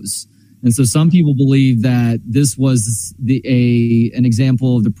those. And so some people believe that this was an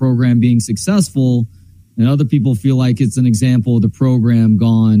example of the program being successful, and other people feel like it's an example of the program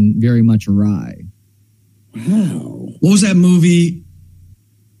gone very much awry. Wow. What was that movie?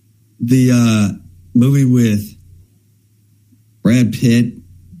 The movie with Brad Pitt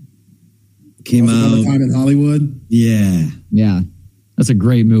came out. Time in Hollywood. Yeah. Yeah. That's a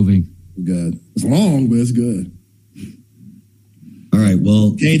great movie. Good. It's long, but it's good. All right.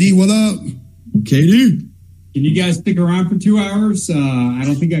 Well, KD, what up? KD. Can you guys stick around for 2 hours? I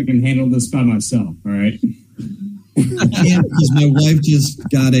don't think I can handle this by myself. All right. I can't because my wife just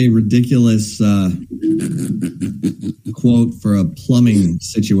got a ridiculous quote for a plumbing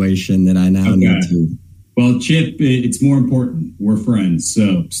situation that I now need to. Well, Chip, it's more important. We're friends,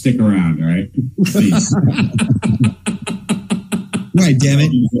 so stick around. All right. Peace. Right. Damn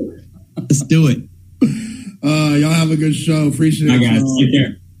it. Let's do it. Y'all have a good show. Appreciate it. Bye, guys. Take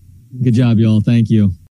care. Good job, y'all. Thank you.